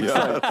vad de ska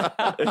göra.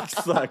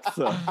 Exakt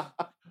så.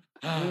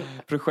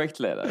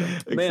 Projektledare.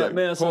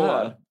 Men så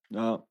här.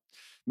 Ja.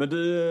 Men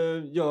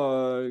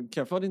du,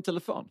 kan jag få din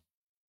telefon?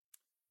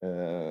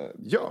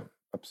 Ja,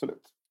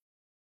 absolut.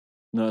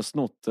 Nu har jag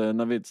snott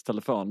Navids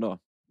telefon då.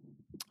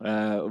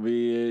 Och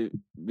vi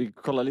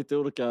kollar lite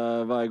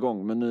olika varje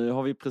gång. Men nu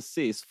har vi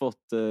precis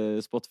fått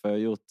Spotify har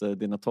gjort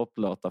dina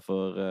topplåtar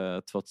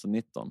för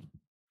 2019.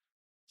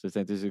 Så jag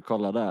tänkte att vi skulle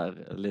kolla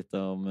där lite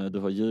om du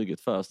har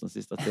ljugit först den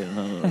sista tiden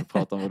när du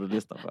pratar om vad du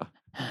lyssnar på.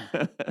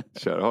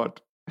 Kör hårt.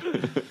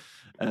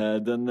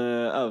 Den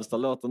översta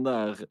låten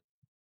där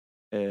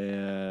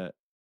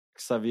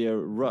Xavier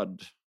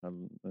Rudd.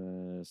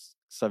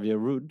 Xavier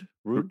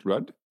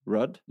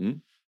Rudd.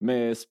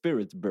 Med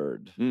Spirit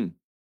Bird.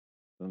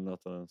 Den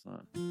låter den så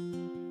här.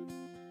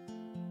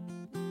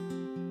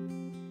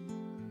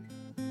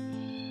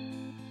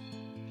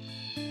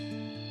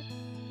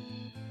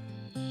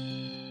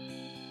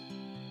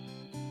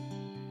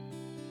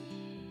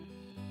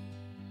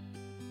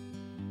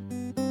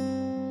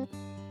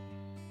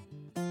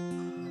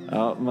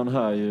 Ja, man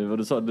hör ju vad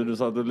du sa. Du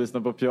sa att du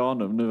lyssnar på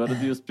piano. Nu var det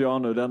inte just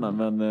piano denna,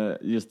 men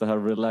just det här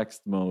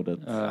relaxed modet.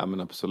 Ja, men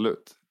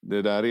absolut.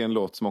 Det där är en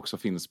låt som också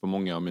finns på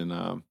många av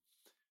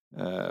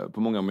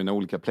mina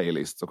olika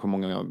playlists och på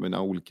många av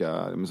mina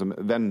olika som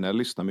vänner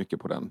lyssnar mycket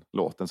på den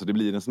låten. Så det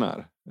blir en sån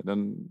här.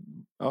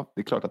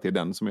 Det är klart att det är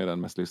den som är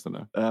den mest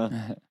lyssnade.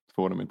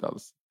 Får de inte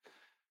alls.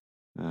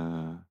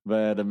 Vad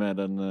är det med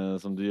den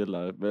som du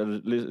gillar?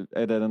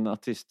 Är det en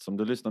artist som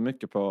du lyssnar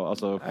mycket på?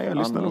 Alltså, jag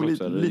lyssnar nog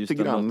lite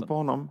grann på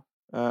honom.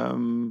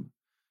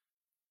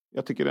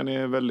 Jag tycker den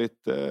är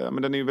väldigt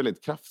den är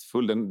väldigt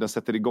kraftfull. Den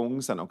sätter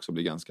igång sen också och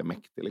blir ganska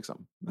mäktig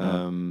liksom.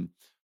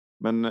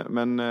 Men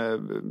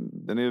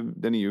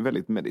den är ju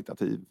väldigt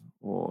meditativ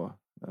och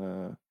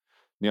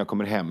när jag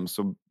kommer hem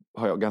så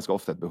har jag ganska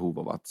ofta ett behov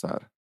av att så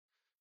här,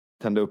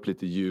 tända upp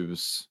lite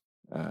ljus,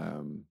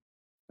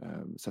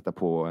 sätta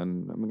på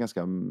en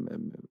ganska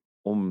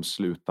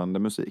omslutande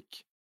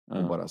musik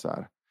och bara så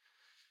här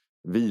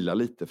vila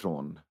lite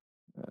från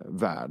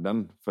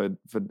världen. För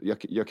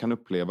jag kan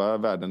uppleva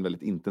världen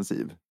väldigt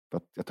intensiv. För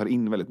att jag tar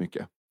in väldigt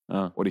mycket.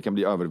 Och det kan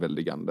bli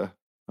överväldigande.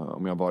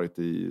 Om jag har varit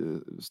i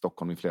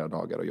Stockholm i flera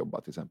dagar och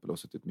jobbat till exempel och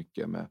suttit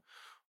mycket med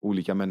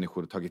olika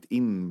människor och tagit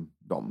in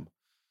dem.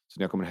 Så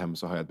när jag kommer hem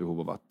så har jag ett behov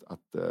av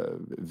att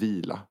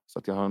vila. Så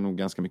att jag har nog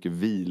ganska mycket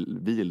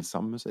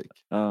vilsam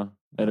musik. Ja.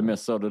 Är det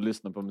mest så du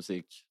lyssnar på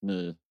musik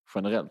nu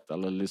generellt?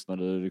 Eller lyssnar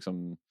du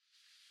liksom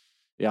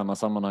i andra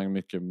sammanhang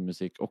mycket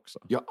musik också?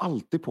 Jag är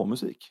alltid på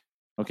musik.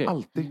 Okay.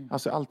 Alltid.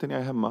 Alltså alltid när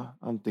jag är hemma.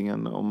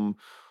 Antingen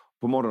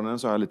på morgonen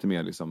så har jag lite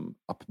mer liksom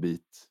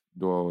upbeat.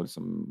 Då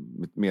liksom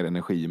mer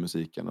energi i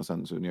musiken. Och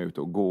sen så när jag är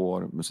ute och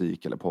går,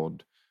 musik eller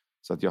podd.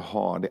 Så att jag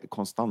har det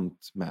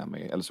konstant med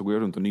mig. Eller så går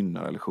jag runt och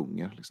nynnar eller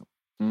sjunger. Liksom.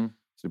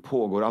 Så det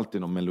pågår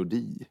alltid någon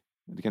melodi.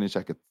 Det kan ni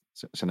säkert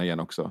känna igen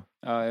också.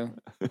 Ja.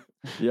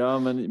 Ja,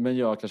 men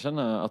jag kan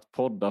känna att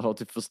poddar har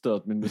typ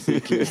förstört min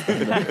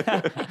musiklista.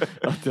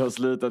 Att jag har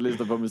slutat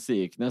lyssna på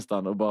musik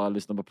nästan och bara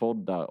lyssna på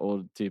poddar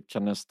och typ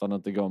kan nästan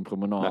inte gå en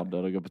promenad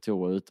eller gå på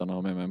toa utan att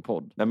ha med mig en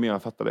podd. Nej, men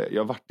jag fattar det.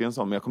 Jag har varit i en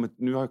sån, men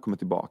nu har jag kommit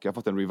tillbaka. Jag har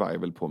fått en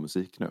revival på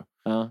musik nu.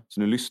 Så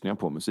nu lyssnar jag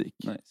på musik.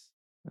 Nice.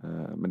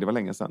 Men det var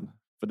länge sedan.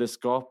 För det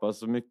skapar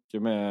så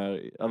mycket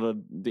mer, eller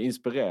det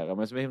inspirerar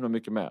mig så himla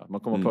mycket mer.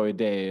 Man kommer på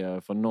idéer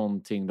för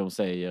någonting de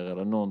säger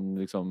eller någon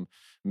liksom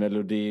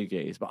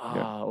melodigrej.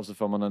 Och så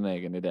får man en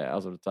egen idé.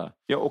 Alltså det där.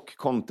 Ja, och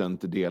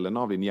content-delen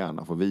av din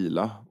hjärna får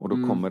vila. Och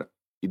då kommer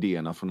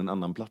idéerna från en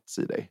annan plats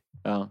i dig.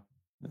 Ja.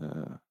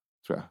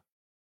 Tror jag.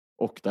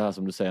 Och det här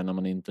som du säger när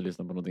man inte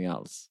lyssnar på någonting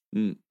alls.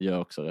 Gör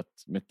också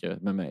rätt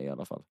mycket med mig i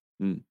alla fall.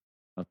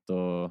 Att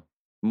då...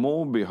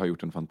 Moby har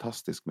gjort en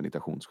fantastisk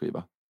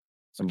meditationsskiva.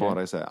 Som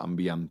bara är så här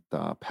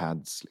ambienta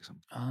pads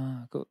liksom.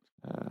 Cool.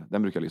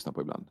 Den brukar jag lyssna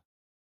på ibland.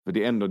 För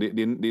det är ändå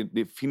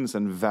det finns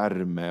en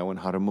värme och en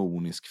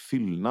harmonisk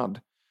fyllnad.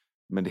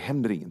 Men det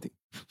händer ingenting.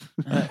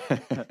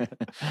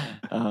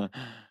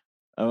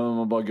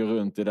 Man bara går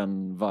runt i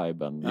den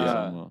viben.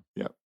 Liksom.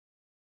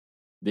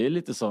 Det är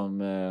lite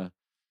som...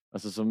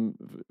 Alltså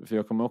för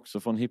jag kommer också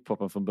från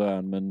hiphopen från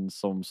början. Men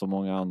som så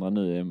många andra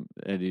nu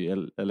är det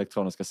ju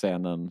elektroniska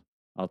scenen.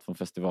 Allt från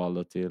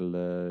festivaler till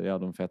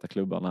de feta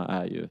klubbarna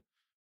är ju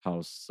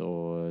house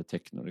och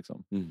techno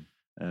liksom.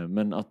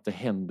 Men att det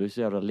händer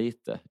så jävla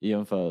lite i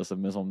jämförelse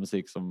med sån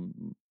musik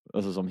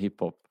som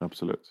hiphop.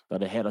 Absolut. Där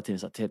det hela tiden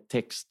så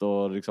text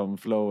och liksom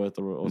flowet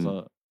och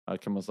så här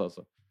kan man säga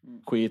så.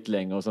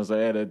 Skitlänge och sen så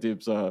är det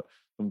typ så här,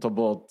 de tar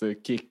bort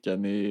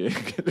kicken i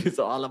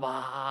liksom alla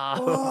bara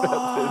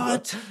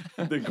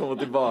det kommer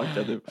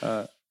tillbaka typ.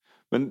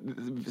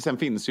 Men sen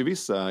finns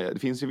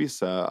ju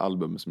vissa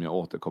album som jag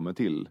återkommer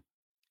till.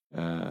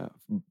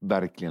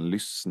 Verkligen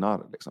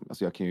lyssnar liksom.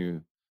 Alltså jag kan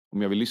ju,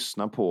 om jag vill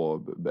lyssna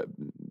på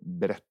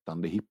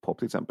berättande hiphop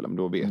till exempel,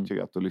 då vet jag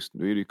ju att då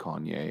är det ju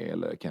Kanye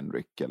eller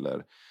Kendrick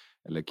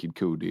eller Kid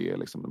Cudi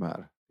liksom de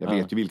här. Jag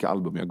vet ju vilka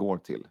album jag går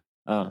till.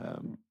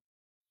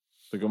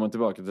 Så går man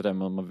tillbaka till det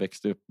man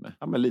växte upp med.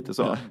 Ja, men lite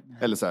så.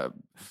 Eller så här,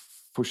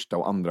 första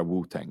och andra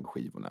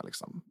Wu-Tang-skivorna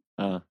liksom.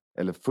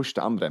 Eller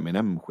första andra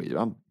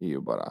Eminem-skivan är ju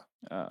bara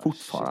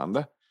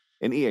fortfarande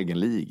en egen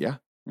liga.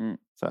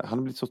 Så här, han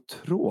har blivit så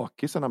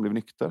tråkig sen han blev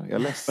nykter. Jag är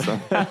ledsen.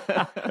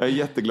 Jag är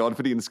jätteglad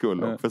för din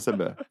skull och för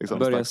Sebbe. Liksom,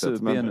 börja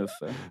sup igen,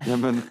 Uffe. Ja,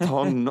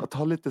 men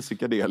ta lite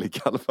psykedelik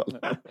i alla fall.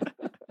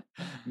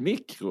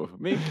 Mikro.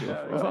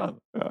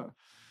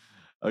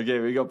 Okej,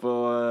 vi går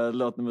på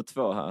låt nummer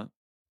 2 här.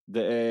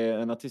 Det är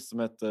en artist som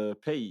heter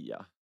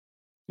Peja.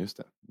 Just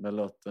det. Med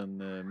låten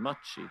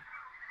Machi.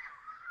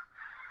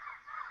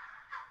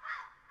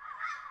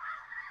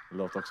 Det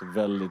låter också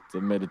väldigt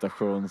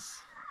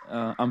meditations...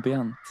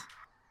 ambient.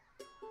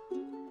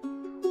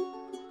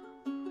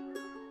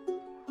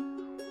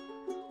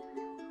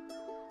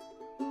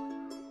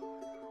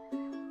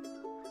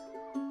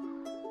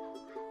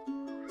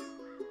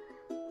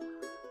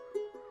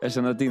 Jag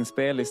känner att din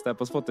spellista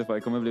på Spotify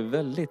kommer bli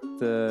väldigt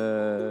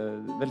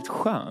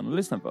skön att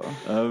lyssna på.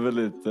 Ja,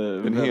 vet du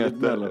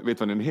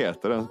vad den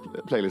heter?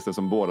 Den playlisten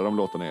som båda de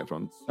låtarna är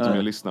från. Som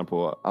jag lyssnar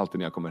på alltid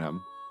när jag kommer hem.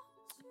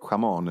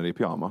 Schamaner i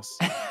pyjamas.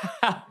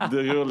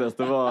 Det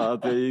roligaste var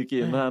att jag gick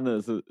in här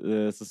nu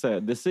så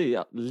säger det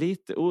ser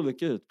lite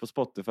olika ut på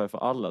Spotify för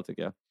alla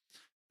tycker jag.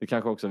 Det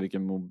kanske också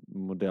vilken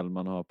modell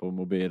man har på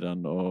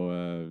mobilen och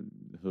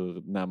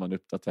när man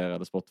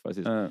uppdaterade Spotify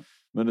sist.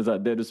 Men det, är så här,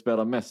 det du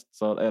spelar mest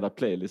så är det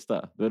playlist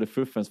där. Då är det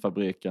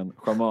Fuffensfabriken,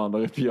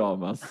 Schamaner i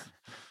pyjamas.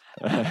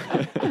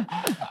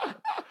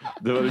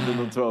 Det var liksom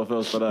de 2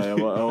 första där. Jag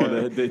bara,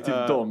 det är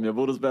typ dem jag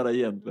borde spela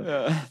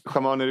egentligen.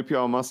 Schamaner i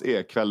pyjamas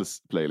är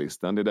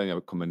kvällsplaylisten. Det är den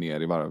jag kommer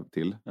ner i varv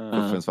till.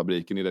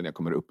 Fuffensfabriken är den jag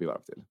kommer upp i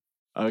varv till.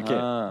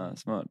 Okej.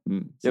 Smart.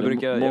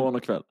 Morgon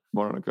och kväll.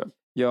 Morgon och kväll.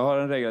 Jag har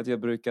en regel att jag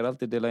brukar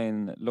alltid dela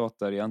in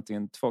låtar i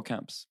antingen 2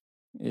 camps.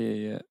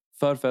 I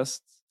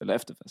förfest eller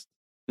efterfest.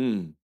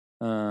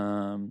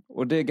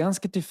 Och det är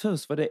ganska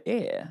diffust vad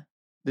det är.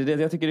 Det är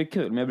det jag tycker det är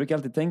kul. Men jag brukar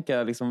alltid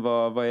tänka liksom,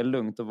 vad är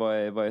lugnt och vad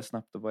är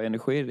snabbt och vad är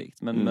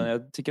energirikt. Men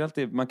jag tycker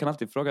alltid, man kan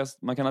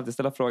alltid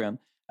ställa frågan,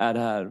 är det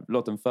här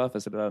låten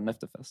förfest eller är det en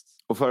efterfest?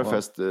 Och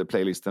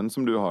förfest-playlisten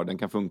som du har, den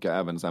kan funka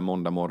även så här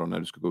måndag morgon när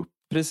du ska gå upp.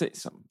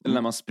 Precis. Eller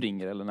när man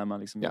springer eller när man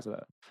liksom gör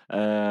sådär.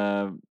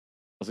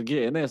 Alltså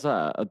grejen är så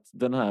här att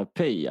den här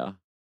Peja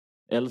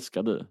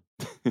älskar du.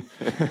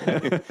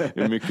 Det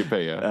är mycket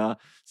Peja. Ja,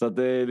 så att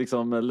det är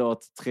liksom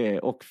låt 3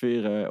 och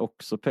 4 är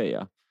också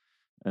Peja.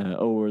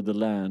 Over the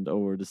Land,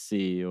 Over the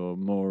Sea och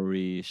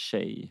Maury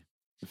Shay.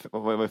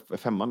 Vad var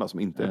 5:an då som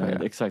inte är Peja?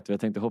 Exakt, jag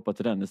tänkte hoppa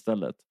till den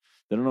istället.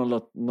 Det är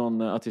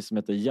någon artist som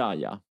heter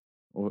Jaja.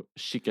 och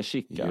Chica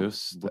Chica.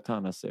 Just det.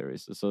 Botana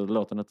Series. Så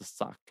låten heter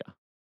Saka.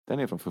 Den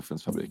är från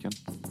Fuffensfabriken.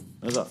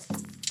 Är det så?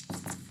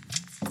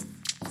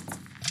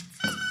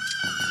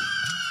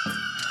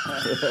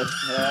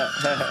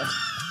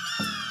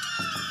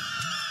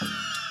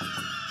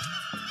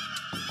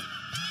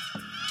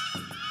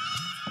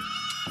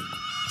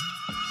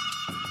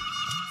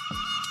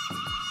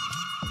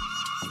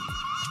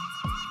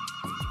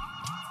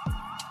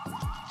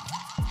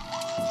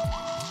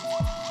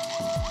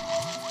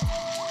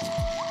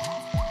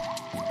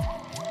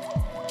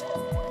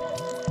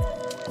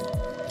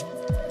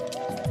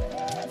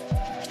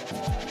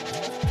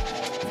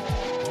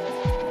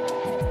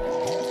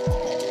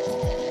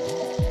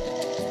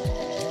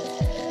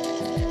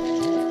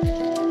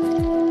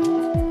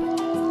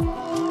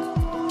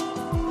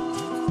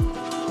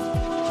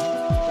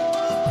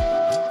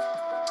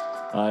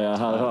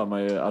 Här hör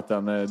man ju att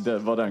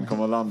var den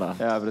kommer att landa.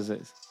 Ja,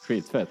 precis.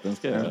 Skitfett, den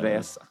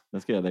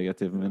ska jag lägga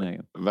till min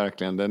egen.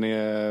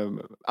 Verkligen,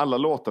 alla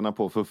låtarna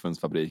på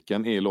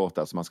Fuffensfabriken är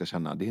låtar som man ska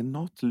känna, det är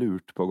något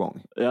lurt på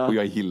gång. Ja. Och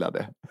jag gillar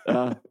det.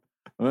 Ja.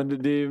 Men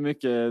det är ju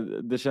mycket,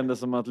 det kändes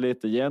som att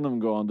lite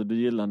genomgående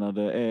du gillar när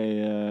det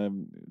är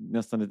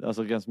nästan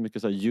alltså ganska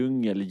mycket så här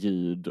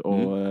djungelljud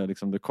och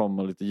liksom det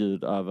kommer lite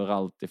ljud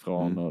överallt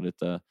ifrån och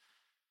lite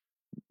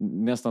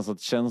nästan så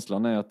att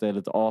känslan är att det är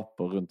lite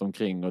apor runt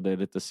omkring och det är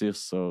lite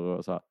syrsor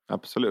och så här.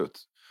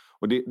 Absolut.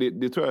 Och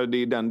det tror jag det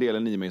är den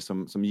delen i mig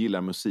som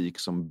gillar musik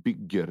som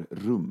bygger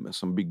rum,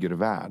 som bygger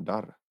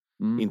världar.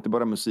 Inte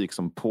bara musik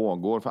som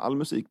pågår. För all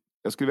musik,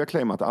 jag skulle vilja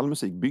claima att all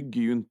musik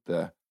bygger ju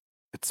inte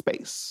ett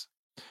space.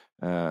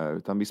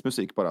 Utan viss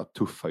musik bara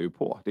tuffar ju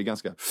på. Det är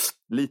ganska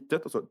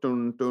litet och så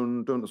dun,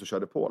 dun, dun, och så kör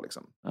det på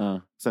liksom.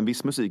 Sen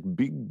viss musik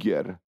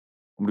bygger,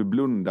 om du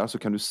blundar så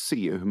kan du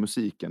se hur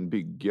musiken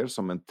bygger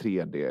som en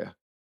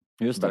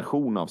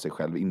 3D-version av sig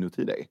själv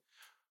inuti dig.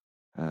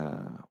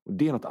 Och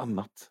det är något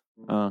annat.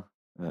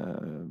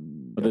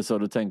 Och det är så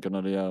du tänker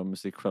när du gör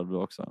musik själv du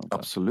också?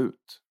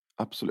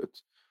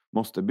 Absolut.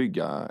 Måste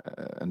bygga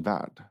en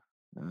värld.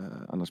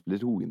 Annars blir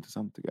det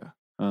ointressant tycker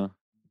jag.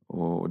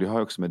 Och det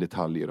har också med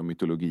detaljer och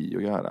mytologi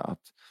att göra.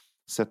 Att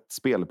sätt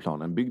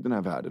spelplanen, bygg den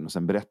här världen och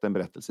sen berätta en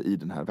berättelse i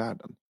den här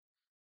världen.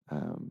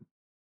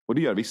 Och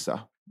det gör vissa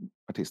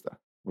artister.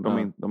 Och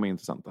de är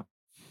intressanta.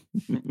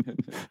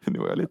 Nu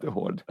var jag lite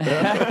hård.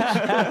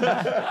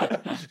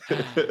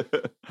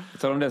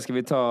 Tal om det,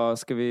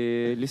 ska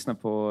vi lyssna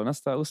på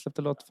nästa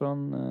osläppta låt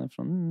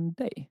från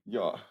dig?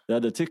 Ja,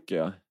 det tycker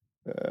jag.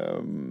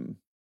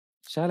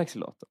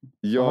 Kärlekslåten.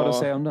 Ja. Vad har du att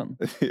säga om den?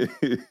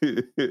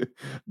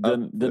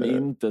 Den är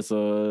inte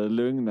så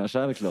lugna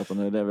kärlekslåten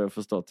är det vi har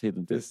förstått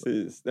hittills.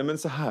 Precis. Nej men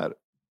så här.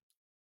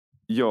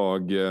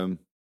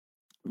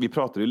 Vi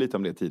pratade ju lite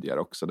om det tidigare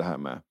också, det här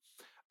med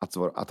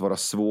att vara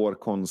svår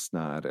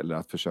konstnär eller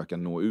att försöka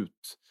nå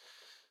ut.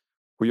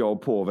 Och jag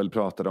och Povel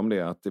pratade om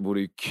det, att det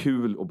vore ju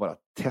kul att bara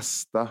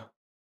testa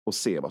och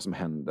se vad som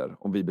händer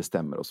om vi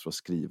bestämmer oss för att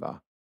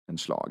skriva en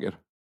slager.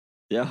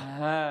 Ja.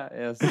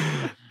 Yes.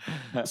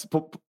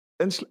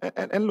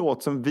 En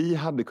låt som vi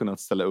hade kunnat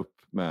ställa upp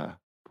med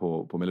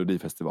på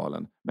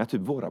Melodifestivalen med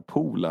typ våra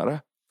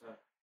polare.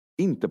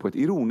 Inte på ett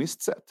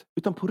ironiskt sätt,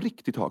 utan på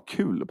riktigt ha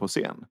kul på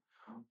scen.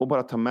 Och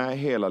bara ta med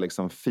hela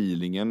liksom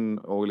feelingen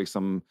och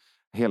liksom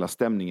hela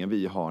stämningen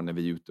vi har när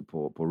vi är ute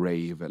på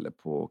rave eller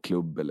på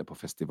klubb eller på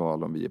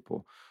festival, om vi är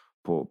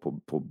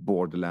på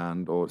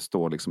Borderland och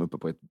står liksom uppe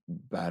på ett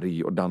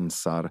berg och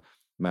dansar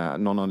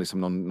med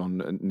någon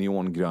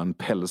neongrön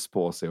päls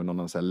på sig och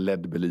någon så här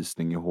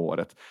LED-belysning i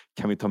håret.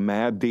 Kan vi ta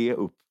med det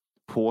upp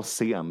på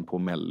scen på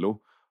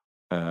Mello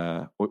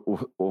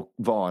och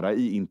vara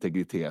i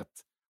integritet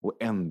och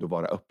ändå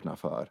vara öppna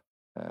för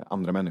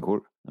andra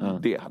människor?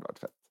 Det hade varit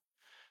fett.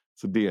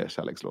 Så det är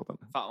kärlekslåten.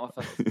 Fan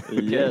vad fett.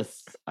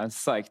 Yes. I'm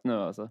psyched nu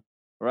alltså.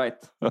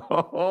 Right.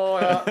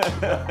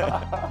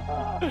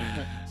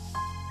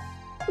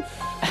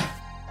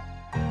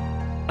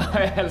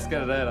 Jag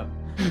älskar det redan.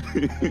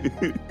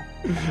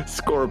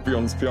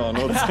 Scorpions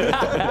pianot.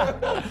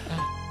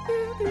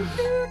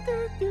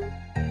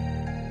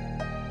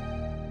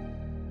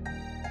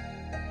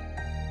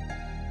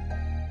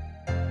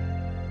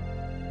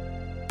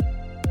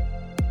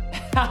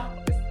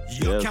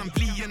 Jag kan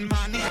bli en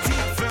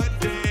magnetit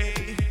för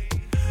dig.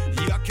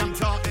 Jag kan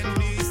ta en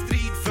ny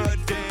strid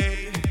för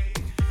dig.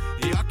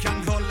 Jag kan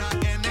hålla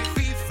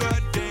energi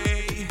för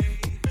dig.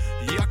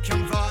 Jag kan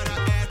vara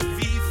ett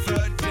vi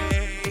för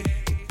dig.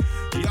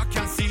 Jag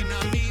kan syna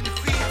min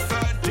skit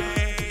för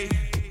dig.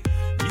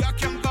 Jag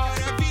kan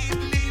vara vid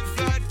liv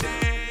för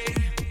dig.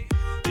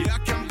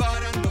 Jag kan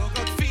vara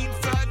något fint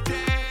för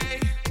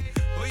dig.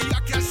 Och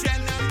jag kan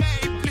känna mig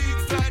blyg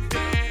för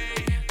dig.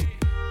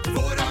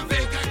 Våra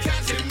väggar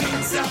kanske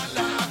minns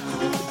alla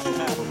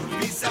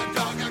ord.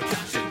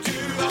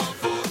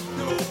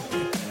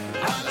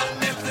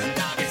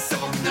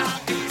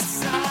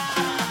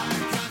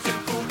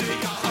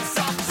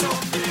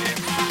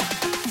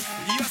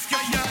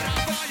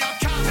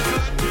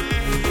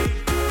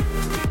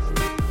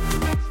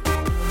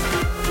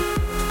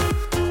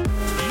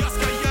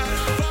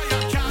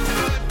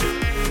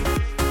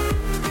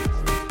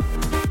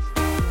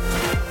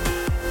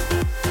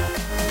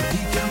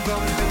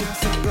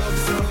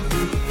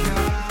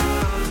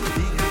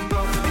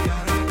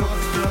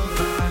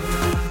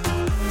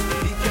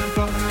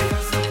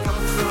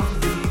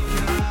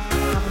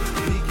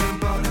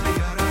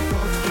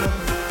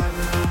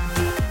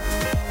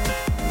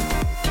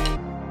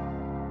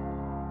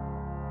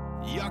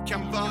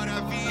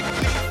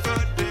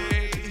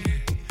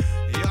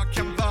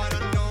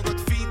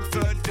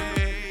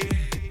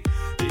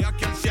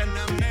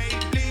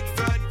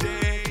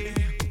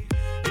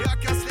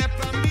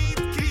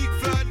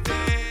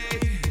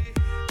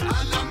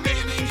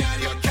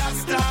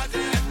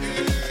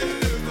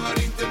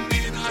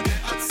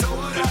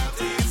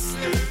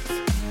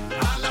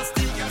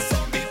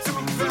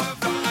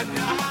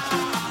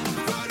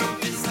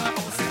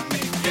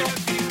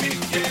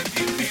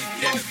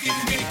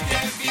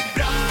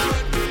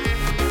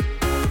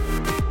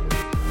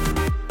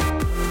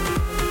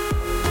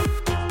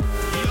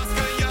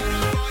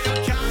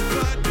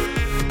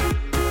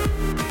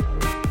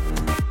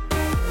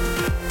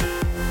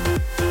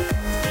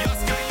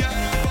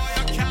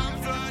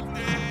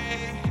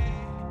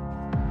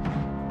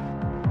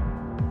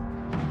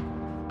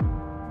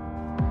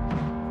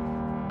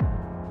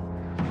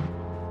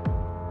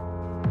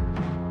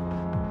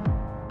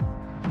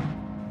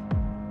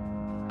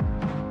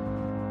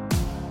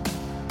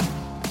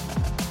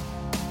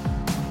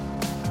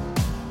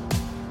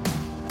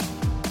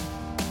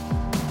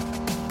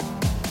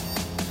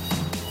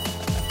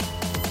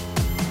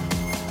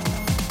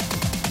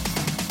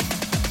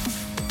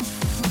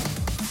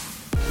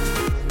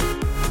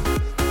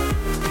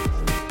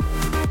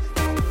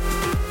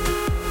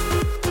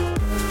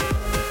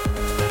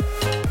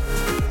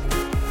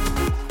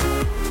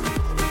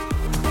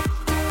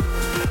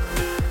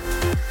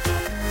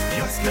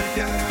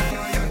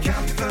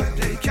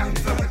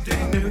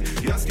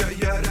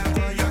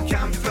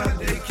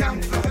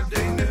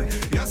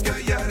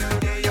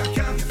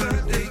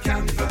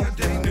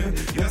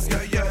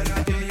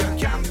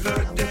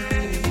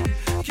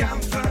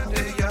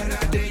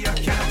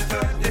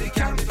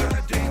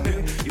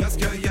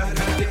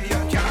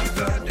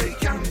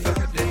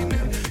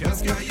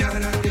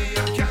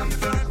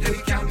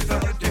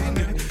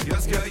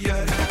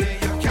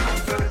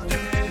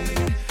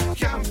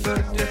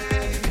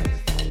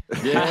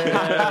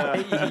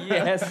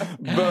 Yes!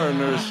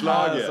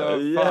 Burner-slager.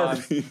 Alltså,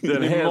 Yes. Det är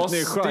en Ni helt ny måste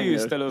ju genre.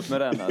 ställa upp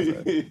med den alltså.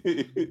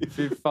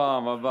 Fy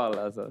fan vad ball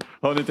alltså.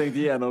 Har ni tänkt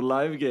igenom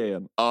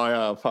live-grejen?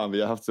 Ja, fan,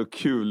 vi har haft så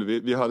kul.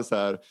 Vi hade så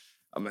här...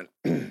 Ja, men,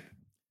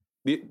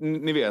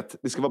 ni vet,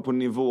 det ska vara på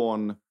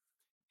nivån...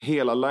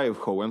 Hela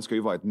liveshowen ska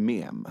ju vara ett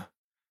mem.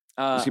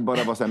 Det ska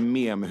bara vara så här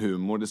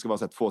mem-humor. Det ska vara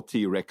så här 2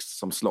 T-Rex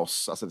som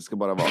slåss. Alltså det ska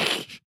bara vara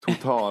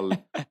total...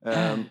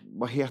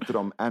 vad heter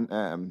de?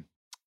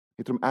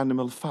 Heter de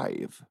Animal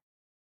 5?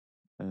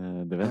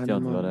 Det vet jag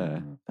inte vad det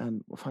är.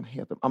 Vad fan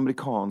heter de?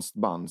 Amerikanskt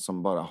band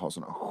som bara har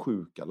såna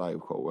sjuka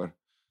liveshower.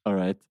 All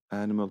right.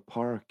 Animal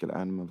Park eller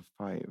Animal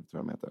 5 tror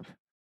jag de heter.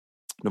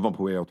 De var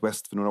på Way Out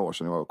West för några år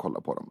sedan. Jag var och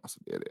kollade på dem. Alltså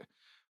det är det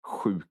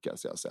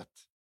sjukaste jag har sett.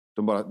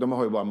 De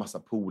har ju bara massa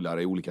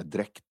polare i olika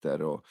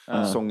dräkter. Och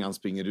sångaren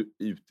springer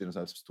ut i en sån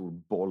här stor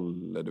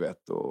boll, du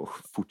vet. Och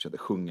fortsätter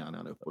sjunga när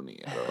han är upp och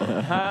ner.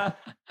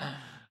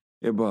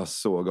 Det är bara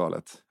så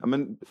galet. Ja,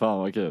 men, fan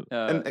vad kul.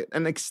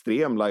 En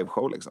extrem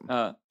liveshow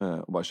liksom.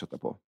 Och bara kötta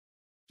på.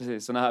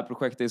 Precis, sådana här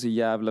projekt är så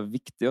jävla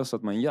viktiga så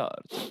att man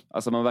gör.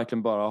 Alltså man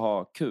verkligen bara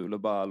har kul och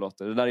bara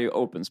låter. Det där är ju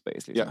open space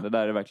liksom. Yeah. Det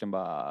där är verkligen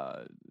bara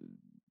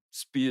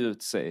spy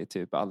ut sig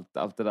typ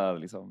allt det där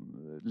liksom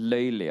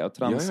löjliga och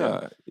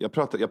tramsiga. Ja.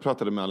 Jag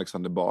pratade med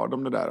Alexander Bard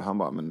om det där. Han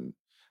bara, men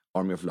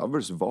Army of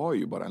Lovers var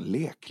ju bara en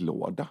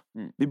leklåda.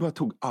 Vi bara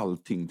tog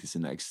allting till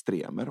sina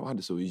extremer och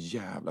hade så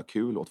jävla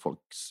kul åt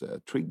folks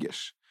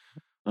triggers.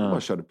 Vi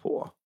bara körde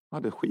på.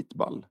 Hade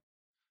skitball.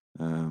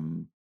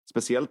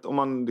 Speciellt om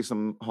man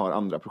liksom har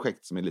andra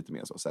projekt som är lite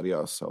mer så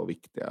seriösa och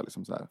viktiga.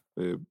 Liksom så här.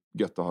 Det är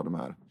gött att ha de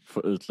här.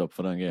 Få utlopp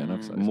för den grejen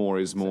också. Liksom.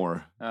 More is more.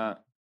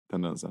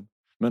 Tendensen.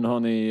 Men har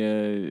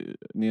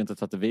ni inte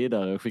tagit det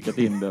vidare och skickat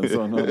in den?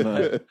 Så någon,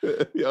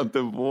 jag har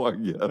inte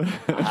vågat.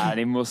 Nej,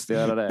 ni måste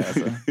göra det.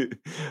 Alltså.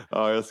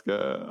 Jag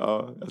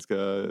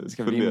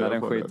ska vinna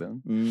den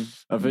skiten.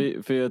 Ja,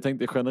 för jag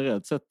tänkte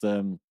generellt sett...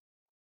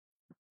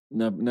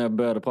 När jag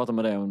började prata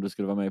med dig om du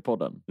skulle vara med i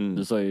podden.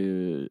 Du sa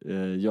ju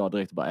jag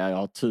direkt bara, jag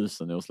har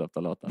 1000 osläppta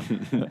låtar.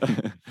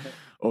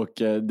 Och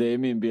det är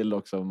min bild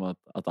också om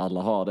att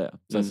alla har det.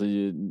 Så alltså,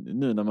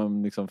 nu när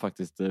man liksom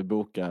faktiskt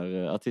bokar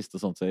artister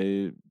och sånt så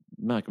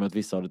märker man att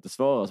vissa har lite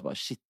svårare. Så bara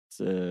shit,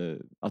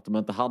 att de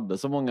inte hade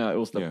så många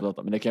osläppta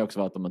låtar. Men det kan också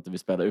vara att de inte vill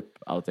spela upp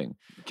allting.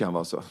 Kan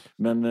vara så.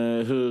 Men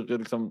hur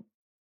liksom,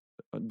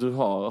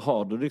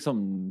 har du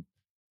liksom...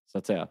 så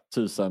att säga,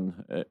 1000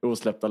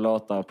 osläppta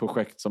låtar,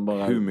 projekt som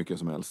bara... Hur mycket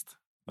som helst.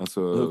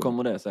 Alltså, hur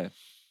kommer det sig?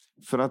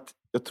 För att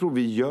jag tror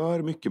vi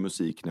gör mycket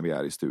musik när vi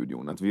är i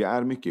studion. Att vi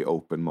är mycket i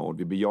open mode.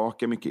 Vi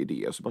bejakar mycket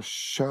idéer. Så bara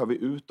kör vi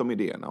ut de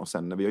idéerna. Och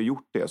sen när vi har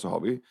gjort det så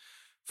har vi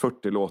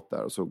 40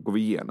 låtar. Och så går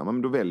vi igenom.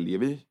 Men då väljer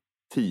vi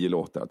 10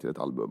 låtar till ett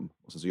album.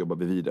 Och sen så jobbar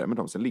vi vidare med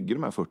dem. Sen ligger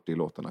de här 40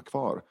 låtarna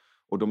kvar.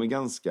 Och de är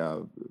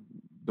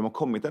de har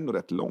kommit ändå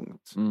rätt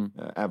långt.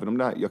 Även om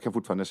det här, jag kan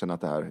fortfarande känna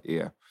att det här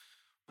är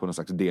på någon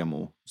slags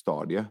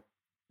demostadie.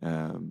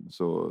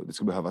 Så det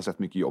ska behövas rätt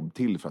mycket jobb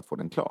till för att få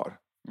den klar.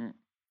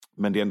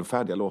 Men det är ändå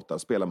färdiga låtar.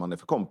 Spelar man det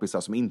för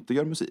kompisar som inte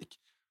gör musik,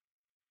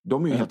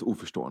 de är ju helt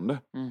oförstående.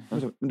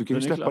 Men du kan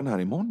ju släppa den här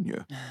imorgon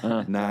ju.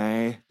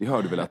 Nej, det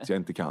hör du väl att jag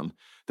inte kan.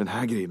 Den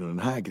här grejen och den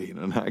här grejen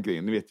och den här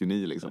grejen. Det vet ju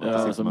ni liksom.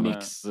 Alltså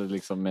mix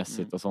liksom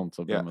mässigt och sånt.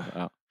 Så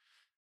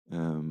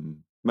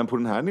men på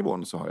den här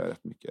nivån så har jag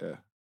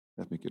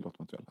rätt mycket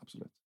låtmaterial,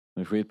 absolut.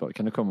 Det är skitbra.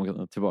 Kan du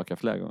komma tillbaka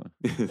fler gånger?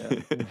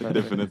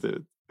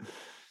 Definitivt.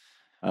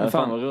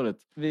 Fan vad roligt.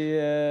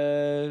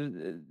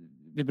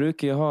 Vi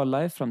brukar ju ha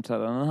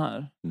live-framträdanden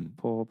här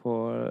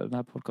på den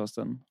här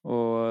podcasten.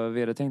 Och vi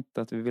hade tänkt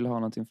att vi vill ha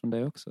någonting från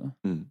dig också.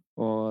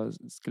 Och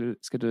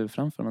ska du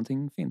framföra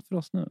någonting fint för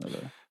oss nu?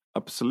 Eller?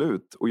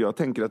 Absolut. Och jag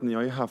tänker att ni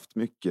har ju haft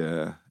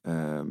mycket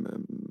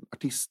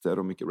artister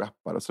och mycket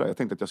rappare och sådär. Jag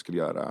tänkte att jag skulle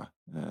göra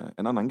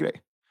en annan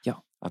grej.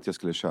 Ja. Att jag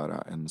skulle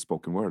köra en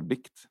spoken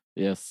word-dikt.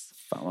 Yes.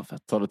 Fan vad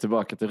fett. Ta det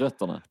tillbaka till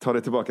rötterna. Ta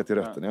det tillbaka till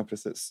rötterna, ja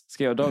precis.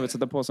 Ska jag och David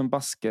sätta på som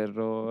basker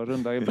och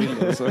runda i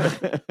bilder och så?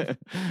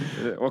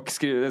 Och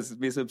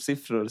visa upp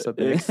siffror. Så att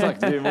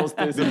exakt, vi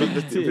måste ju sätta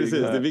betyg.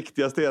 Precis, det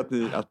viktigaste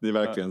är att ni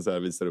verkligen så här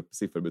visar upp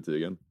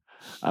sifferbetygen.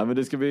 Ja, men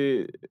det ska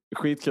bli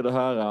skitkul att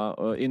höra.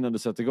 Och innan du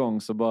sätter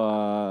igång så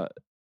bara...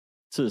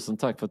 1000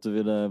 tack för att du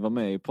ville vara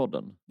med i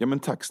podden. Ja men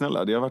tack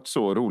snälla, det har varit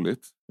så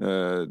roligt.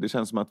 Det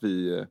känns som att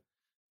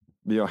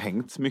vi har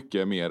hängt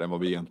mycket mer än vad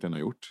vi egentligen har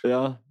gjort.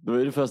 Ja, det var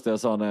ju det första jag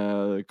sa när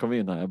jag kom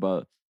in här. Jag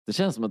bara, det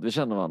känns som att vi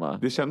känner varandra.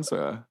 Det känns så,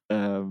 ja.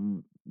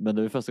 Men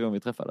det är första gången vi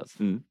träffades.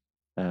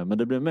 Men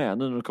det blir med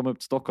nu när du kommer upp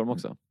till Stockholm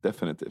också.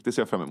 Definitivt, det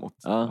ser jag fram emot.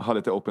 Ja. Ha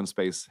lite open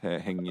space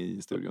häng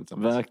i studion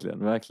tillsammans. Verkligen,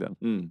 verkligen.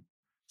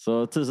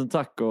 Så 1000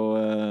 tack och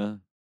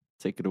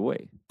take it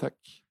away.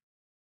 Tack.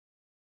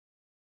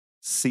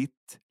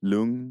 Sitt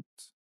lugnt,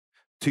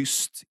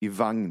 tyst i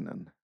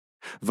vagnen.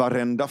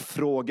 Varenda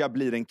fråga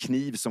blir en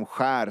kniv som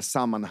skär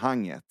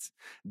sammanhanget.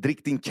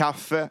 Drick din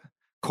kaffe,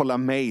 kolla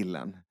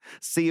mejlen.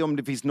 Se om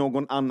det finns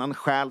någon annan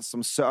själ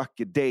som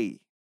söker dig.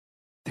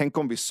 Tänk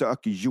om vi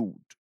söker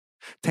jord.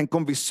 Tänk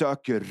om vi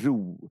söker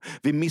ro.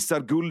 Vi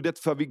missar guldet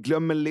för vi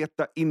glömmer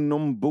leta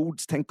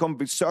inombords. Tänk om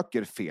vi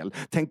söker fel.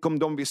 Tänk om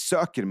de vi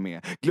söker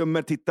med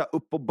glömmer titta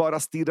upp och bara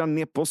stirra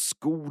ner på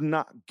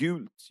skorna.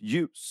 Gult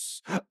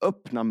ljus.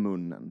 Öppna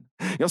munnen.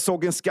 Jag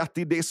såg en skatt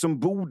i dig som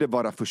borde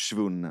vara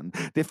försvunnen.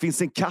 Det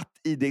finns en katt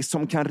i dig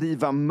som kan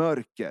riva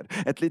mörker.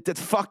 Ett litet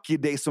fack i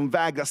dig som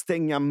vägrar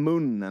stänga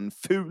munnen.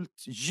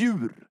 Fult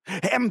djur.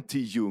 Hem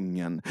till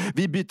djungeln.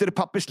 Vi byter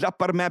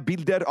papperslappar med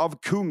bilder av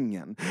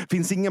kungen.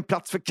 Finns ingen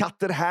plats för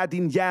katter här,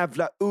 din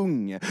jävla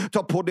unge.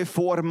 Ta på dig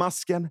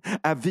fårmasken,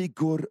 vi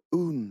går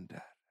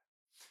under.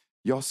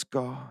 Jag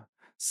ska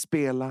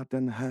spela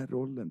den här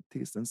rollen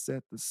tills den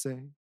sätter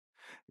sig.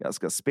 Jag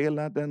ska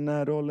spela den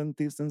här rollen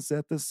tills den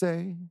sätter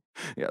sig.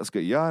 Jag ska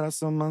göra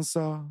som man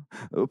sa,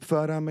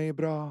 uppföra mig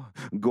bra,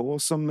 gå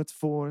som ett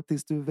får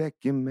tills du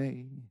väcker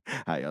mig.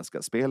 Jag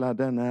ska spela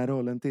den här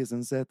rollen tills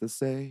den sätter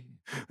sig.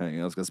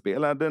 Jag ska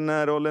spela den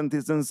här rollen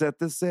tills den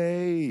sätter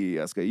sig.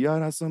 Jag ska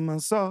göra som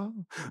man sa,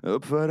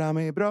 uppföra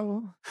mig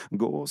bra,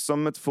 gå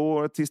som ett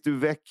får tills du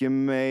väcker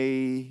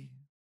mig.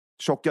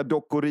 Tjocka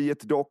dockor i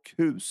ett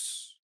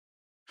dockhus.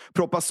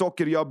 Proppa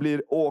socker, jag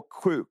blir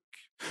åksjuk.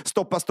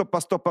 Stoppa,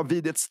 stoppa, stoppa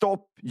vid ett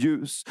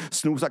stoppljus.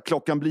 Snosa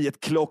klockan blir ett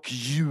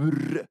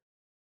klockdjur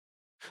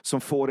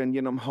som får en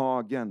genom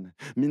hagen.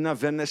 Mina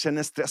vänner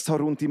känner stress,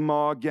 har ont i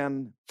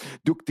magen.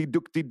 Duktig,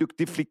 duktig,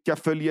 duktig flicka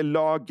följer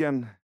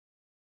lagen.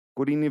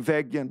 Går in i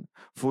väggen,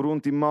 får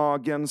ont i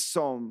magen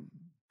som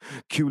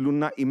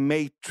kulorna i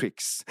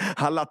Matrix.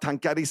 Alla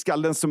tankar i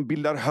skallen som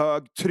bildar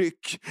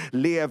högtryck.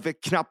 Lever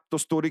knappt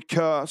och står i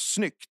kö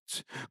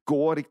snyggt.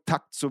 Går i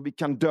takt så vi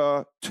kan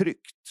dö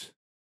tryggt.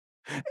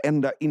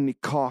 Ända in i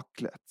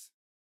kaklet.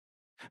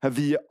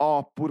 Vi är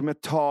apor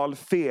med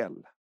talfel.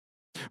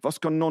 Vad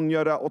ska någon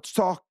göra åt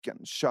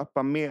saken?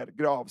 Köpa mer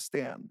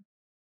gravsten.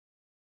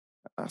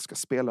 Jag ska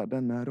spela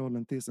den här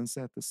rollen tills den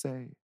sätter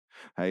sig.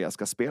 Jag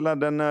ska spela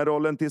den här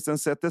rollen tills den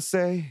sätter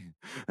sig.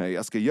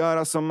 Jag ska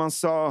göra som man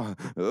sa,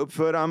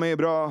 uppföra mig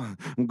bra,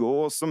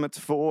 gå som ett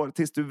får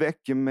tills du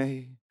väcker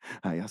mig.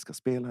 Jag ska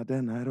spela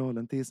den här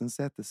rollen tills den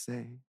sätter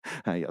sig.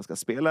 Jag ska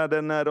spela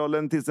den här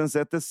rollen tills den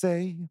sätter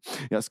sig.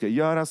 Jag ska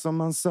göra som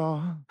man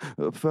sa,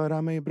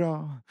 uppföra mig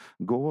bra,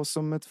 gå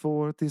som ett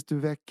får tills du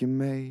väcker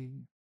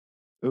mig.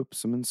 Upp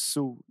som en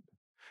sol,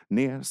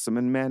 ner som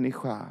en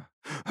människa.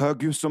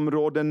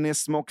 Höghusområden är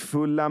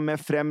smockfulla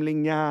med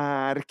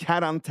främlingar.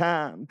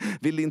 Karantän,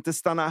 vill inte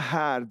stanna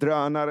här.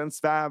 Drönaren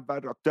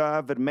svävar rakt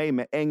över mig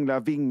med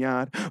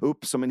änglavingar.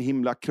 Upp som en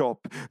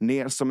himlakropp,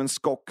 ner som en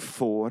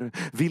skockfår.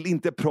 Vill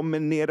inte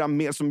promenera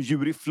mer som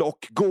djur i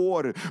flock.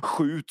 Går,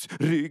 skjut,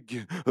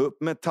 rygg,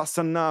 upp med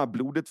tassarna.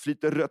 Blodet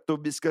flyter rött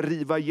och vi ska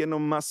riva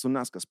genom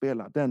massorna. Ska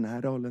spela den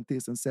här rollen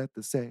tills den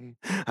sätter sig.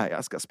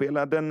 Jag ska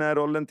spela den här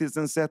rollen tills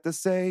den sätter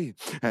sig.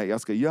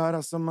 Jag ska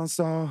göra som man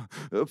sa,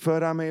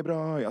 uppföra mig bra.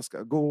 Jag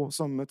ska gå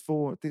som ett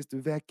får tills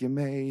du väcker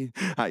mig.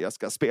 Jag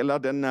ska spela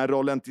den här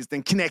rollen tills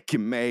den knäcker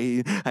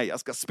mig. Jag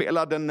ska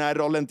spela den här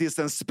rollen tills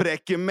den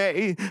spräcker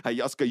mig.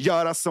 Jag ska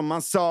göra som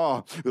man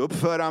sa,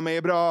 uppföra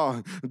mig bra,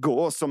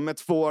 gå som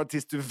ett får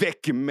tills du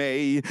väcker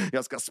mig.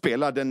 Jag ska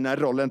spela den här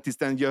rollen tills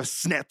den gör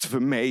snett för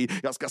mig.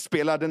 Jag ska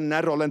spela den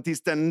här rollen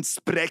tills den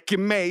spräcker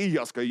mig.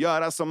 Jag ska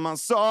göra som man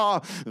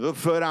sa,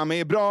 uppföra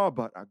mig bra,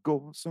 bara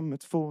gå som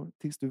ett får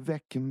tills du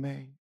väcker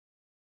mig.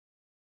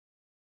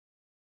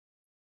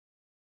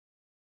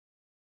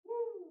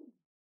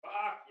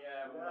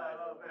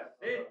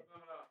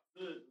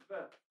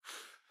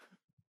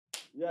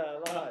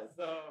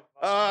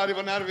 Det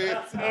var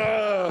nervigt.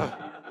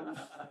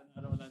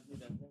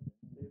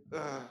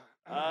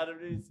 Det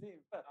blir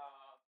svinfett.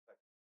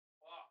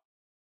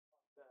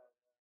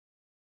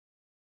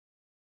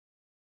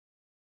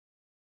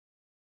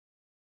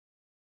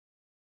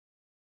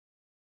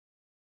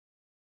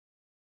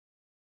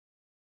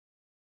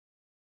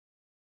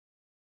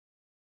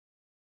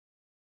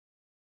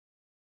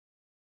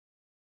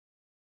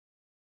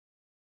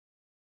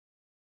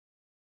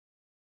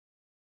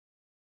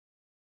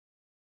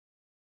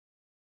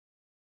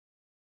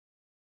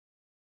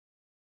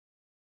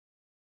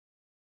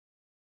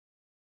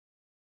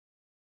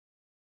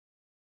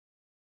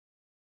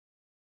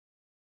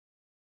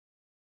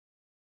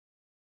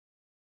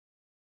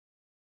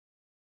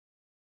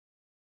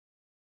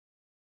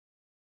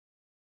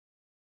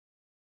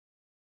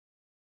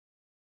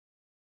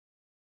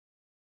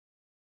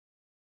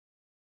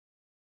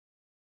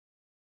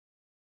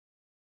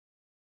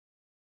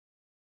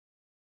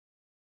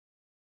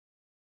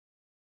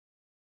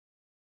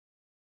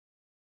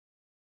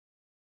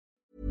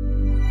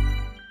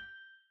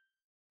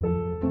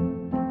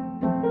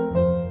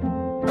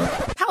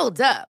 Hold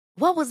up.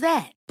 What was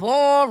that?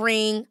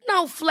 Boring.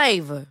 No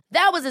flavor.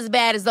 That was as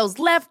bad as those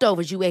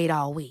leftovers you ate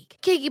all week.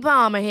 Keke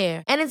Palmer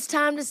here. And it's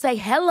time to say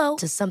hello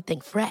to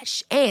something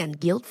fresh and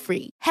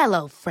guilt-free.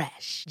 Hello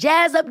Fresh.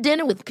 Jazz up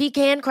dinner with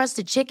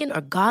pecan-crusted chicken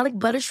or garlic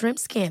butter shrimp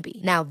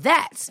scampi. Now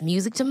that's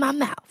music to my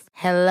mouth.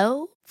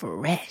 Hello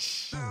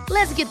Fresh.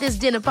 Let's get this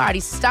dinner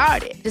party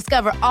started.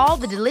 Discover all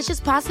the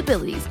delicious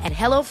possibilities at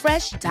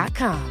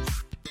hellofresh.com.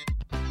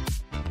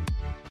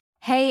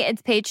 Hey,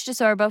 it's Paige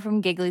DeSorbo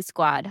from Giggly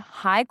Squad.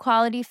 High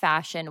quality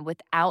fashion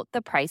without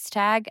the price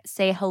tag.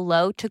 Say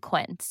hello to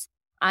Quince.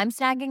 I'm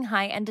snagging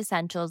high-end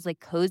essentials like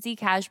cozy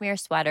cashmere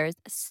sweaters,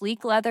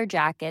 sleek leather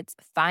jackets,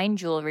 fine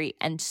jewelry,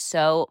 and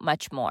so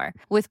much more.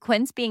 With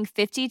Quince being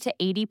 50 to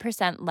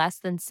 80% less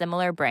than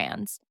similar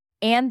brands.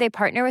 And they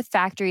partner with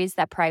factories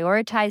that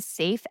prioritize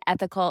safe,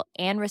 ethical,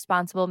 and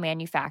responsible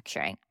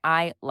manufacturing.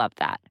 I love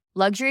that.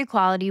 Luxury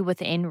quality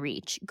within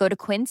reach. Go to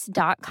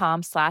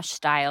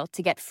quince.com/style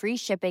to get free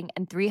shipping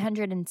and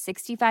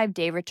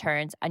 365-day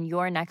returns on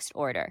your next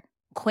order.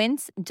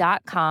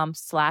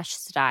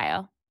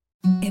 Quince.com/style.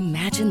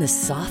 Imagine the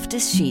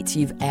softest sheets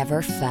you've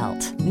ever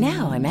felt.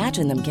 Now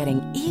imagine them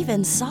getting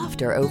even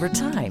softer over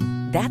time.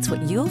 That's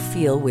what you'll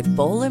feel with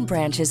Boll &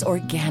 Branch's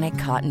organic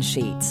cotton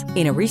sheets.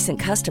 In a recent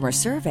customer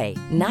survey,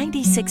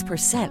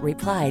 96%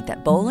 replied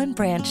that Boll &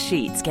 Branch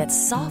sheets get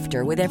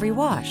softer with every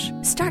wash.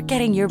 Start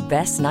getting your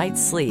best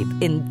night's sleep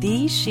in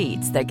these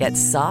sheets that get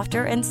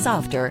softer and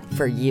softer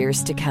for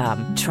years to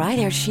come. Try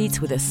their sheets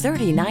with a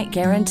 30-night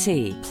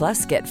guarantee.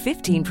 Plus, get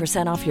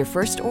 15% off your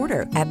first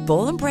order at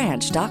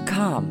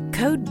bollandbranch.com.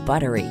 Code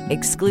BUTTERY.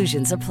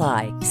 Exclusions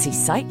apply. See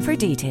site for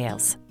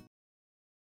details.